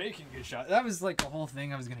started making his shot. That was like the whole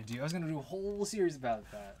thing I was going to do. I was going to do a whole series about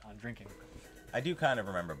that on drinking. I do kind of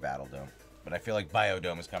remember Battle Dome, but I feel like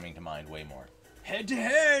Biodome is coming to mind way more. Head to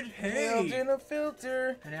head. Hey. Held in a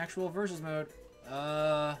filter. An actual versus mode.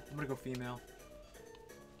 I'm going to go female.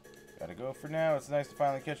 Gotta go for now. It's nice to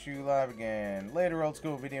finally catch you live again. Later, old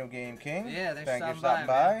school video game king. Yeah, thanks Thank for you stopping for stopping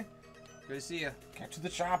by. by. Good to see you. Get to the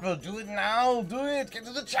chopper. Do it now. Do it. Get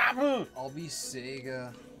to the chopper. I'll be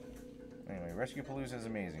Sega. Anyway, Rescue Palooza is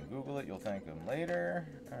amazing. Google it. You'll thank them later.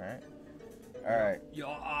 All right. All right. You're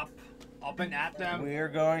up and at them. We're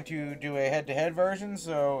going to do a head-to-head version.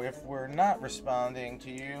 So if we're not responding to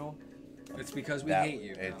you, It's because we hate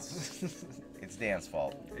you. It's Dan's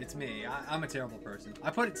fault. It's me. I'm a terrible person.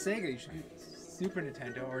 I put it Sega. You should do Super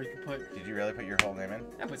Nintendo, or you could put. Did you really put your whole name in?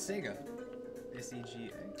 I put Sega.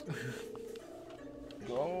 SEGA.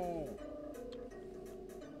 Go.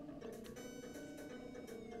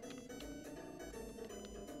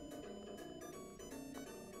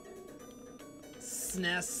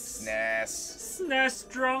 SNES. SNES.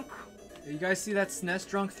 SNES drunk. You guys see that SNES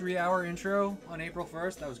drunk 3-hour intro on April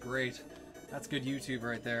 1st? That was great. That's good YouTube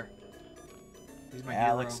right there. He's my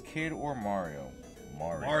Alex, hero. Kid or Mario?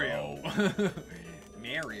 Mario.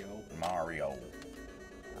 Mario. Mario.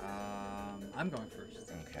 I'm going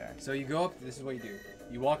first. Okay. So you go up. This is what you do.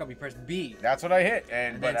 You walk up. You press B. That's what I hit,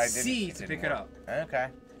 And but then I didn't. C to pick it up. Okay.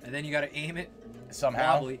 And then you gotta aim it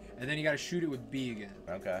Somehow. wobbly, and then you gotta shoot it with B again.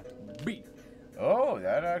 Okay. B. Oh,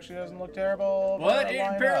 that actually doesn't look terrible. But it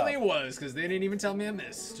line apparently up. was, because they didn't even tell me I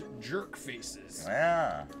missed. Jerk faces.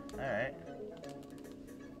 Yeah. All right.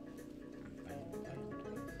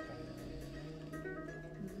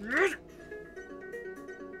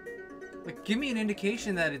 Like, give me an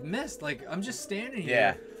indication that it missed. Like, I'm just standing here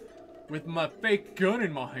Yeah. with my fake gun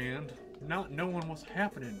in my hand, not knowing what's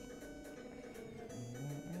happening.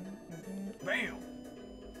 Bam!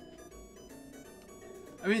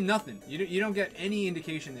 I mean, nothing. You don't get any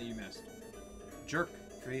indication that you missed. Jerk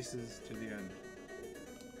faces to the end.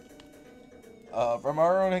 From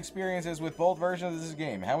our own experiences with both versions of this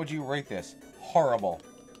game, how would you rate this? Horrible.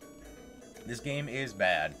 This game is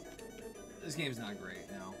bad. This game's not great,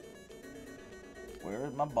 no.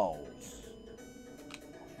 Where's my balls?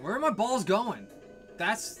 Where are my balls going?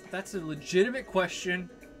 That's a legitimate question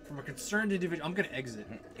from a concerned individual. I'm gonna exit.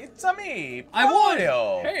 It's a me. I won!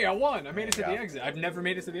 Mario. Hey, I won! I made it to There you the go. exit. I've never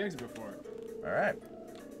made it to the exit before. All right.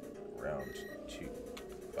 Round 2.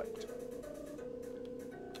 Fight.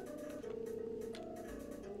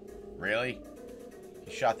 Really?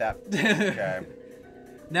 He shot that. Okay.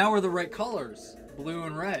 Now we're the right colors. Blue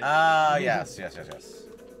and red. Ah, yes. That's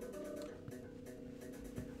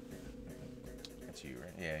you,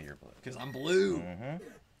 right? Yeah, you're blue. Because I'm blue. Mm-hmm.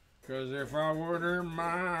 Because if I wouldn't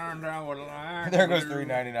mind, I would like There goes blue.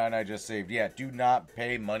 $3.99 I just saved. Yeah, do not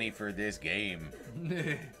pay money for this game.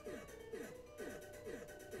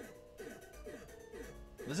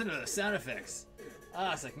 Listen to the sound effects.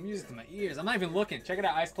 Ah, it's like music to my ears. I'm not even looking. Check it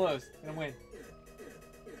out. Eyes closed. Gonna win.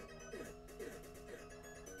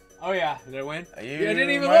 Oh yeah, did I win? You Yeah, I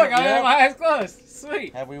didn't even might- look. I had my eyes closed.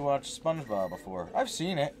 Sweet. Have we watched SpongeBob before? I've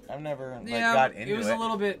seen it. I've never Yeah, got into it was a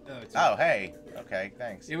little bit. Oh, hey. Okay,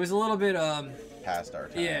 thanks. It was a little bit Past our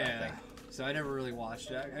time, I Yeah. think. So I never really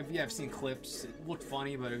watched it. I've seen clips. It looked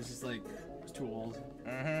funny, but it was just like it was too old.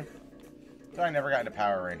 Mm-hmm. So I never got into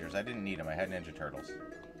Power Rangers. I didn't need them. I had Ninja Turtles.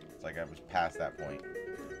 It's like I was past that point.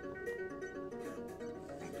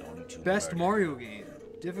 Going to Best murder. Mario game.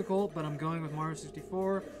 Difficult, but I'm going with Mario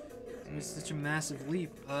 64. It's such a massive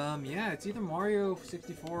leap. Yeah, it's either Mario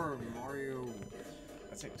 64 or Mario.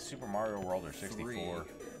 That's like Super Mario World or 64.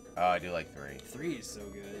 3. Oh, I do like 3. 3 is so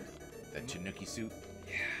good. The Tanuki suit.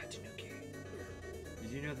 Yeah, Tanuki.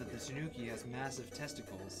 Did you know that the Tanuki has massive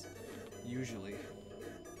testicles? Usually.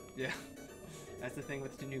 Yeah. That's the thing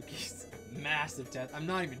with Tanukis. Massive I'm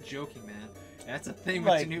not even joking, man. That's a thing with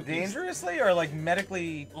Like Tanukis. dangerously or like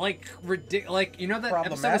medically? Like like you know that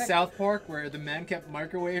episode of Problematic? South Park where the men kept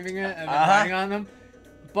microwaving it and then Uh-huh. writing on them?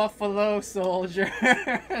 Buffalo soldier,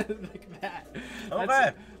 like that.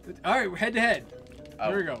 Okay. All right, head to head. Oh.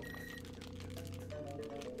 Here we go.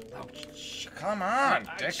 Oh, come on,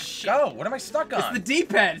 Ah, Dick. shit. Go. What am I stuck It's on? the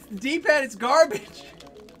D-pad. It's the D-pad. It's garbage.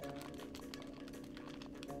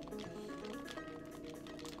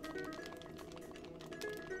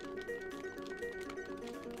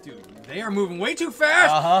 Dude, they are moving way too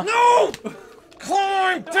fast. Uh-huh. No!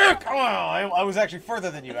 Climb, Dick! Oh, I was actually further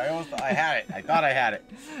than you. I had it. I thought I had it.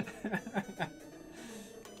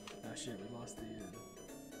 Oh shit, we lost the.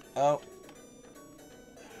 Oh.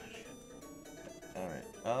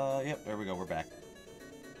 Alright. Yep, there we go. We're back.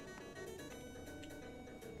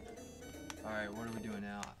 Alright, what are we doing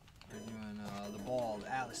now? We're doing the ball,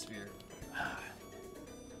 the atmosphere.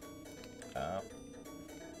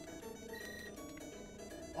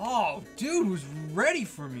 Oh, dude was ready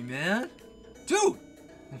for me, man. Dude!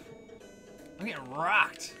 I'm getting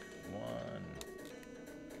rocked. 1,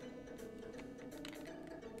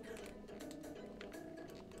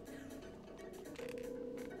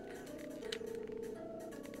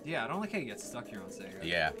 Yeah, I don't like how you get stuck here on SEGA.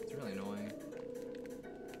 Yeah. It's really annoying.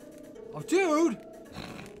 Oh, dude!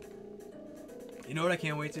 You know what I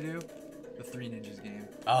can't wait to do? The Three Ninjas game.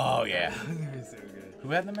 Oh, yeah. It's so good. Who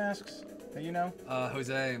had the masks that you know?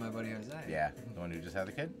 Jose, my buddy Jose. Yeah, the one who just had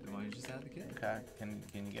the kid? The one who just had the kid. Okay. Can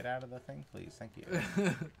you get out of the thing, please? Thank you.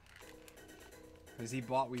 Because we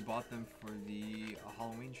bought them for the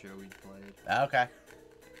Halloween show we played. Okay.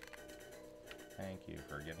 Thank you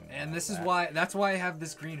for getting And this is that. that's why I have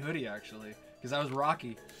this green hoodie, actually. Because I was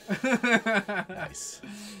Rocky. Nice.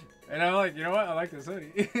 And I'm like, you know what? I like this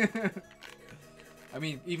hoodie. I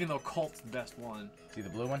mean, even though Colt's the best one. See the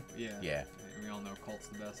blue one? Yeah. Yeah. We all know Colt's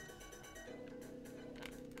the best.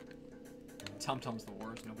 Tum Tum's the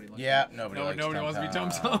worst. Nobody likes Yeah, him. nobody wants to be Tum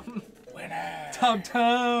Tum. Tum. Winner. Tum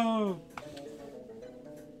Tum!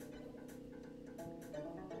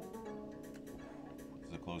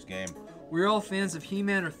 It's a close game. We're all fans of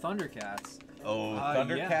He-Man or Thundercats. Oh, Yeah.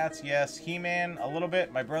 Thundercats, yes. He-Man, a little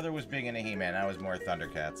bit. My brother was big into He-Man. I was more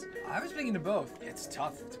Thundercats. I was big into both. It's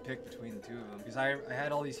tough to pick between the two of them because I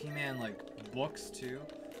had all these He-Man like books too,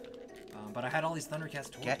 but I had all these Thundercats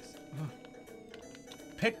toys.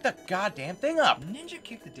 Pick the goddamn thing up. Ninja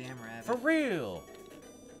kicked the damn rabbit. For real.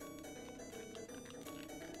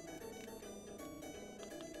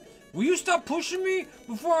 Will you stop pushing me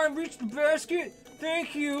before I reach the basket?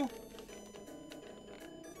 Thank you.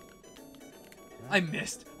 I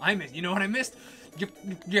missed. You know what I missed?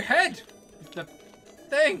 Your head. The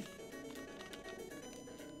thing.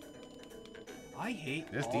 I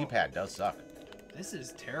hate This all- D-pad does suck. This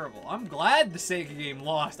is terrible. I'm glad the Sega game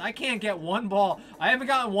lost. I can't get one ball. I haven't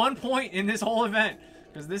gotten 1 point in this whole event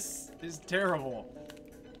because this is terrible.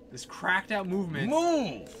 This cracked out movement.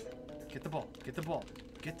 Move. Get the ball. Get the ball.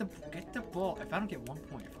 Get the ball. If I don't get 1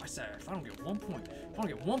 point, if I don't get 1 point, if I don't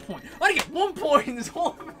get 1 point, I get 1 point in this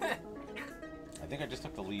whole event. I think I just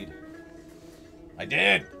took the lead. I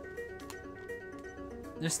did.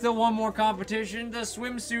 There's still one more competition, the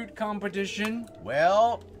swimsuit competition.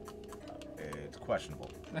 Well, it's questionable.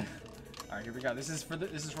 All right, here we go. This is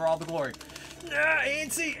for all the glory. Yeah,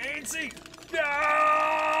 ANC. No!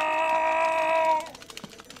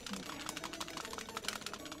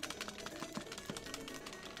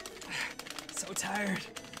 So tired.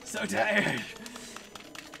 So tired.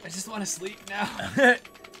 I just want to sleep now.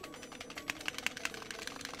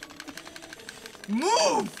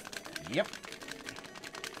 Move! Yep.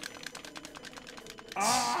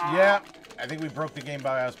 Yeah, I think we broke the game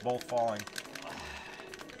by us both falling.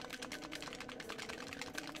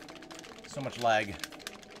 So much lag.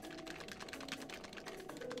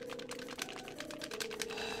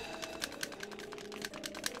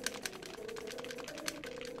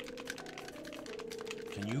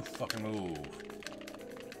 Can you fucking move?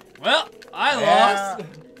 Well, I Yeah. lost.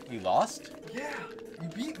 You lost? Yeah, you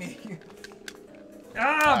beat me.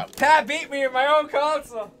 Wow. Pat beat me in my own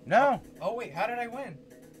console. No. Oh wait, how did I win?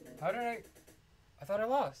 How did I thought I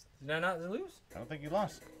lost. Did I not lose? I don't think you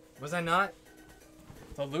lost. Was I not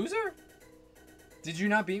the loser? Did you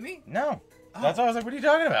not beat me? No. Oh. That's why I was like, what are you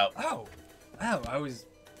talking about? Oh, I was.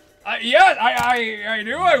 Yes, I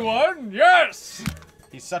knew I won. Yes.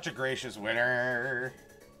 He's such a gracious winner.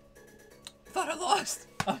 I thought I lost.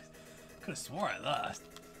 I could have swore I lost.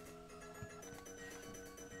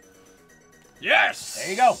 Yes.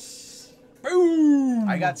 There you go. Boom.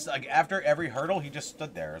 I got like after every hurdle, he just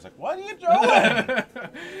stood there. I was like, "What are you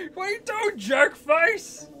doing?" What are you doing, jerk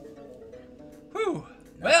face? Whew.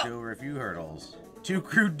 Knocked you over a few hurdles. Two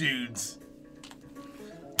crude dudes.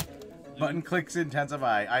 Button clicks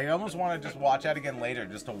intensify. I almost want to just watch that again later,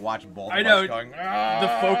 just to watch both I of know. us going.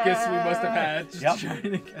 The focus we must have had just Yep. trying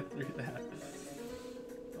to get through that.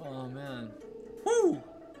 Oh man. Woo!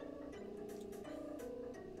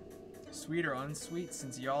 Sweet or unsweet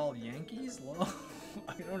since y'all Yankees? Lol.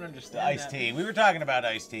 I don't understand. Iced tea. We were talking about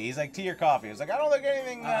iced tea. He's like, tea or coffee? I was like, I don't like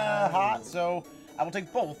anything hot, so I will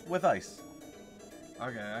take both with ice.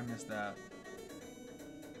 Okay, I missed that.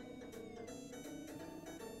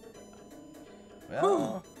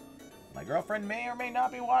 Well, my girlfriend may or may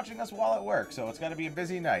not be watching us while at work, so it's got to be a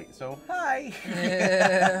busy night. So, hi.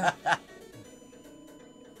 Yeah.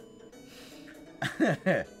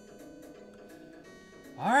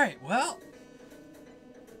 All right. Well.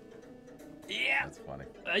 Yeah. That's funny.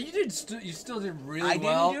 You still did really I didn't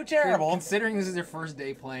well. do terrible. Considering this is your first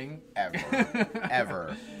day playing. Ever.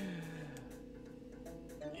 Ever.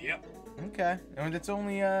 Yep. Okay. And it's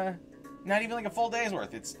only, not even like a full day's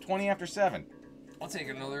worth. It's 20 after 7. I'll take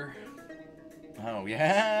another. Oh,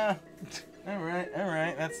 yeah. Alright.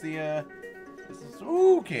 That's the, this is,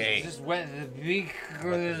 okay. Just wet the beak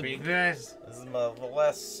Wet the beak. best. This is the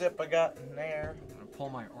last sip I got in there. I'm gonna pull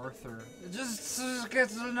my Arthur. Just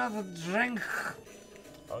get another drink.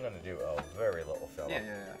 I'm gonna do a very little fella.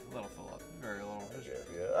 Yeah. Little fella. Very little.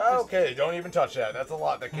 Yeah. Okay, don't even touch that. That's a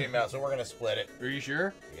lot that came out, so we're gonna split it. Are you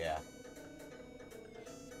sure? Yeah.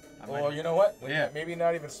 Well, you know what? Yeah. Maybe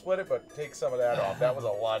not even split it, but take some of that off. That was a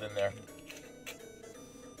lot in there.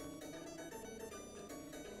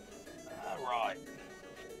 All right.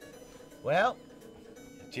 Well,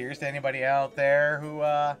 cheers to anybody out there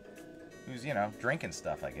who's drinking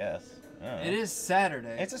stuff, I guess. I don't know. It is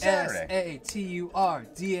Saturday. It's a Saturday. Saturday.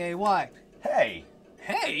 Hey.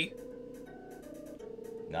 Hey!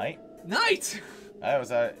 Night. Night! That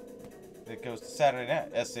was it goes to Saturday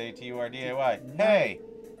night. Saturday. Hey.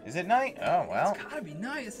 Is it night? Oh, well. It's gotta be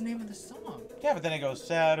night. It's the name of the song. Yeah, but then it goes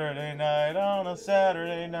Saturday night on a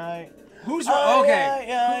Saturday night. Who's right?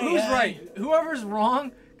 Yeah, Who's right? Whoever's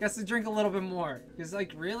wrong gets to drink a little bit more. Because,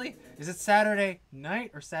 like, really? Is it Saturday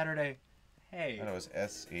night or Saturday hey? That was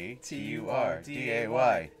Saturday. Hey!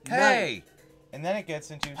 Hey! And then it gets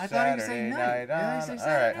into I thought he was Saturday saying night night. Did I on. say All right,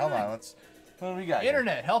 Saturday hold night? on. What do we got? Here?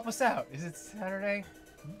 Internet, help us out. Is it Saturday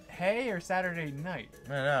hey or Saturday night?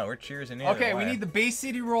 No, we're cheersing. Okay, we need the Bay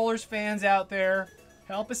City Rollers fans out there.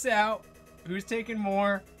 Help us out. Who's taking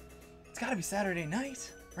more? It's gotta be Saturday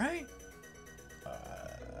night, right?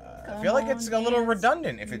 I feel like it's a little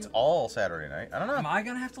redundant if it's all Saturday night. I don't know. Am I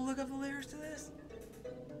gonna have to look up the lyrics to this?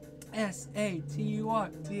 Saturday.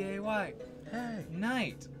 Hey.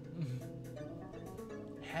 Night.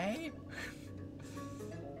 Hey?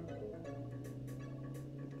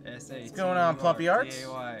 What's going on, Plumpy Arts?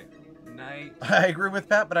 Night. I agree with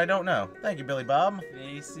Pat, but I don't know. Thank you, Billy Bob.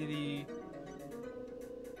 Bay City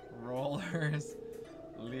Rollers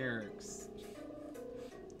lyrics.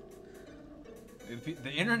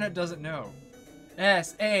 The internet doesn't know.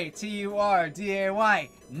 Saturday.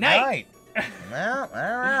 Night. Well,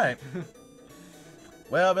 all right.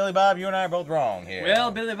 Well, Billy Bob, you and I are both wrong here.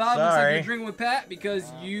 Well, Billy Bob, looks like Sorry. you're drinking with Pat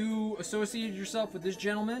because you associated yourself with this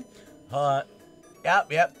gentleman.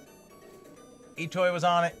 Yep. E-Toy was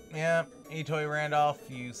on it. Yep. E-Toy Randolph,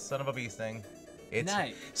 you son of a beast thing. It's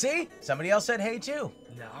Night. See? Somebody else said hey, too.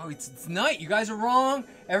 No, it's night. You guys are wrong.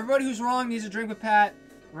 Everybody who's wrong needs to drink with Pat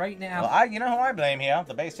right now. Well, you know who I blame here?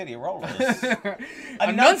 The Bay City Rollers.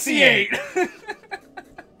 Enunciate!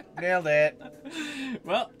 Nailed it.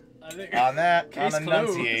 Well, I think On that, Case on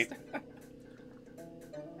enunciate.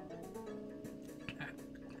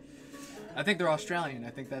 I think they're Australian. I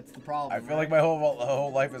think that's the problem. I feel like my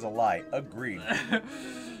whole life is a lie. Agreed.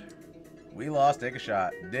 We lost. Take a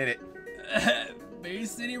shot. Did it. Bay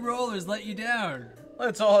City Rollers let you down.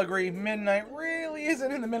 Let's all agree midnight really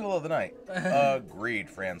isn't in the middle of the night. Agreed,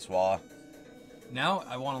 Francois. Now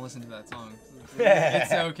I want to listen to that song.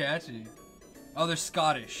 It's so catchy. Oh, they're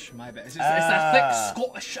Scottish. My bad. It's that thick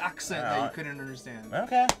Scottish accent that you couldn't understand.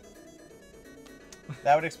 Okay.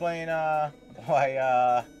 That would explain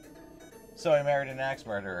why So I Married an Axe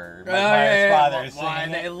Murderer. Mike Myers' father is why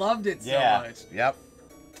singing they it. loved it so Yeah. much. Yep.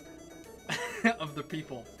 Of the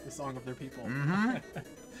people. The song of their people. Mm-hmm.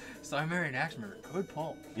 So I Married an Axe Murderer. Good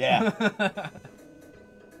pull. Yeah.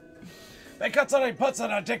 Because he puts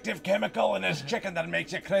an addictive chemical in his chicken that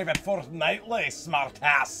makes you crave it fortnightly, smart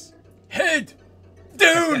ass. Head!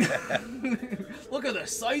 Dude! Look at the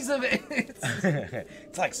size of it.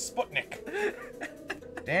 It's like Sputnik.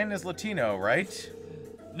 Dan is Latino, right?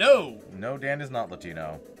 No! No, Dan is not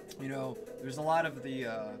Latino. You know, there's a lot of the,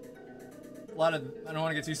 I don't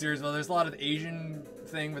want to get too serious, but there's a lot of the Asian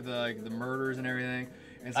thing with the murders and everything.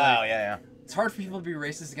 And it's like, Yeah. It's hard for people to be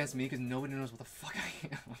racist against me because nobody knows what the fuck I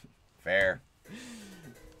am. Fair.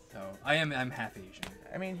 So, I'm half Asian.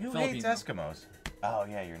 I mean, who Filipino. hates Eskimos? Oh,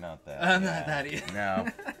 yeah, you're not that. I'm not that either. No.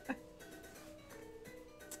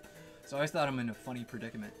 So I always thought I'm in a funny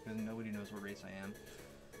predicament because nobody knows what race I am.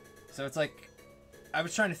 So it's like, I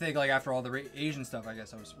was trying to think, like, after all the Asian stuff, I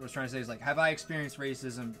guess I was trying to say is like, have I experienced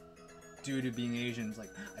racism due to being Asian? It's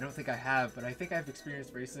like, I don't think I have, but I think I've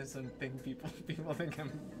experienced racism thinking people think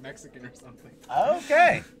I'm Mexican or something.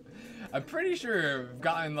 Okay. I'm pretty sure I've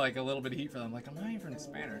gotten like a little bit of heat for them. Like, I'm not even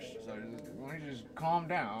Spanish, so why don't you just calm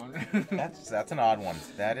down? That's an odd one.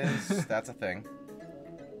 That's a thing.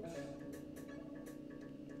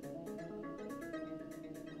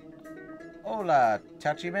 Hola,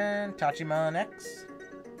 Tachiman X.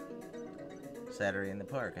 Saturday in the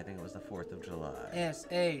Park. I think it was the 4th of July.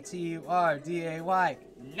 Saturday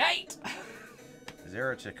night. Is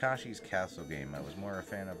there a Takashi's Castle game? I was more a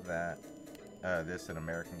fan of that, this than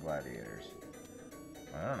American Gladiators.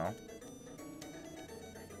 I don't know.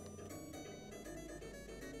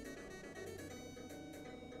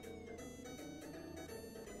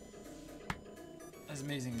 As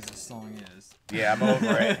amazing as this song is. Yeah, I'm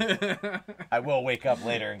over it. I will wake up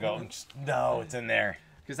later and go, no, it's in there.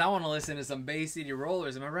 Because I want to listen to some Bay City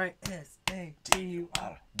Rollers, am I right?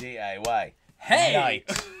 S-A-T-U-R. DIY. Hey!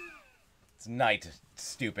 Night. It's night,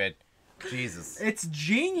 stupid. Jesus. It's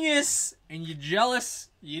genius, and you're jealous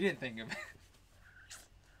you didn't think of it.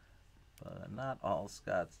 But not all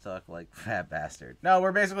Scots talk like fat bastard. No,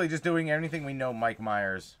 we're basically just doing anything we know Mike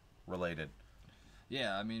Myers related.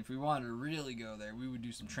 Yeah, I mean, if we wanted to really go there, we would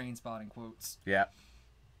do some train spotting quotes. Yeah.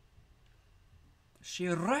 She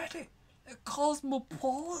ready, a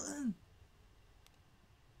cosmopolitan.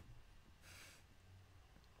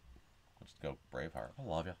 Let's go Braveheart. I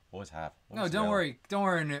love you. Always have. No, don't worry. Don't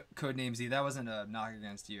worry, Codename Z. That wasn't a knock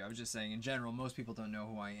against you. I was just saying, in general, most people don't know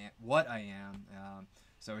who I am, what I am.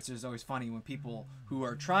 So it's just always funny when people who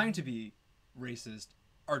are trying to be racist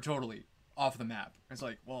are totally off the map. It's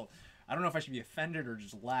like, well, I don't know if I should be offended or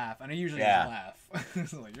just laugh. And I usually just laugh.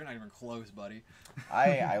 It's like, you're not even close, buddy.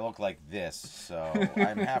 I look like this, so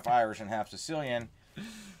I'm half Irish and half Sicilian.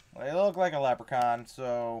 I look like a leprechaun,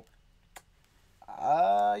 so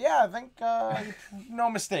yeah, I think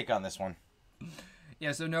no mistake on this one.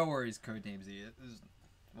 Yeah, so no worries, Codename Z. It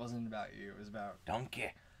wasn't about you. It was about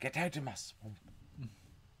Donkey, get out of my swamp.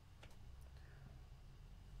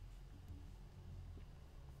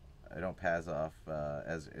 I don't pass off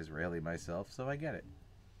as Israeli myself, so I get it.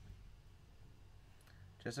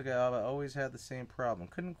 Jessica Alba always had the same problem.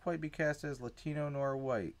 Couldn't quite be cast as Latino nor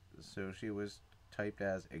white, so she was typed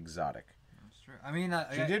as exotic. That's true. I mean,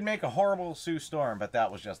 she did make a horrible Sue Storm, but that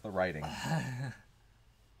was just the writing.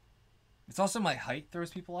 It's also my height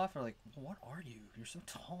throws people off. They're like, what are you? You're so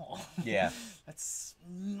tall. Yeah.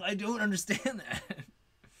 I don't understand that.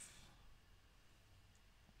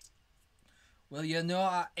 Well, you know,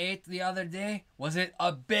 I ate the other day. Was it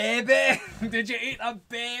a baby? Did you eat a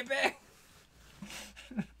baby?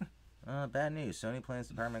 Bad news. Sony plans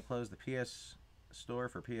to permanently close the PS store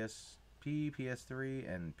for PSP,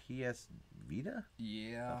 PS3, and PS Vita?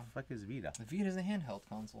 Yeah. The fuck is Vita? The Vita is a handheld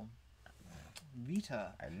console.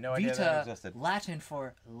 Vita. I had no idea that existed. Latin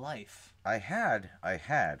for life. I had a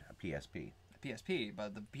PSP. A PSP,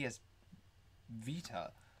 but the PS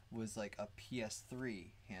Vita was like a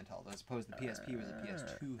PS3 handheld, as opposed to the PSP was a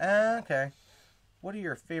PS2. Okay. What are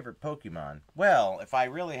your favorite Pokemon? Well, if I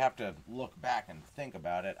really have to look back and think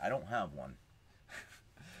about it, I don't have one.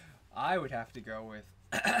 I would have to go with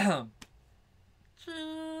They'll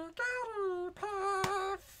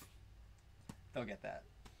get that.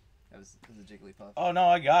 That was a Jigglypuff. Oh no,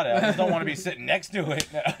 I got it. I just don't want to be sitting next to it.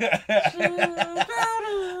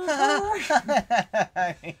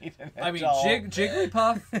 I mean,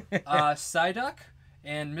 Jigglypuff, Psyduck,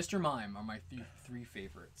 and Mr. Mime are my three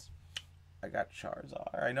favorites. I got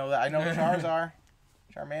Charizard. I know that. I know Charizard.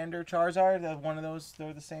 Charmander, Charizard. One of those.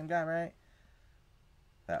 They're the same guy, right?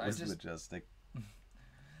 That was majestic.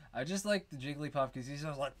 I just like the Jigglypuff because he's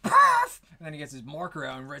just like, Puff! And then he gets his marker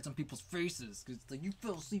out and writes on people's faces. Because it's like, you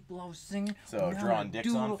fell asleep while I was singing. So, drawing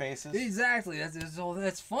dicks on faces? Exactly.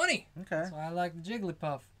 That's funny. Okay. That's why I like the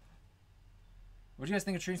Jigglypuff. What do you guys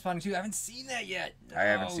think of Train Spotting 2? I haven't seen that yet. No. I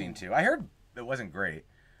haven't seen 2. I heard it wasn't great.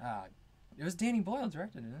 It was Danny Boyle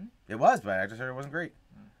directed, isn't it? It was, but I just heard it wasn't great.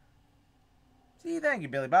 See, thank you,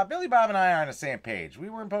 Billy Bob. Billy Bob and I are on the same page. We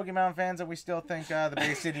weren't Pokemon fans, and we still think the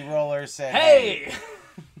Bay City Rollers said, hey!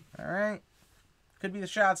 All right. Could be the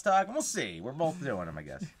shots talking. We'll see. We're both doing them, I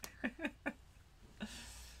guess. I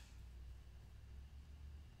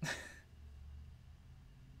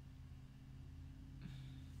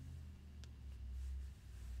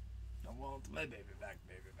want my baby back,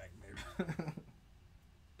 baby.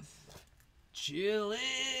 Chili.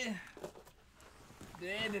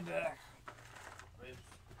 Baby back.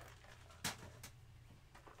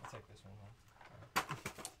 I'll take this one.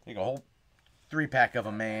 Take a whole 3-pack of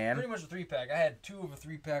a man. Pretty much a 3-pack. I had 2 of a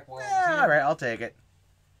 3-pack while I was Yeah, here. all right, I'll take it.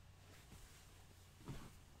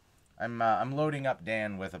 I'm loading up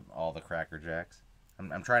Dan with all the Cracker Jacks.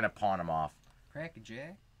 I'm trying to pawn them off. Cracker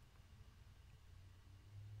Jack.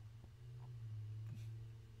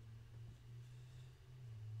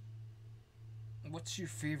 What's your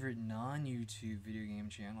favorite non-YouTube video game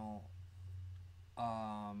channel?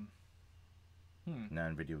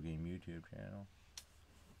 Non-video game YouTube channel.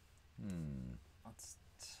 That's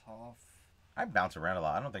tough. I bounce around a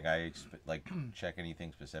lot. I don't think I check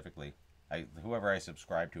anything specifically. Whoever I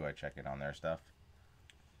subscribe to, I check it on their stuff.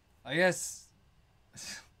 I guess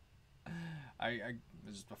I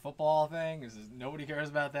it's just a football thing. Nobody cares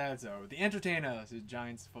about that. So the Entertainer is a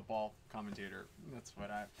Giants football commentator. That's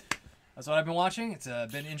what I've been watching. It's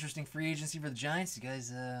been an interesting free agency for the Giants. You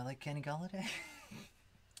guys like Kenny Galladay?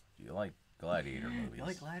 Do you like Gladiator movies. You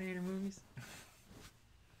like Gladiator movies?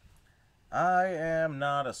 I am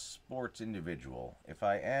not a sports individual. If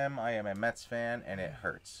I am a Mets fan, and it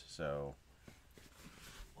hurts. So.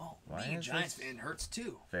 Well, Why being a is Giants this- fan hurts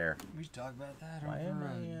too. Fair. We should talk about that Why over am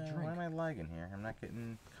a I? drink. Why am I lagging here? I'm not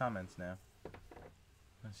getting comments now.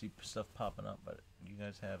 I see stuff popping up, but you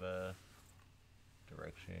guys have a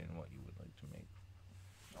direction what you would like to make.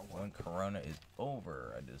 When Corona is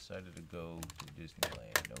over, I decided to go to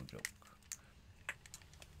Disneyland. No joke.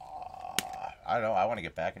 I don't know. I want to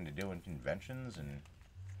get back into doing conventions and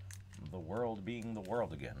the world being the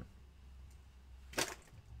world again.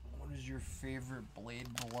 What is your favorite Blade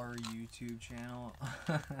Blur YouTube channel?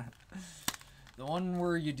 The one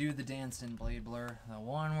where you do the dancing, Blade Blur. The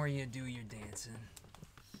one where you do your dancing.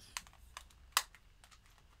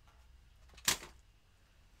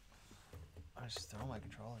 I just throw my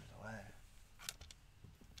controllers away.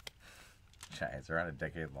 Giants are on a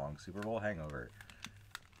decade-long Super Bowl hangover.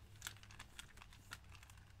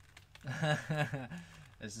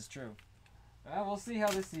 This is true. Well, we'll see how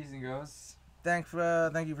this season goes. Thank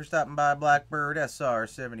you for stopping by, Blackbird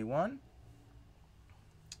SR71.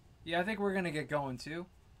 Yeah, I think we're gonna get going too.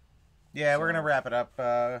 Yeah, we're gonna wrap it up.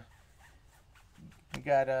 We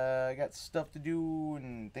got stuff to do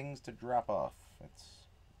and things to drop off. It's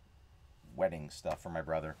wedding stuff for my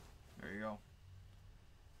brother. There you go.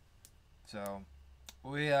 So,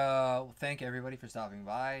 we thank everybody for stopping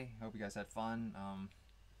by. Hope you guys had fun.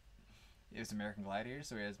 It was American Gladiators,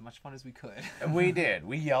 so we had as much fun as we could. We did.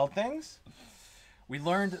 We yelled things. We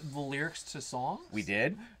learned the lyrics to songs. We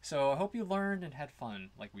did. So I hope you learned and had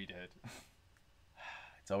fun like we did.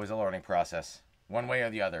 It's always a learning process, one way or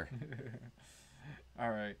the other.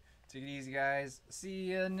 All right. Take it easy, guys. See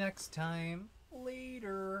you next time.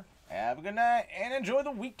 Later. Have a good night and enjoy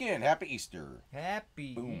the weekend. Happy Easter.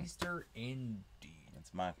 Happy Boom. Easter indeed.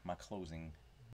 That's my closing